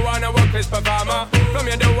 From you don't wanna work this performer. From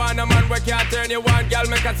you don't want a man where can't turn you on. Girl,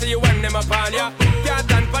 make I see you when them upon ya. Can't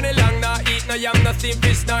stand for the long, nah eat no yam, no steamed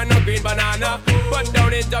fish, nah no green banana. But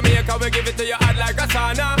down in Jamaica we give it to you hot like a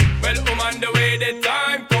sauna. Well, on the way the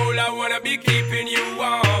time cold, I wanna be keeping you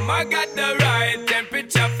warm. I got the right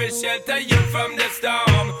temperature for shelter you from the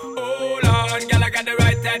storm. Hold on, girl, I got the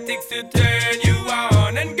right tactics to turn you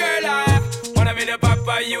on. And girl, I wanna be the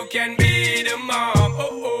papa, you can be the mom. Oh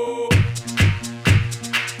oh.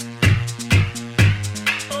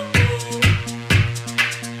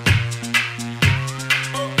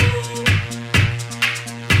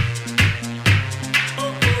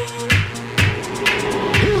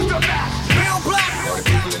 Who's the best? Real black. All the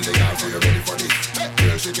people in the yard, so you're ready for this.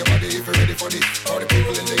 Girl, shake your body if you're ready for this. All the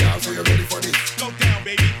people in the yard, so you're ready for this. Go down, baby.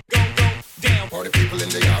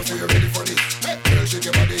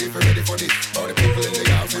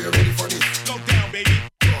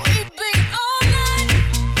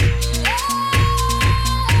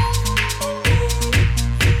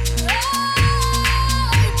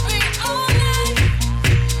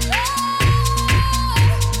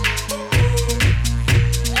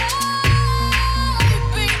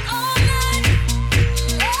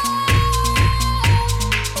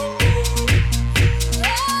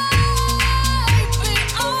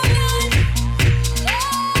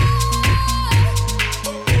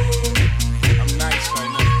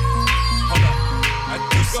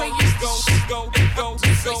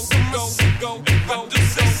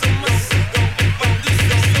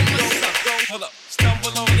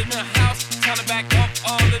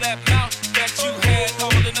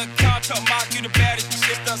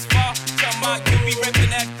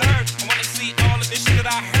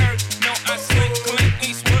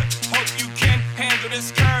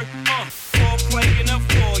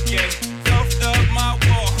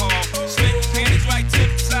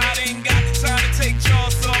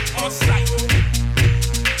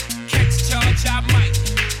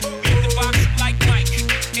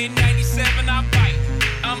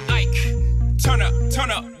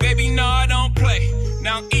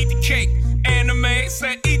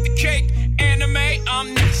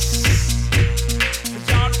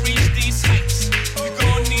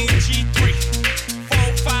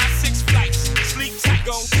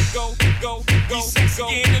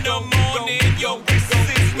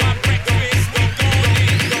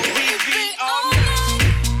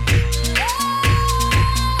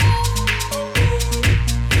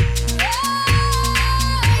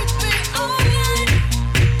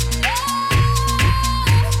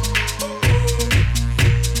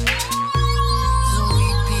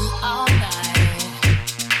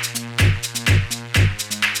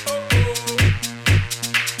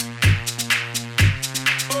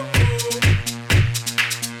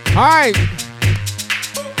 All right.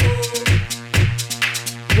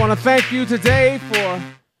 I want to thank you today for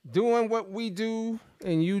doing what we do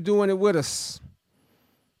and you doing it with us.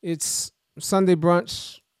 It's Sunday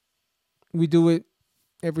brunch. We do it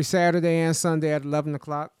every Saturday and Sunday at 11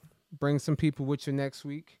 o'clock. Bring some people with you next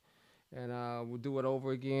week, and we'll do it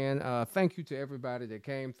over again. Thank you to everybody that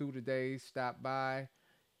came through today, stopped by,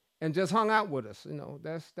 and just hung out with us. You know,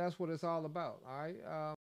 that's what it's all about. All right.